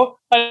kayo,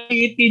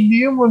 kaliitin niyo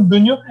yung mundo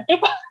niyo.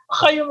 Paano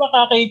kayo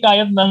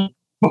makakaikayat ng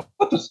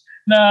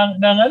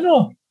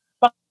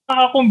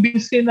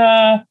makakakumbinsi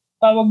na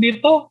tawag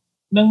dito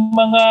ng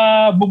mga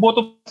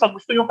boboto sa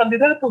gusto yung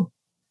kandidato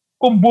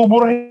kung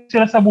buburahin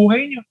sila sa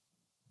buhay niyo.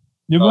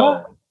 Di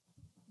ba?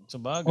 Sa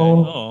bagay,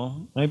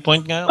 may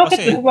point nga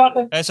kasi.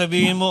 Kaya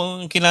sabihin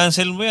mo,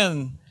 kinancel mo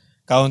yan,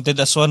 counted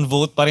as one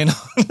vote pa rin.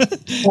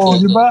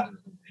 Di ba?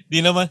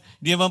 Di naman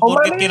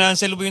porket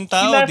kinancel mo yung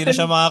tao, di na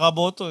siya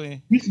makakaboto eh.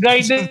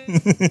 Misguided.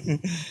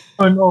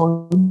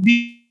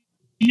 Hindi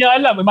niya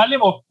alam. Mali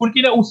mo, kung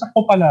kinausap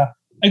ko pala,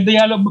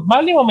 dialogue,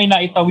 mali mo may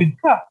naitawid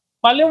ka.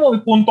 Mali mo,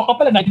 may punto ka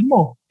pala, natin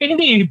mo.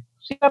 Hindi,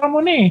 sinara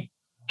mo na eh.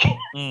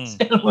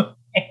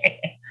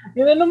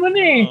 Yun na naman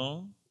eh.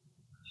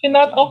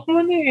 Sinat off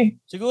mo na eh.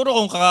 Siguro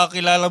kung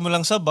kakakilala mo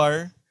lang sa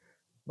bar,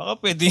 baka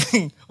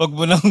pwedeng wag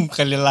mo nang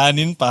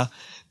kalilanin pa.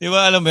 Di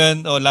ba, alam mo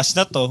yan, last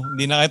na to,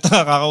 hindi na kita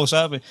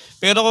nakakausap eh.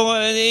 Pero kung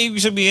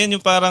ibig sabihin,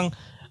 yung parang,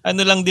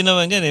 lang din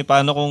naman yan eh,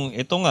 paano kung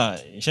ito nga,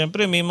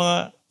 syempre may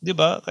mga, di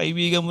ba,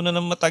 kaibigan mo na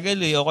ng matagal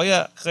eh, o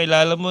kaya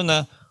kakilala mo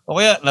na, o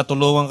kaya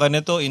natulungan ka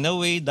nito in a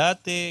way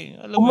dati.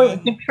 Alam mo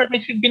yun. In short,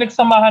 may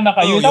pinagsamahan na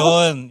kayo.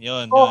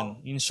 Yun.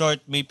 In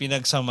short, may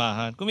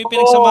pinagsamahan. Kung may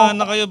pinagsamahan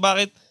na kayo,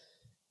 bakit,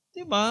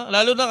 di ba,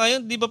 lalo na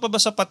ngayon, di ba pa ba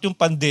sapat yung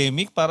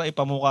pandemic para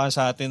ipamukha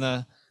sa atin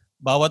na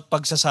bawat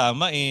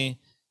pagsasama eh,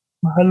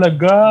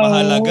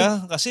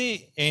 mahalaga.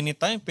 Kasi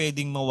anytime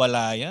pwedeng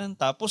mawala yan.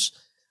 Tapos,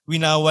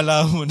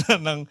 winawala mo na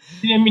ng...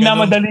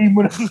 Minamadali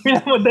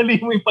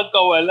mo yung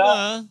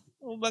pagkawala.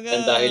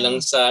 Dahil lang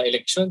sa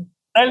eleksyon.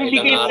 Dahil hindi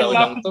kayo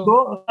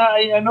nagkakasdo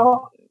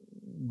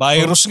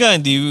virus nga,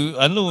 hindi,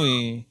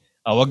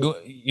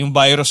 yung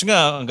virus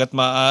nga, hanggat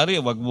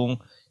maaari,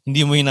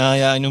 hindi mo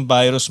hinahayaan yung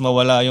virus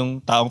mawala yung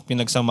taong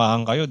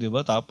pinagsamahan kayo, di ba?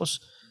 Tapos,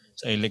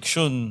 sa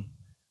eleksyon,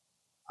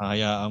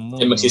 hayaan mo.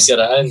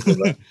 Magsisiraan, di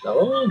ba?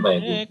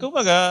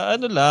 Kumbaga,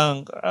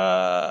 alam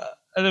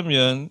mo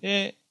yun,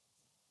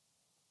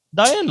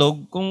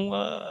 dialogue, kung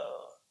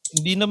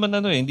hindi naman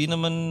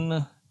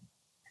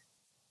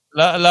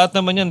lahat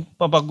naman yan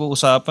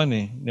papag-uusapan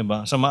eh, di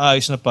ba? Sa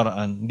maayos na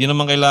paraan. Hindi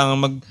naman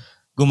kailangan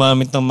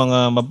gumamit ng mga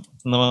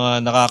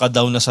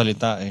nakaka-down na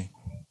salita eh.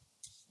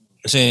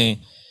 Kasi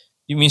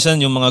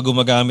minsan yung mga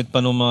gumagamit pa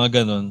ng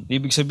mga ganon,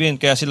 ibig sabihin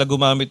kaya sila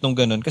gumamit ng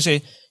ganon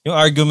kasi yung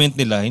argument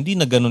nila hindi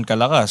na ganon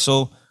kalakas.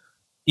 So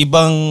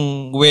ibang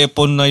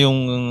weapon na yung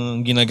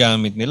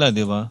ginagamit nila,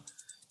 di ba?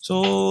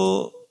 So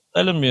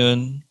alam mo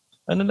yun,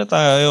 na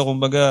tayo,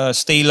 kumbaga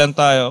stay lang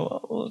tayo.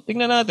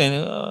 Tingnan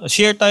natin,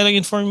 share tayo ng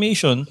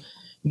information.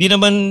 Hindi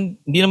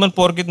naman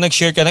porket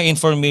nag-share ka ng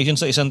information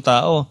sa isang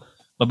tao,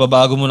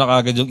 mababago mo na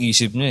kagad yung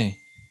isip niya eh.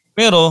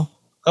 Pero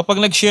kapag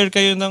nag-share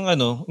kayo ng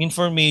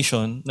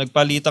information,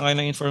 nagpalitan kayo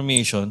ng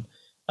information,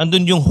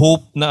 andun yung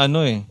hope na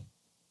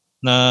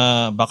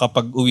na baka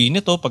pag uwi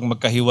nito, pag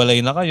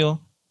magkahiwalay na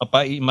kayo,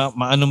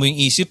 maano mo yung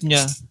isip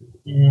niya.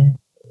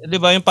 Di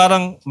ba? Yung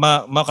parang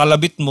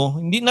makalabit mo,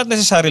 hindi not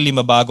necessarily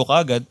mabago ka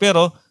agad,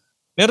 pero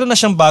meron na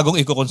siyang bagong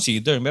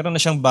i-consider. Meron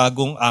na siyang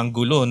bagong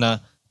angulo na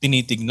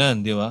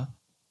tinitignan, di ba?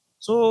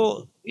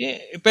 So,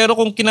 pero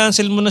kung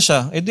kinancel mo na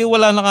siya, edi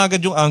wala na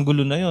kagad yung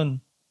angulo na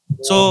yon.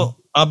 So,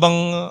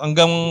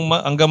 hanggang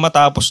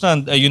matapos na,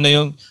 yun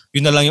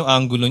na lang yung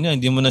angulo niya.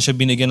 Hindi mo na siya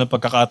binigyan ng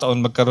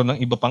pagkakataon magkaroon ng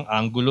iba pang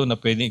angulo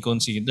na pwedeng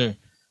i-consider.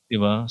 Di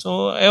ba?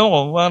 So, ewan ko,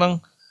 parang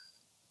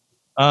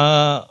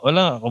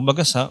wala,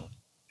 kumbaga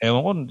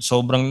ewan ko,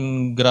 sobrang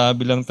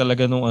grabe lang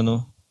talaga nung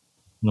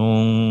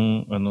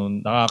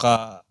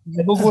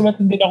nagugulat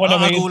din ako na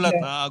may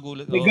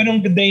nakagulat. May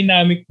ganung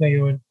dynamic na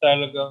yun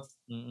talagang.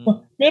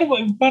 Meron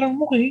ba, parang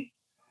okay.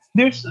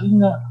 There's,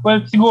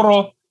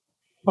 siguro,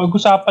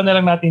 pag-usapan na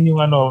lang natin yung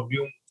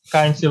yung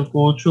cancel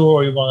culture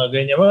o yung mga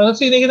ganyan.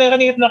 Kasi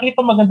nakita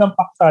magandang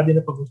paksa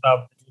din na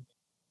pag-usapan.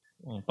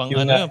 Pang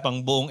yung, ano yun, pang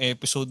buong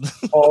episode.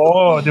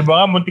 Oo, di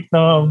ba nga, muntik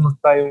na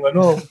tayong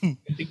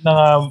muntik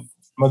na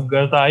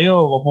nga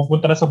tayo,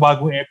 pupunta na sa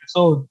bagong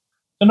episode.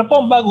 So na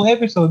po ang bagong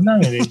episode na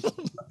ngayon.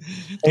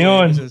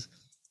 Ayun.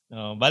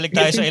 Balik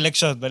tayo sa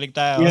election. Balik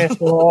tayo. Yes,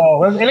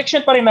 well,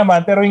 election pa rin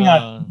naman, pero yun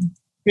nga,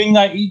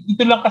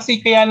 ito lang kasi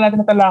kaya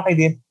natin natalakay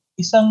din,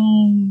 isang,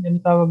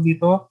 tawag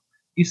dito,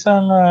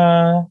 isang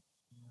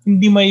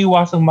hindi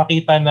maiwasang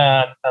makita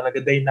na talaga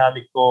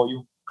dynamic ko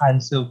yung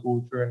cancel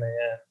culture na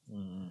yan.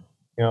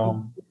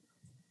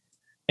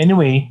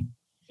 Anyway,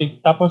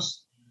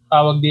 tapos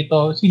tawag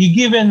dito, sige,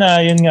 given na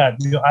yun nga,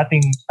 yung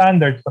ating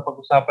standards na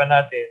pag-usapan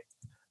natin,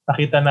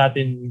 nakita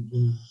natin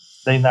yung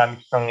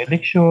dynamics ng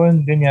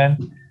election, ganyan.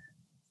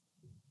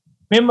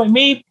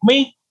 May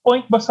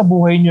point ba sa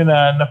buhay nyo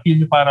na feel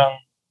nyo parang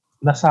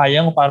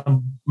nasayang,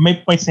 parang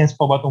may sense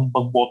pa ba itong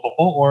pagboto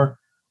ko? Or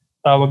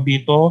tawag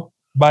dito,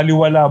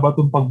 baliwala ba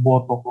itong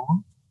pagboto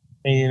ko?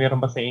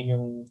 Meron ba sa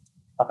inyong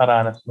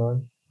nakaranas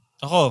nun?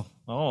 Ako,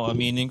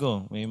 aminin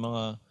ko, may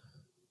mga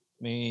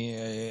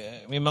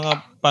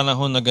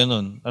panahon na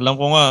ganun. Alam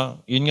ko nga,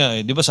 yun nga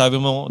 'di ba sabi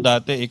mo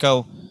dati ikaw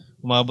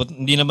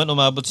hindi naman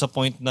umabot sa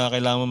point na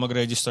kailangan mo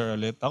mag-register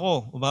ulit.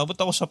 Umabot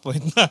ako sa point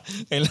na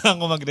kailangan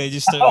ko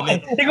mag-register ulit.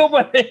 Ikaw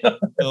ba?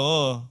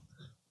 Oo.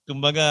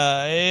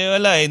 Kumbaga,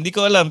 wala hindi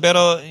ko alam.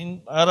 Pero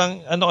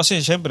parang kasi,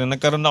 syempre,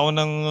 nagkaroon ako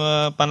ng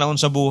panahon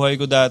sa buhay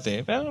ko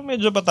dati. Pero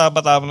medyo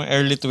bata-bata ng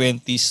early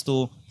 20s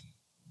to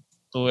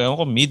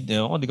mid.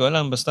 Di ko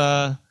alam.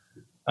 Basta,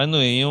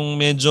 yung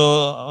medyo,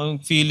 ang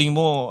feeling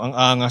mo, ang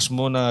angas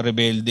mo na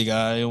rebelde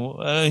ka.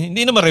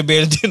 Hindi naman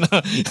rebelde na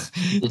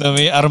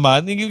may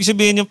arman. Ibig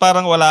sabihin yung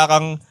parang wala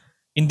kang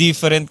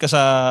indifferent ka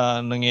sa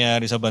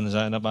nangyayari sa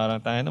bansa. Na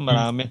parang tayo na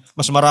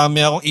mas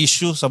marami akong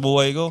issue sa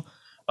buhay ko.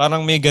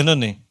 Parang may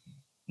ganun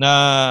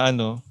na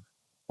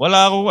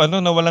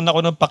nawalan ako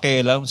ng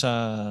pakialam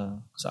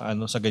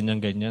sa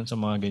ganyan-ganyan, sa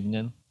mga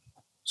ganyan.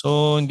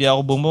 So, hindi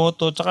ako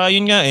bumoto. Tsaka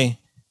yun nga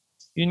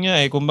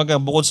kumbaga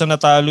bukod sa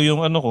natalo yung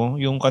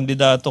yung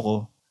kandidato ko,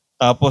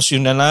 tapos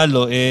yung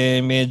nanalo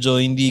medyo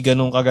hindi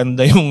ganun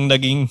kaganda yung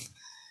naging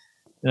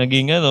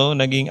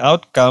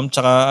outcome,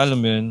 tsaka alam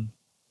mo yun,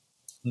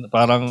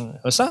 parang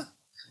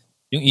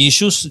yung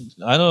issues,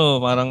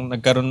 parang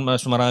nagkaroon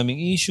mas maraming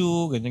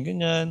issue,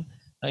 ganyan-ganyan.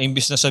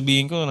 Imbis na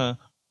sabihin ko na,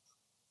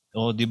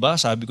 di ba,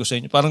 sabi ko sa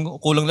inyo, parang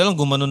kulang na lang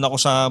gumanon ako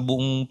sa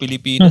buong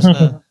Pilipinas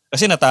na,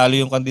 kasi natalo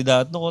yung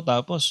kandidato ko,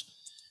 tapos,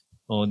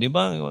 di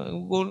ba,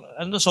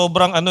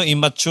 sobrang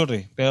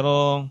immature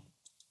Pero,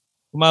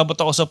 umabot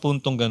ako sa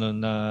puntong ganun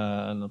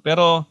na,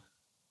 pero,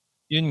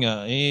 yun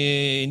nga,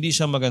 hindi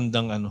siya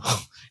magandang,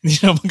 hindi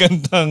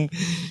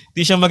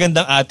siya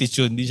magandang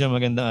attitude,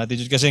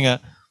 kasi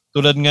nga,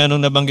 tulad nga nung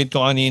nabanggit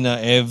ko kanina,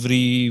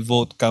 every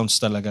vote counts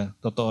talaga.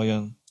 Totoo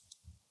yun.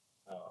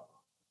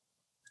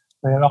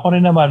 Well, ako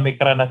rin naman, may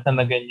karanasan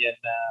na ganyan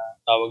na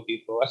tawag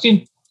dito. As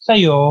in,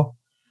 sa'yo,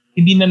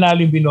 hindi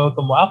nanalo yung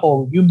binoto mo.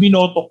 Ako, yung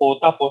binoto ko,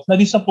 tapos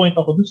na-disappoint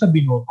ako dun sa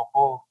binoto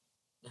ko.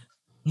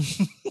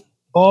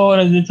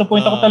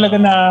 Na-disappoint ako talaga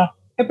na,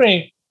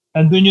 siyempre,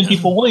 nandun yung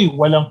tipong,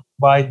 walang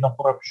bahid ng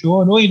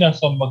korupsyon.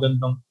 Nasa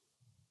magandang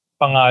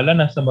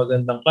pangalan, nasa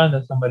magandang ka,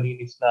 nasa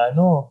malinis na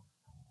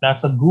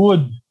nasa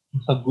good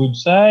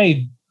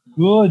side.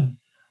 Good.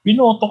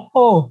 Binoto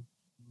ko.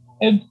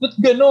 Ba't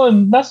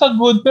ganun? Nasa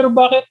good, pero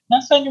bakit?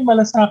 Nasaan yung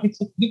malasakit?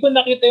 Hindi ko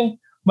nakita yung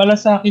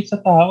malasakit sa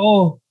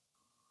tao.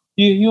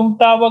 Yung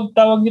tawag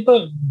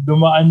nito,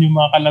 dumaan yung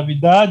mga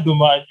kalamidad,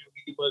 dumaan yung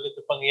hindi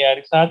maganda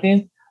pangyayari sa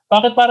atin.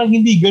 Bakit parang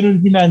hindi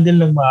ganun hinandle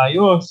ng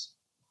maayos?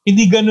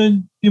 Hindi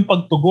ganun yung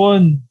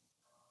pagtugon.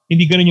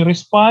 Hindi ganun yung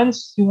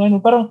response.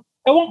 Parang,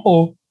 ewan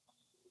ko.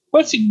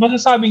 Well,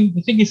 masasabing,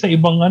 sige sa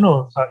ibang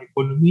sa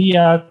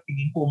ekonomiya,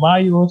 tingin ko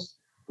umayos,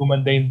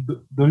 gumanda yung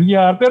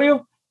dolyar. Pero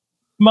yung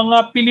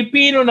mga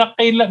Pilipino na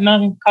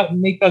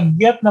may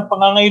kagyat na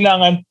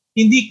pangangailangan,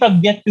 hindi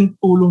kagyat yung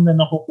tulong na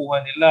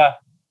nakukuha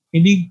nila.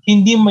 Hindi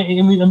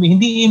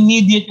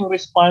immediate yung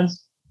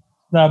response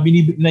na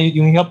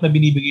yung help na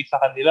binibigay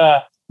sa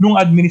kanila nung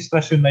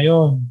administrasyon na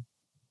yon.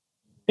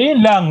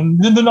 Ayun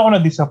lang, doon ako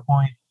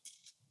na-disappoint.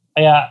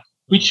 Kaya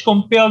which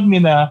compelled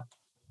me na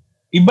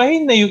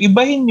ibahin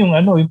yung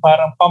yung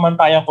parang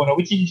pamantayan ko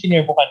which is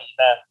sinare ko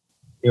kanina.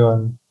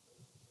 Yun.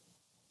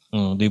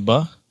 Di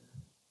ba?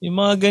 Yung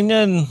mga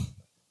ganyan,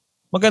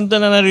 maganda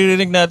na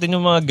naririnig natin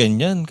yung mga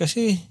ganyan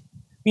kasi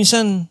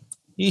minsan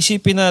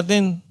iisipin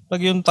natin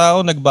pag yung tao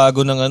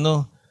nagbago ng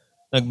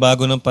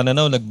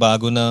pananaw,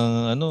 nagbago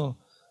ng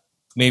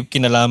may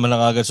kinalaman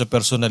na kagad sa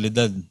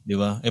personalidad, di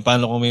ba?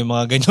 Paano kung may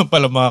mga ganyan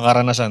pala mga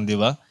karanasan, di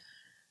ba?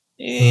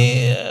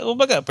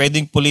 Kumbaga,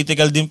 pwedeng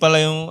political din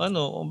pala yung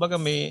kumbaga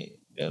may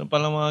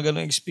pala mga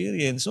ganung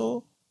experience.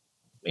 So,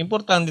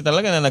 importante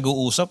talaga na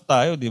nag-uusap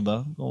tayo, di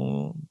ba?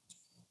 Yung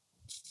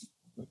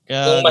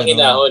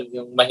mahinahon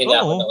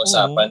na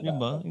usapan.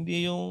 Diba?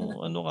 Hindi yung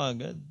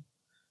kagad.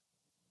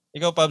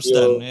 Ikaw, Pabs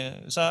Dan,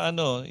 sa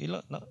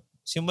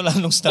Simula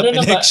nung staff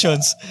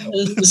elections.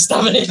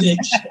 Staff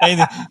elections. Ay,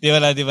 di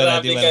wala.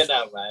 Grabe ka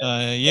naman.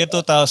 Year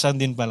 2000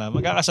 din pala.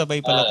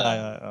 Magkakasabay pala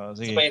tayo.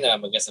 Sige. Sabay na,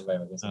 magkasabay.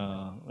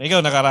 Ikaw,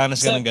 nakaranas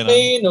ka ng gano'n?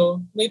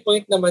 May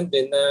point naman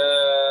din na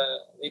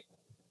may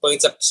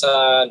points up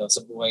sa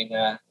buhay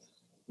na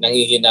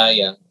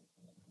nanghihinayang.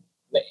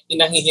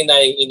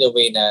 Nanghihinayang in a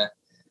way na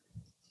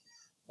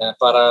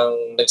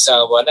parang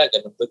nagsawa na,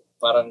 ganun.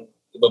 Parang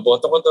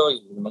ibaboto ko to,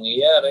 hindi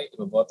mangyayari,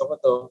 ibaboto ko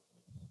to.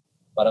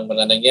 Parang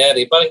wala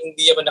nangyari. Parang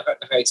hindi naman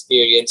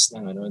naka-experience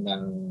ng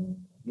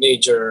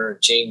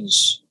major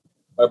change.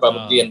 Or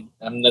probably,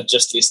 I'm not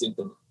just listening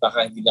to,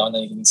 baka hindi na ako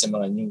nakikinig sa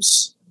mga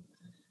news.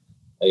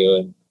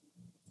 Ayun.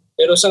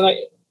 Pero sa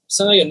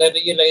ngayon,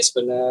 na-realize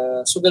ko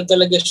na sugal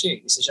talaga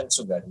siya. Isa siyang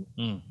sugal.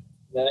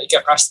 Na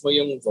ikakast mo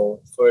yung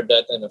vote for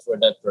that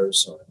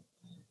person.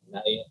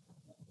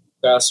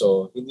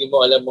 Kaso, hindi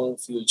mo alam ang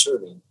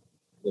future eh.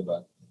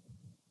 Diba?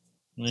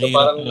 So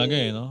parang talaga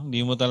no? Hindi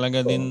mo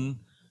talaga din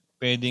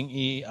pwedeng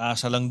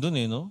iasa lang dun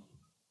no?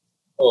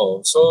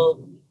 So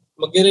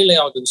mag-rely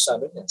ako dun sa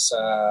sa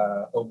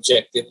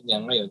objective niya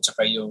ngayon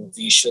tsaka yung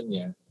vision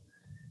niya.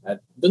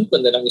 At dun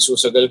ko na lang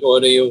isusugal ko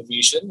ano yung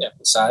vision niya.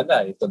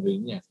 Sana ituloy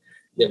niya.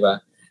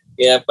 Diba?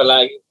 Kaya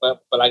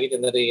palagi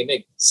na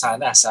narinig,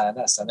 sana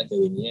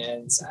gawin yan,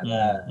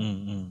 sana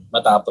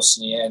matapos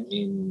niya yan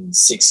in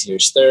 6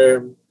 years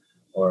term,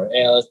 or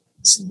else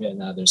it will be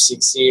another 6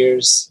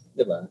 years,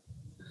 di ba?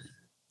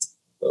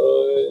 So,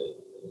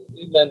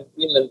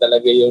 yun lang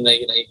talaga yung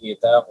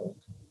nakikita ko.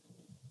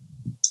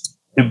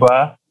 Di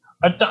ba?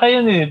 At saka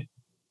yan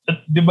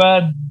di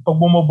ba, pag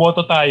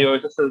bumoboto tayo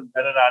sa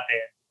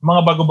natin,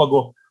 mga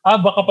bago-bago,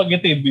 baka pag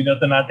ito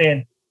binoto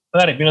natin.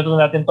 Kunwari, binoto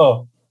natin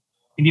to.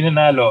 Hindi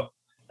nanalo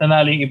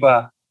yung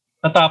iba.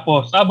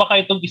 Natapos, baka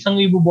itong isang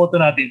ibuboto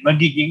natin,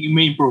 magiging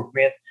may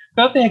improvement.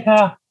 Pero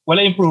teka,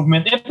 wala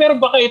improvement. Pero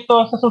baka ito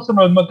sa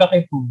susunod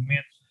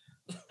magkaka-improvement.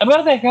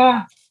 Pero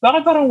teka,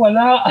 bakit parang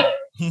wala?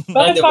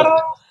 Bakit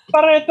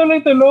parang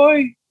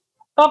tuloy-tuloy?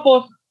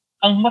 Tapos,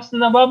 ang mas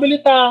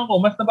nababalitaan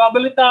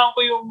ko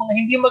yung mga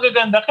hindi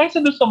magaganda kaysa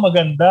doon sa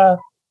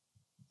maganda.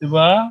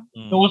 Diba?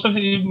 Nung usap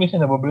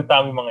minsan,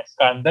 nababalitaan mo yung mga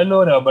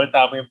skandalo,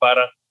 nababalitaan mo yung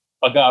parang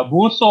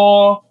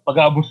pag-aabuso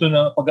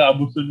ng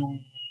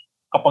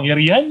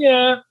kapangyarihan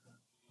niya.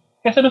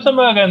 Kaysa doon sa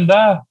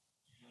maganda.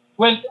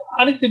 Well,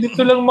 honestly, dito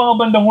lang mga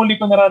bandang huli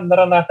ko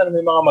naranasan na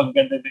may mga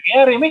magaganda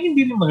nangyayari. May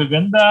hindi rin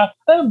magaganda.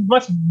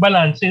 Mas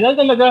balance.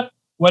 Talaga,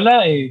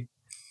 wala eh.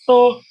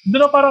 So,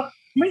 doon na parang,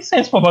 may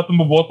sense pa ba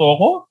tumuboto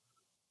ako?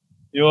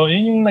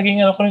 Yun yung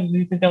naging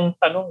dito yung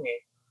tanong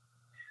eh.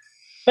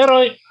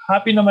 Pero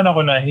happy naman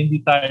ako na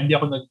hindi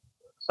ako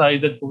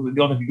nag-sided kung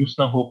hindi ako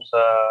nag-lose ng hope sa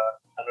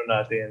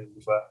natin,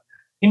 di ba?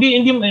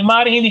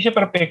 Maaaring hindi siya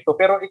perfecto,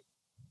 pero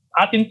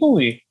atin to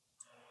eh.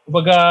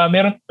 Kumbaga,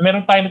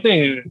 meron tayo nito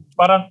eh.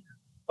 Parang,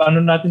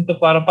 natin to,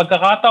 parang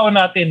pagkakataon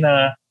natin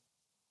na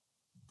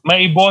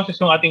may boses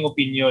yung ating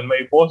opinion,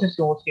 may boses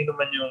yung sino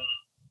man yung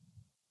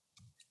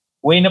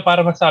way na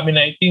para masabi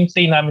na ito yung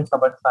say namin sa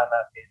bansa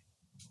natin.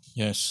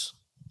 Yes.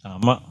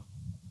 Tama.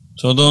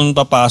 So, doon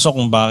papasok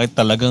kung bakit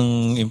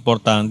talagang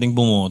importanteng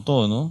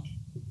bumoto, no?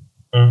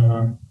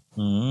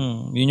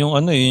 Yun yung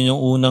yun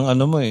yung unang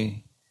mo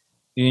eh.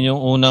 Yun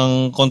yung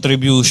unang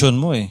contribution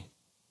mo eh.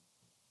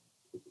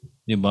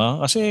 'Di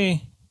ba? Kasi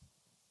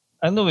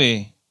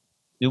eh,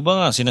 'di ba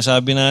nga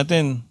sinasabi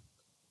natin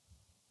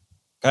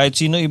kahit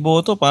sino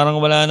iboto parang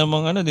wala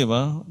namang 'di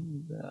ba?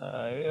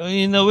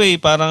 In a way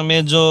parang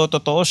medyo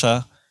totoo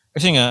siya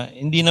kasi nga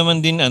hindi naman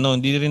din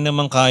hindi rin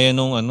naman kaya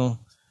nung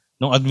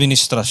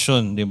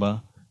administrasyon, 'di ba?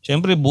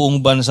 Siyempre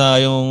buong bansa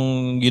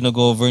yung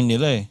gino-govern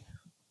nila eh.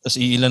 Tapos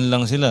iilan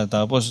lang sila.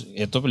 Tapos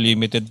ito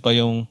limited pa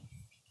yung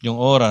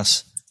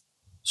oras.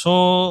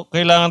 So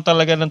kailangan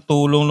talaga ng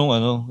tulong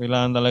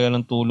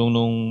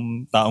nung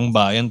taong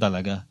bayan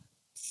talaga.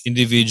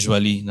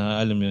 Individually na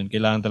alam mo yun.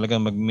 Kailangan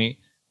talaga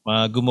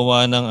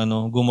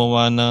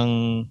gumawa ng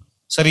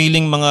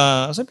sariling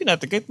mga sabihin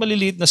natin kahit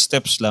maliliit na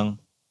steps lang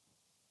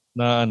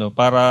na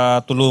para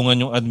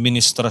tulungan yung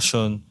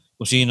administrasyon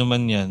kung sino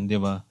man 'yan, 'di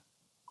ba?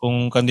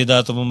 Kung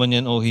kandidato mo man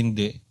 'yan o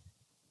hindi.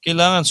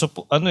 Kailangan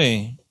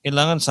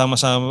kailangan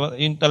sama-sama,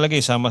 yun talaga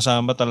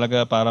sama-sama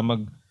talaga para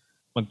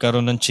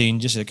magkaroon ng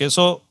changes eh.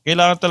 So,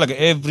 kailangan talaga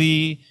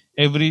every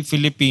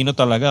Filipino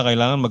talaga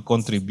kailangan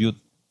mag-contribute.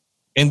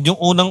 And yung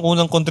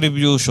unang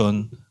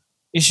contribution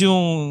is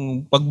yung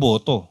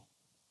pagboto.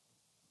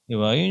 Di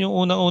ba? Yun yung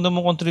unang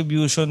mong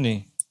contribution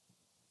eh.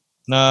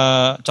 Na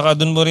tsaka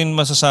doon mo rin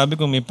masasabi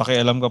kung may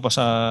pakialam ka pa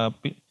sa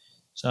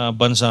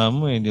bansa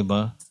mo eh, di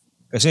ba?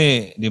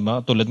 Kasi, di ba,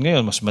 tulad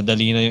ngayon, mas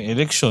madali na yung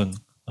election.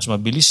 Mas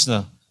mabilis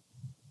na.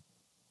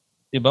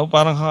 Diba?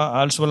 Parang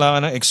halos wala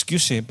ka ng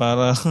excuse eh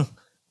para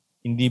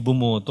hindi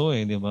bumoto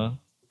eh, di ba?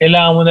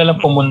 Kailangan mo na lang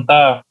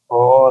pumunta.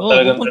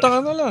 Pupunta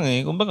ka na lang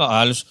eh. Kumbaga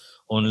halos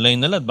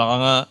online na lang. Baka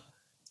nga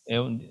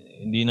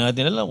hindi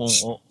natin alam kung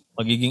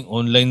magiging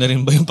online na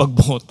rin ba yung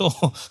pagboto.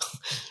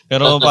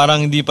 Pero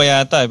parang hindi pa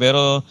yata eh.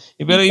 Pero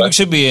ibig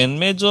sabihin,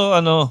 medyo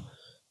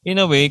in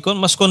a way,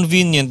 mas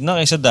convenient na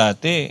kaysa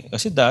dati.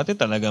 Kasi dati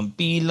talagang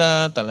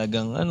pila,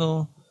 talagang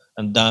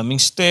ang daming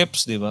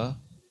steps, di ba?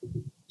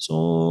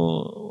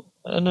 So,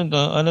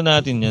 ano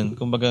natin yan?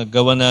 Kumbaga,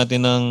 gawa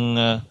natin ng,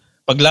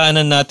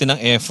 paglaanan natin ng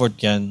effort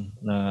yan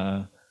na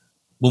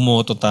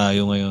bumoto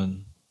tayo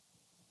ngayon.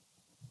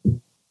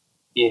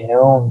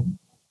 Yeah.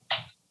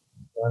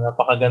 So,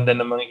 napakaganda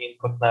ng mga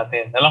input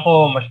natin. Alam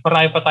ko, mas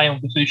marami pa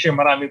tayong gusto i-share.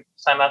 Marami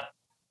sana,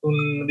 kung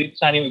dito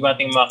sana yung iba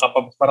ating mga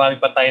kapabs, marami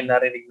pa tayong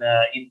narinig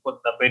na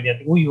input na pwede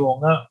natin, oo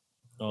nga.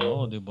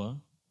 Oo, di ba?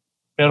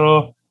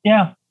 Pero,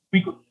 yeah,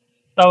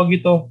 tawag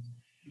ito,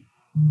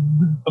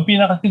 ang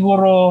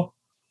pinakasiguro,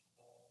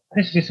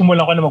 kasi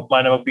sisimulan ko na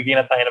magbigay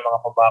na tayo ng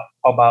mga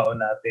pabaon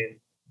natin.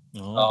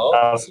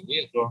 Oo,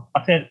 sige.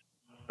 Kasi,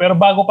 pero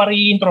bago pa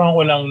i-introhan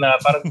ko lang na,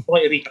 parang gusto ko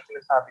i-recap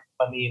sinasabi ko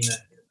kanina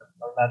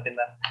natin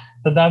na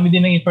sa dami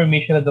din ng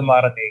information na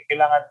dumarating,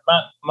 kailangan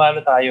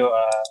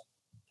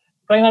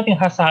try natin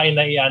hasain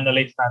na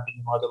i-analyze natin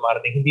yung mga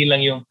dumarating. Hindi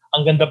lang yung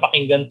ang ganda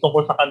pakinggan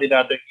tungkol sa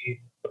kandidato,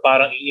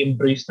 parang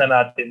i-embrace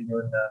na natin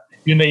yun na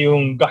yun na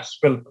yung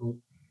gospel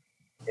truth.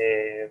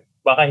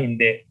 Baka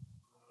hindi.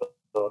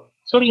 So,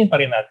 suriin pa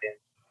rin natin.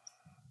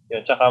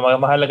 Yun, tsaka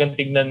mahalagang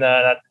tignan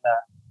na natin na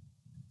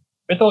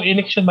ito,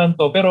 election man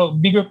to, pero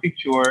bigger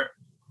picture,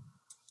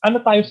 ano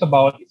tayo sa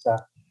bawat isa?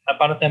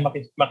 Paano tayo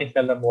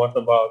makisalamuha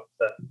sa bawat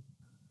isa?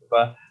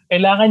 Diba?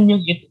 Kailangan yung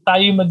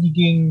tayo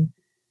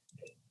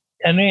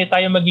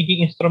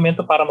magiging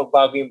instrumento para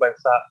magbago yung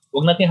bansa.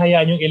 Huwag natin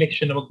hayaan yung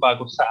election na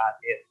magbago sa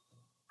atin.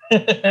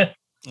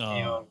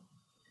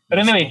 Pero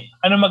anyway,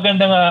 ano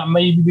maganda nga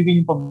may bibigay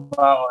yung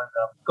pagbaon?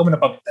 Ikaw mo na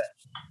pabita.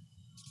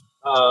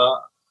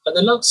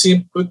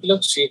 Simple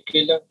lang.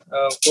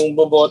 Kung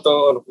boboto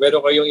or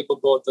meron kayong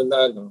iboboto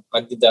na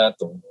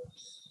kandidato,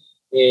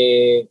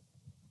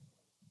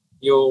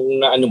 yung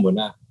naano mo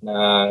na.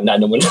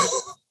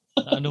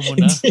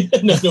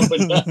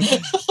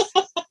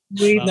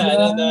 Wait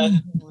lang.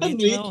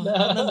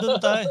 Nandun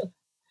tayo.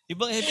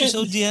 Ibang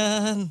episode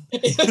yan.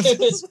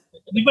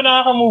 Hindi pa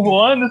nakaka-move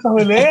on sa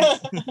huli.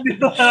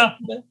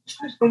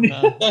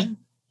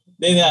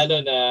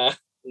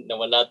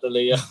 Nawala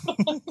tuloy ako.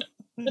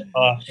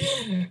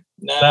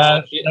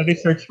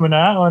 Na-research mo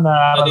na o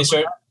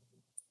na-research?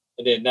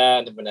 Hindi,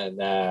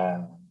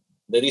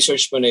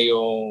 na-research mo na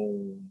yung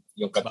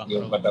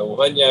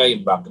katauhan niya,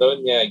 yung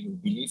background niya, yung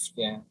belief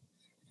niya.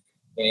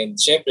 And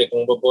syempre,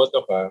 kung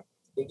boboto ka,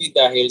 hindi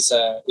dahil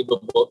sa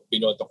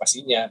binoto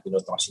kasi niya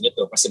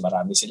to kasi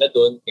marami sila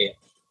doon.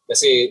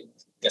 Kasi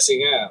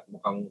nga,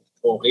 mukhang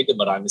okay to,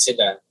 marami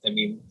sila. I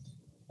mean,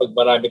 pag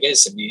marami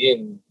kasi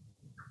sabihin,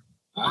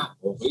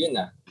 okay yun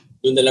na.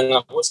 Doon na lang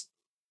ako,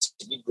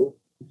 sige, go.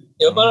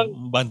 Diba,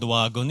 parang,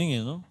 bandwagoning,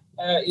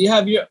 you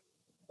have your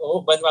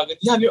own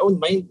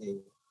mind,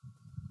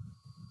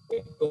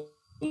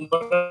 Kung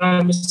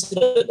marami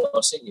sila daw,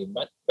 sige,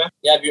 but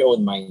you have your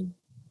own mind.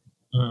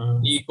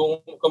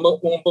 Kung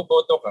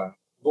pupoto ka,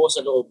 buo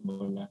sa loob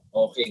mo na,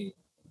 okay,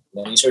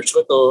 na-research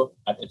ko to,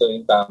 at ito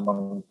yung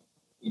tamang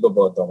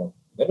iboboto ko.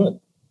 Ganun.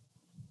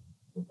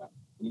 Diba?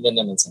 Yun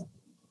naman sa.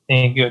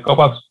 Thank you.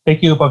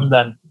 Thank you, Pops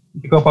Dan.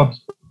 Ikaw,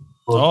 Pops.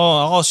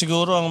 Ako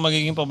siguro ang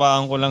magiging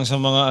pabaan ko lang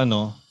sa mga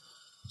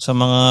sa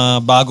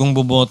mga bagong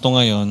boboto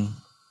ngayon.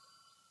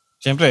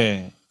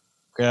 Siyempre,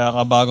 kaya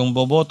ka bagong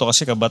boboto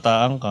kasi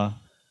kabataan ka.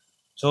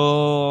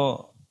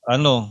 So,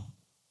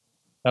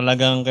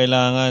 talagang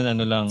kailangan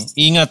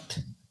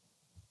ingat.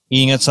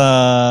 Ingat sa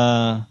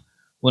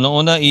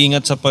unang-una,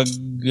 ingat sa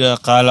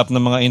pagkalap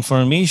ng mga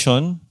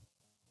information.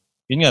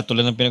 Yun nga,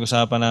 tulad ng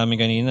pinag-usapan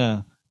namin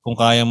kanina. Kung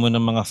kaya mo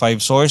ng mga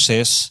 5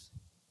 sources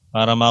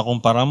para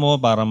makumpara mo,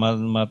 para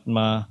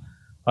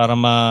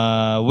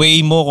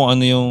ma-weigh mo kung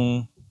ano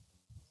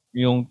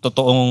yung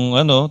totoong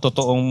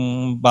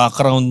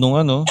background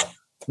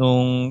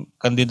nung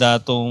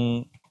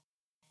kandidatong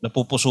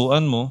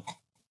napupusuan mo,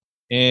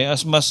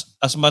 as much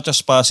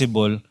as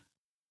possible,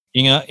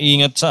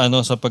 ingat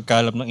sa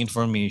pagkalap ng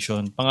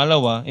information.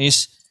 Pangalawa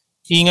is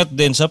ingat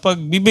din sa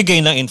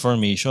pagbibigay ng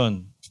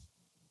information.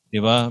 'Di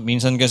ba?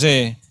 Minsan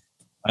kasi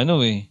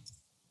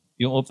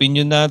yung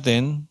opinion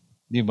natin,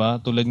 'di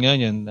ba? Tulad nga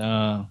niyan,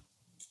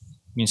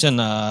 minsan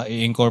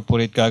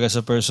i-incorporate kaagad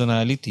sa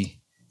personality,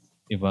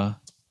 'di ba?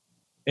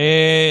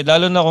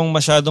 Lalo na kung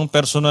masyadong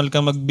personal ka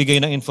magbigay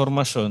ng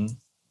impormasyon.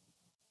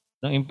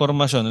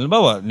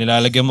 Halimbawa,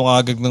 nilalagyan mo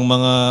kaagad ng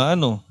mga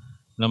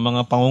ng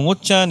mga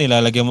pangungutya,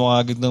 nilalagyan mo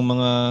kaagad ng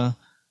mga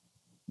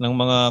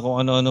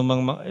kung ano-ano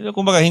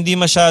kumbaga hindi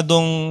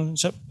masyadong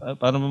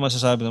paano mo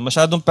masasabi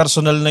masyadong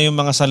personal na yung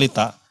mga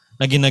salita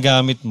na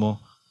ginagamit mo.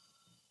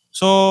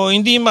 So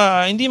hindi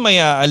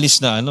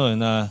maiaalis na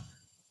na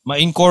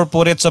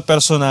ma-incorporate sa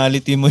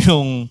personality mo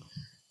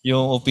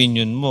yung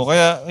opinion mo.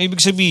 Kaya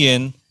ibig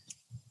sabihin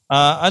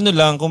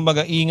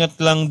kumbaga ingat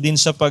lang din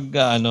sa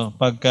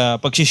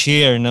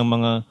pag-share ng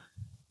mga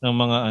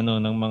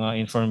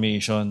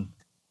information.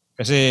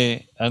 Kasi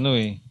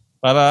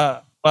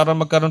para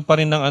magkaroon pa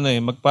rin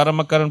ng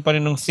magkaroon pa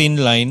rin ng thin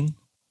line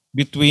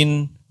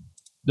between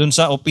dun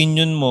sa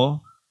opinion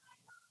mo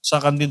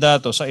sa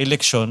kandidato sa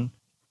election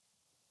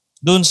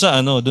doon sa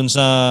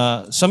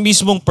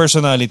mismong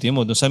personality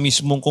mo, doon sa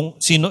mismong kung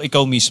sino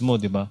ikaw mismo,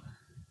 'di ba?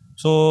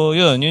 So,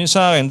 yun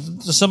sa akin.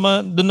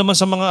 Doon naman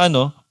sa mga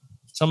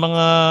sa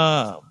mga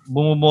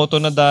bumoboto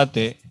na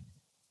dati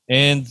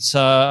and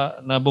sa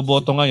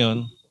naboboto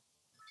ngayon,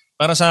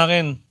 para sa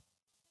akin,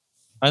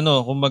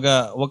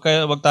 kumbaga,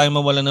 wag tayong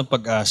mawalan ng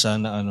pag-asa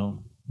na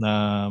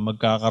na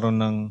magkakaroon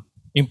ng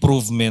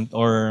improvement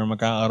or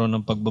magkakaroon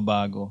ng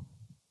pagbabago.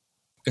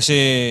 Kasi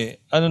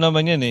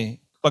naman yan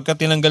pagka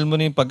tinanggal mo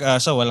na yung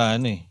pag-asa, wala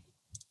na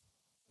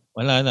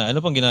Wala na.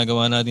 Ano pang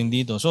ginagawa natin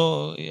dito?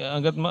 So,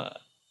 hanggat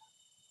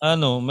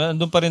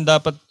nandun pa rin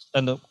dapat,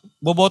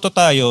 boboto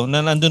tayo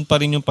na nandun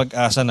pa rin yung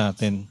pag-asa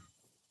natin.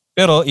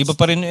 Pero iba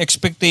pa rin yung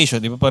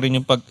expectation, iba pa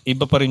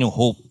rin yung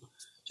hope.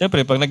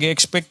 Siyempre, pag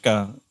nag-expect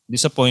ka,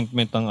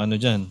 disappointment ang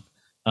diyan,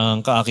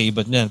 ang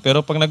kaakibat niyan. Pero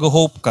pag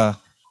nag-hope ka,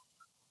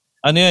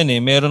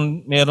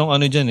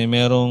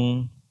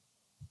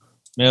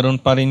 meron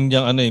pa rin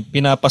yang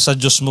pinapasa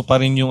Diyos mo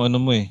pa rin yung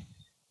mo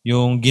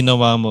yung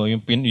ginawa mo,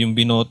 yung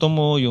binoto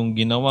mo, yung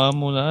ginawa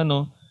mo na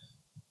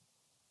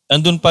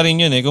andun pa rin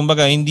yun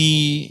Kumbaga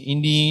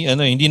hindi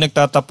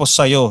nagtatapos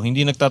sa iyo,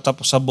 hindi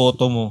nagtatapos sa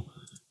boto mo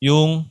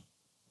yung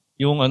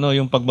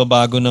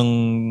pagbabago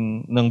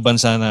ng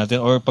bansa natin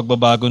or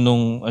pagbabago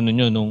nung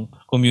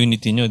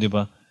community nyo, 'di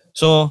ba?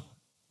 So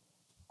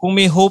kung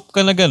may hope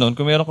ka na ganun,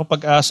 kung meron kang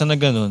pag-asa na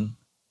ganun,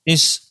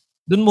 is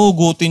doon mo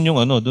hugutin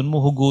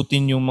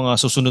yung mga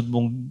susunod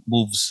mong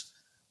moves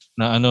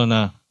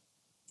na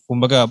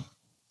kumbaga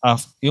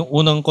yung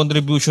unang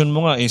contribution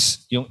mo nga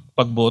is yung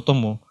pagboto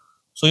mo.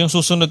 So yung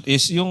susunod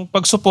is yung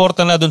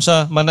pagsuporta na doon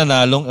sa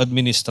mananalong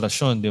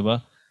administrasyon, 'di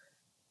ba?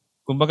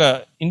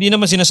 Kumbaga, hindi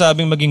naman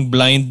sinasabing maging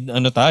blind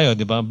tayo,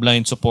 'di ba?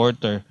 Blind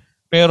supporter.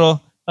 Pero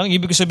ang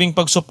ibig sabihing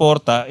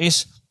pagsuporta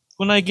is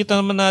kung nakikita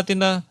naman natin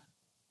na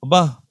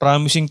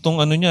promising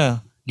tong niya,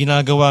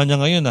 ginagawa niya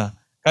ngayon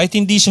Kahit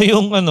hindi siya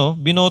yung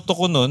binoto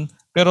ko noon,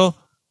 pero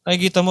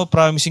nakikita mo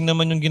promising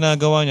naman yung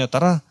ginagawa niya.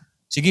 Tara,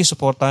 sige,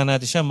 suportahan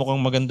natin siya.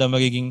 Mukhang maganda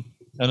magiging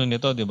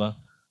nito, 'di ba?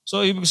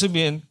 So ibig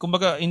sabihin,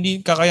 kumbaga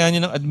hindi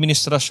kakayanin ng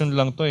administrasyon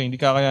lang 'to Hindi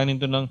kakayanin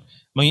 'to ng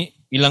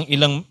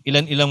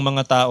ilang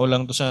mga tao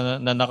lang 'to sa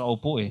na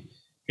nakaupo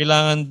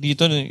Kailangan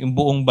dito yung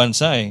buong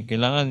bansa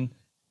Kailangan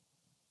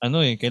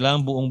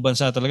kailangan buong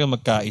bansa talaga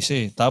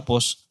magkaisa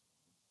Tapos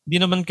hindi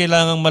naman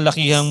kailangang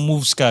malakihang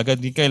moves kagad,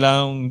 hindi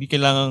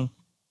kailangang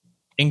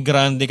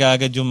engrande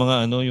kagad yung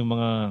mga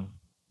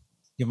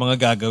yung mga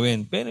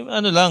gagawin. Pero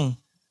lang,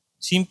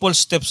 simple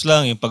steps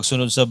lang, yung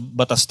pagsunod sa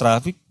batas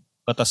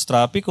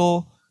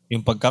trapiko,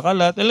 yung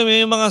pagkakalat. Alam mo,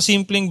 yung mga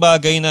simpleng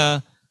bagay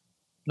na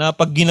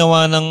pag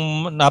ginawa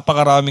ng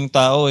napakaraming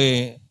tao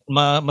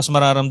mas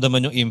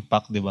mararamdaman yung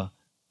impact, 'di ba?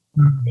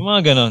 Yung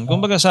mga ganon.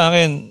 Kumbaga sa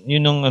akin,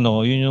 yun yung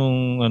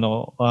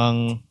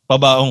ang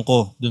pabaong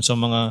ko dun sa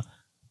mga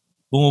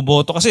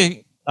bumuboto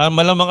kasi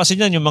malamang kasi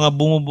niyan yung mga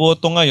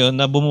bumuboto ngayon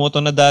na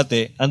bumoto na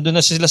dati, andun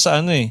na sila sa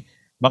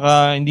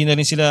baka hindi na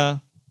rin sila,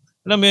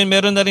 alam mo yun,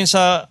 meron na rin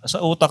sa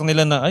utak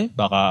nila na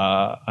baka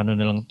na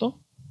lang to,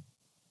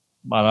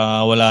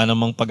 para wala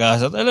namang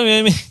pag-asa. Alam mo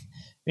yun,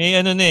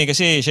 may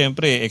kasi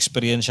syempre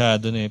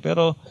experienceado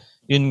pero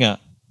yun nga,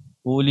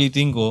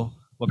 uulitin ko,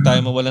 wag tayo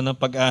mawalan ng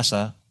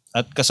pag-asa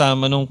at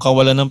kasama nung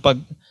kawalan ng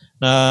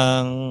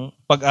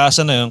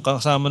pag-asa na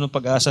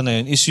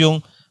yun, is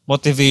yung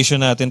motivation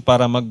natin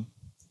para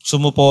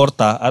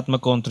sumuporta at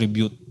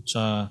mag-contribute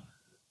sa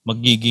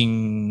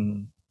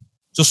magiging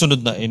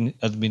susunod na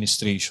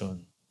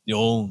administration.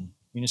 Yun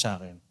sa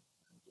akin.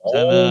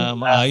 Sana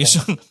maayos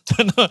yung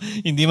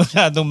hindi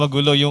masyadong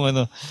magulo yung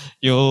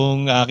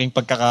yung aking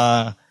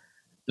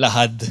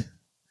pagkakalahad.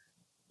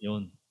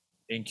 Yun.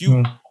 Thank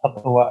you.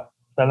 Katuwa.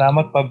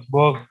 Salamat,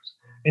 Pagbog.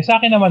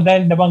 Sa akin naman,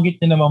 dahil nabanggit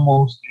niya naman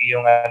mostly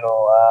yung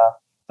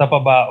sa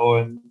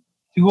pabaon,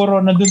 siguro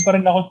nandun pa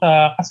rin ako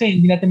kasi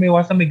hindi natin may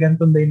iwasan, may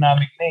ganitong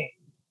dynamic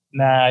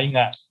na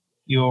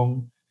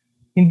yung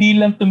hindi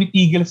lang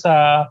tumitigil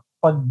sa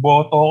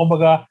pagboto,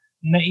 kumbaga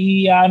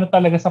naiano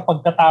talaga sa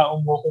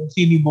pagkatao mo kung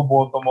sino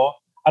boboto mo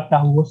at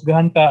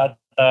nahuhusgahan ka at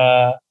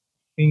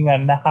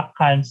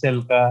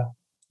naka-cancel ka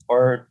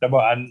or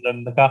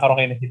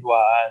nagkakaroon kayo ng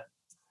hidwaan.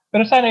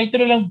 Pero sana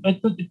ito na lang,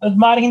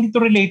 maaaring hindi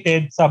to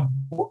related sa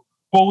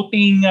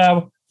voting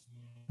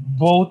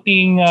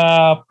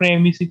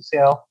premise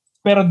itself,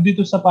 pero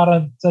dito sa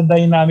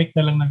dynamic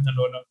na lang ng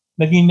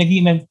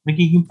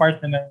nagiging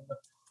part na ng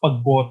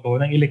pagboto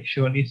ng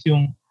eleksyon is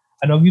yung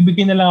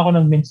bibigyan na lang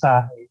ako ng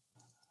mensahe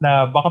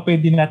na baka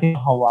pwede natin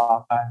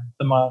hawakan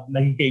sa mga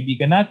naging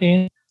kaibigan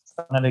natin,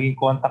 sa mga naging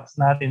contacts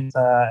natin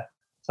sa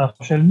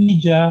social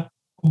media,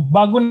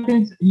 bago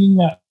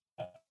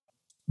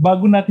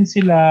natin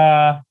sila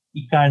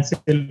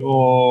i-cancel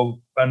o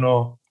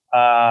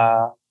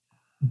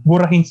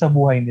burahin sa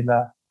buhay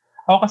nila.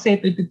 Ako kasi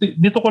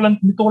dito ko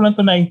lang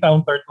to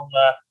na-encounter tong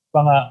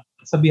mga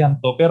sabihan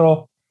to,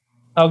 pero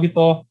tawag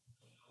ito,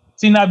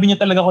 sinabi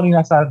niya talaga kung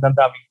nasa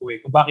damdamin ko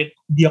kung bakit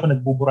hindi ako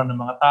nagbubura ng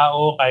mga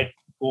tao kahit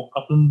ko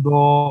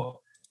katundo,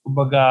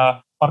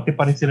 kumbaga parte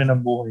pa rin sila ng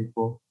buhay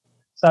ko.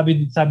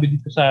 Sabi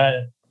dito sa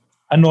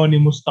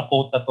anonymous na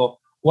quote na to.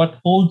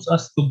 What holds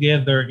us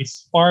together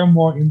is far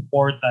more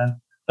important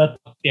than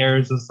what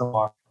tears us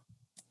apart.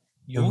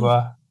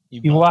 Diba?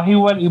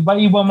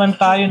 Iba-iba man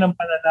tayo ng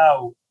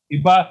pananaw.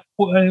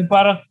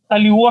 Parang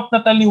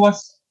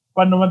taliwas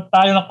pa naman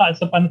tayo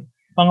sa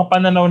mga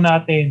pananaw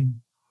natin.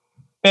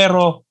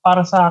 Pero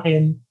para sa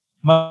akin,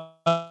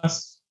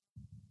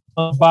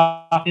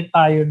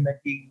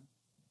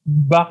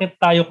 bakit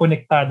tayo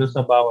konektado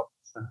sa bawat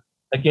isa?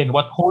 Again,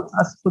 what holds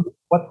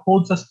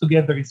us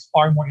together is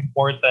far more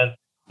important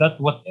than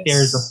what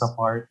tears us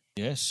apart.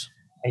 Yes.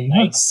 Ayun.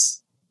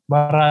 Nice.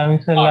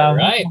 Maraming salamat.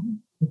 Alright.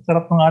 Ang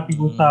sarap ng ating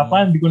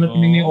usapan. Hindi ko na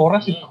tinignan yung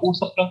oras.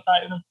 Usap lang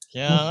tayo ng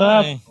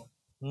usap.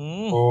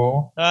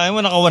 Oo. Ay mo,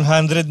 naka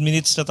 100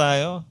 minutes na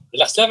tayo.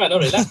 Relax lang,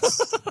 relax.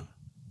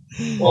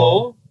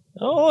 Oo.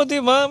 Oo,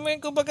 di ba? May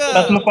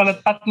kumbaga. Tatlo lang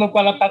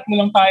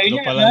tayo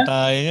niyan. Tatlo pa lang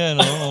tayo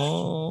niyan.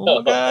 Oo.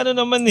 Kumbaga, ano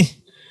naman eh.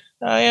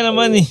 Kaya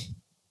naman eh.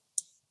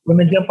 Kung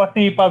nandiyan pa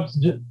si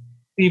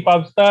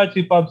Pubs Touch,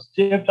 si Pubs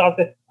Jeff,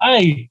 tsaka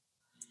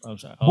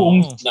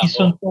buong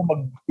season to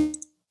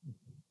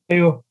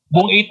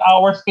buong 8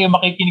 hours kayo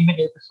makikinig ng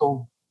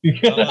episode.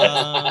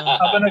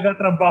 Habang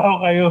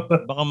nagtatrabaho kayo.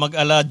 Baka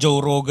mag-ala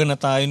Joe Rogan na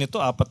tayo nito,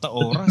 4 na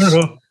oras.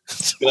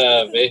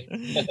 Grabe.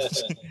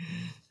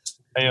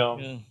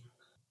 Ayun.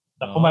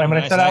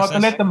 Maraming salamat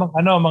ulit ng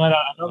mga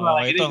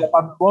kinig na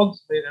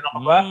Pubs. May ka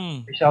ba?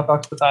 May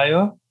shoutouts po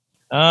tayo.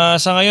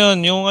 Sa ngayon,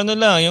 yung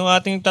yung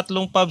ating 3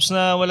 pubs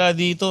na wala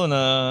dito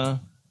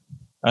na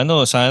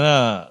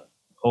sana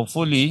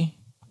hopefully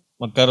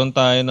magkaroon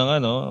tayo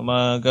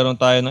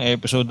ng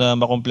episode na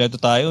makumpleto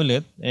tayo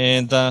ulit.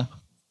 And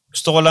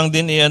gusto ko lang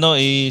din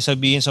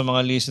isabihin sa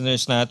mga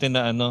listeners natin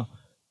na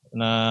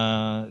na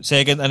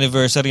second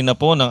anniversary na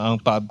po ng ang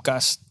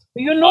Pubcast.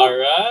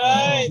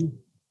 Alright.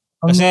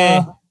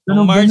 Kasi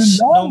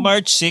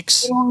March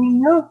 6,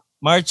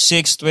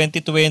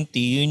 2020,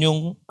 yun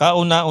yung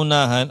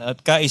kauna-unahan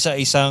at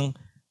kaisa-isang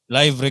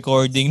live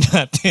recording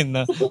natin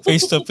na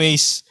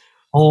face-to-face.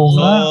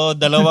 So,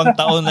 2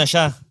 taon na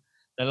siya.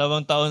 2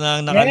 taon na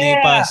ang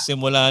nakalipas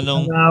simula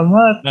nung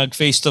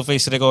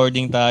nag-face-to-face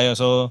recording tayo.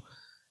 So,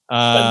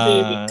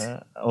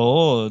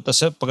 tapos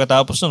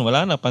pagkatapos nun,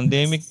 wala na,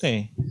 pandemic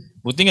na eh.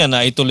 Buti nga,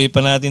 naituloy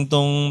pa natin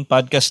tong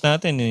podcast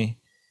natin eh.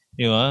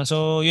 Diba?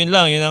 So, yun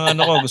lang, yun ang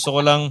ko. Gusto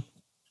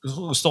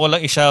ko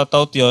lang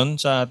i-shoutout yon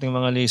sa ating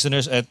mga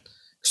listeners at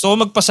gusto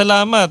ko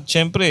magpasalamat,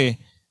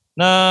 syempre,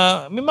 na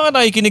may mga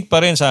nakikinig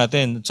pa rin sa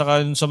atin. At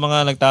saka sa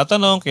mga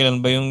nagtatanong, kailan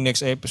ba yung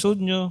next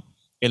episode nyo?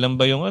 Kailan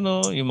ba yung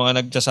yung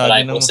mga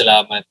nagsasabi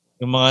salamat.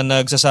 Yung mga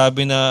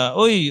nagsasabi na,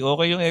 uy,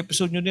 okay yung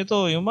episode nyo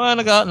nito. Yung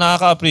mga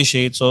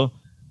nakaka-appreciate. So,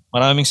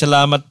 maraming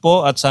salamat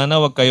po at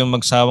sana wag kayong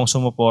magsawang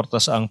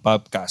sumuporta sa ang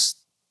Pubcast.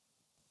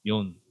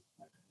 Yun.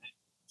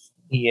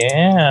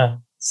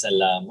 Yeah.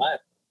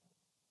 Salamat.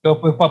 So,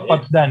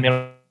 Pubs Dan.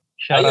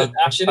 Ayun,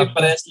 actually,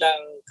 pares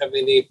lang kami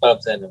ni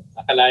Pubs.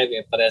 Akalain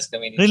mo, pares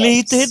kami ni Pubs.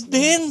 Related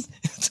din.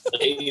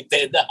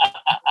 Related.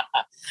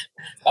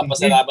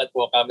 Papasalamat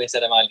po kami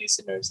sa mga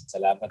listeners.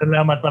 Salamat.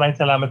 Maraming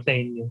salamat sa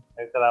inyo.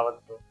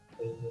 Salamat po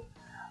sa inyo.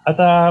 At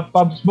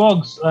Pubs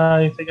Bogs,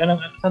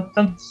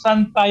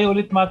 saan tayo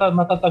ulit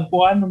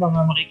matatagpuan ng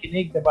mga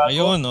makikinig? Diba?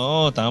 Ayun,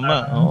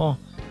 tama.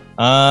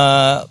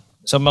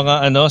 Sa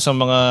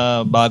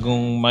mga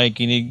bagong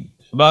makikinig,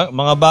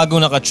 mga bagong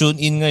naka-tune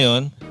in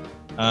ngayon,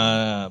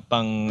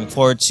 pang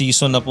 4th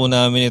season na po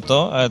namin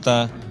ito at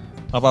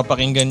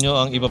mapapakinggan nyo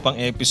ang iba pang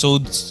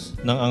episodes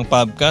ng ang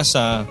Pubcast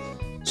sa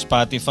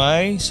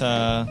Spotify,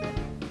 sa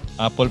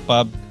Apple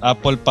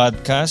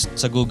Podcast,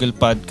 sa Google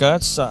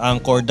Podcast, sa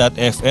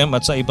Anchor.fm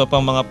at sa iba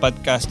pang mga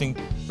podcasting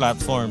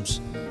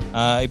platforms.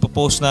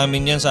 Ipopost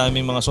namin yan sa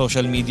aming mga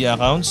social media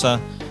accounts.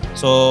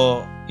 So,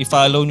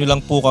 i-follow nyo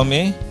lang po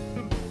kami.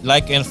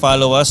 Like and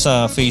follow us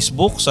sa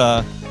Facebook,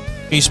 sa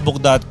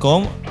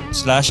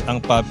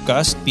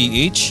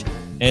facebook.com/angpubcastph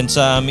and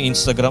sa aming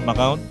Instagram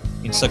account,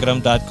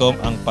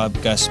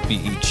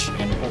 instagram.com/angpubcastph.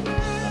 Yan po.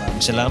 Maraming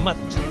salamat.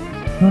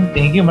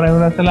 Thank you.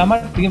 Maraming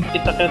salamat. Sige,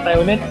 kita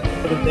tayo ulit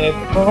sa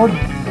episode.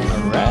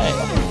 Alright.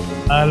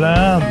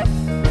 Alam.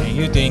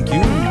 Thank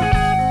you.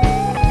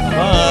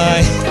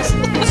 Bye.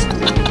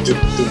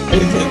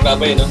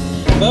 Bye-bye, no?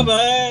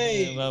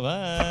 Bye-bye.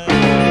 Bye-bye.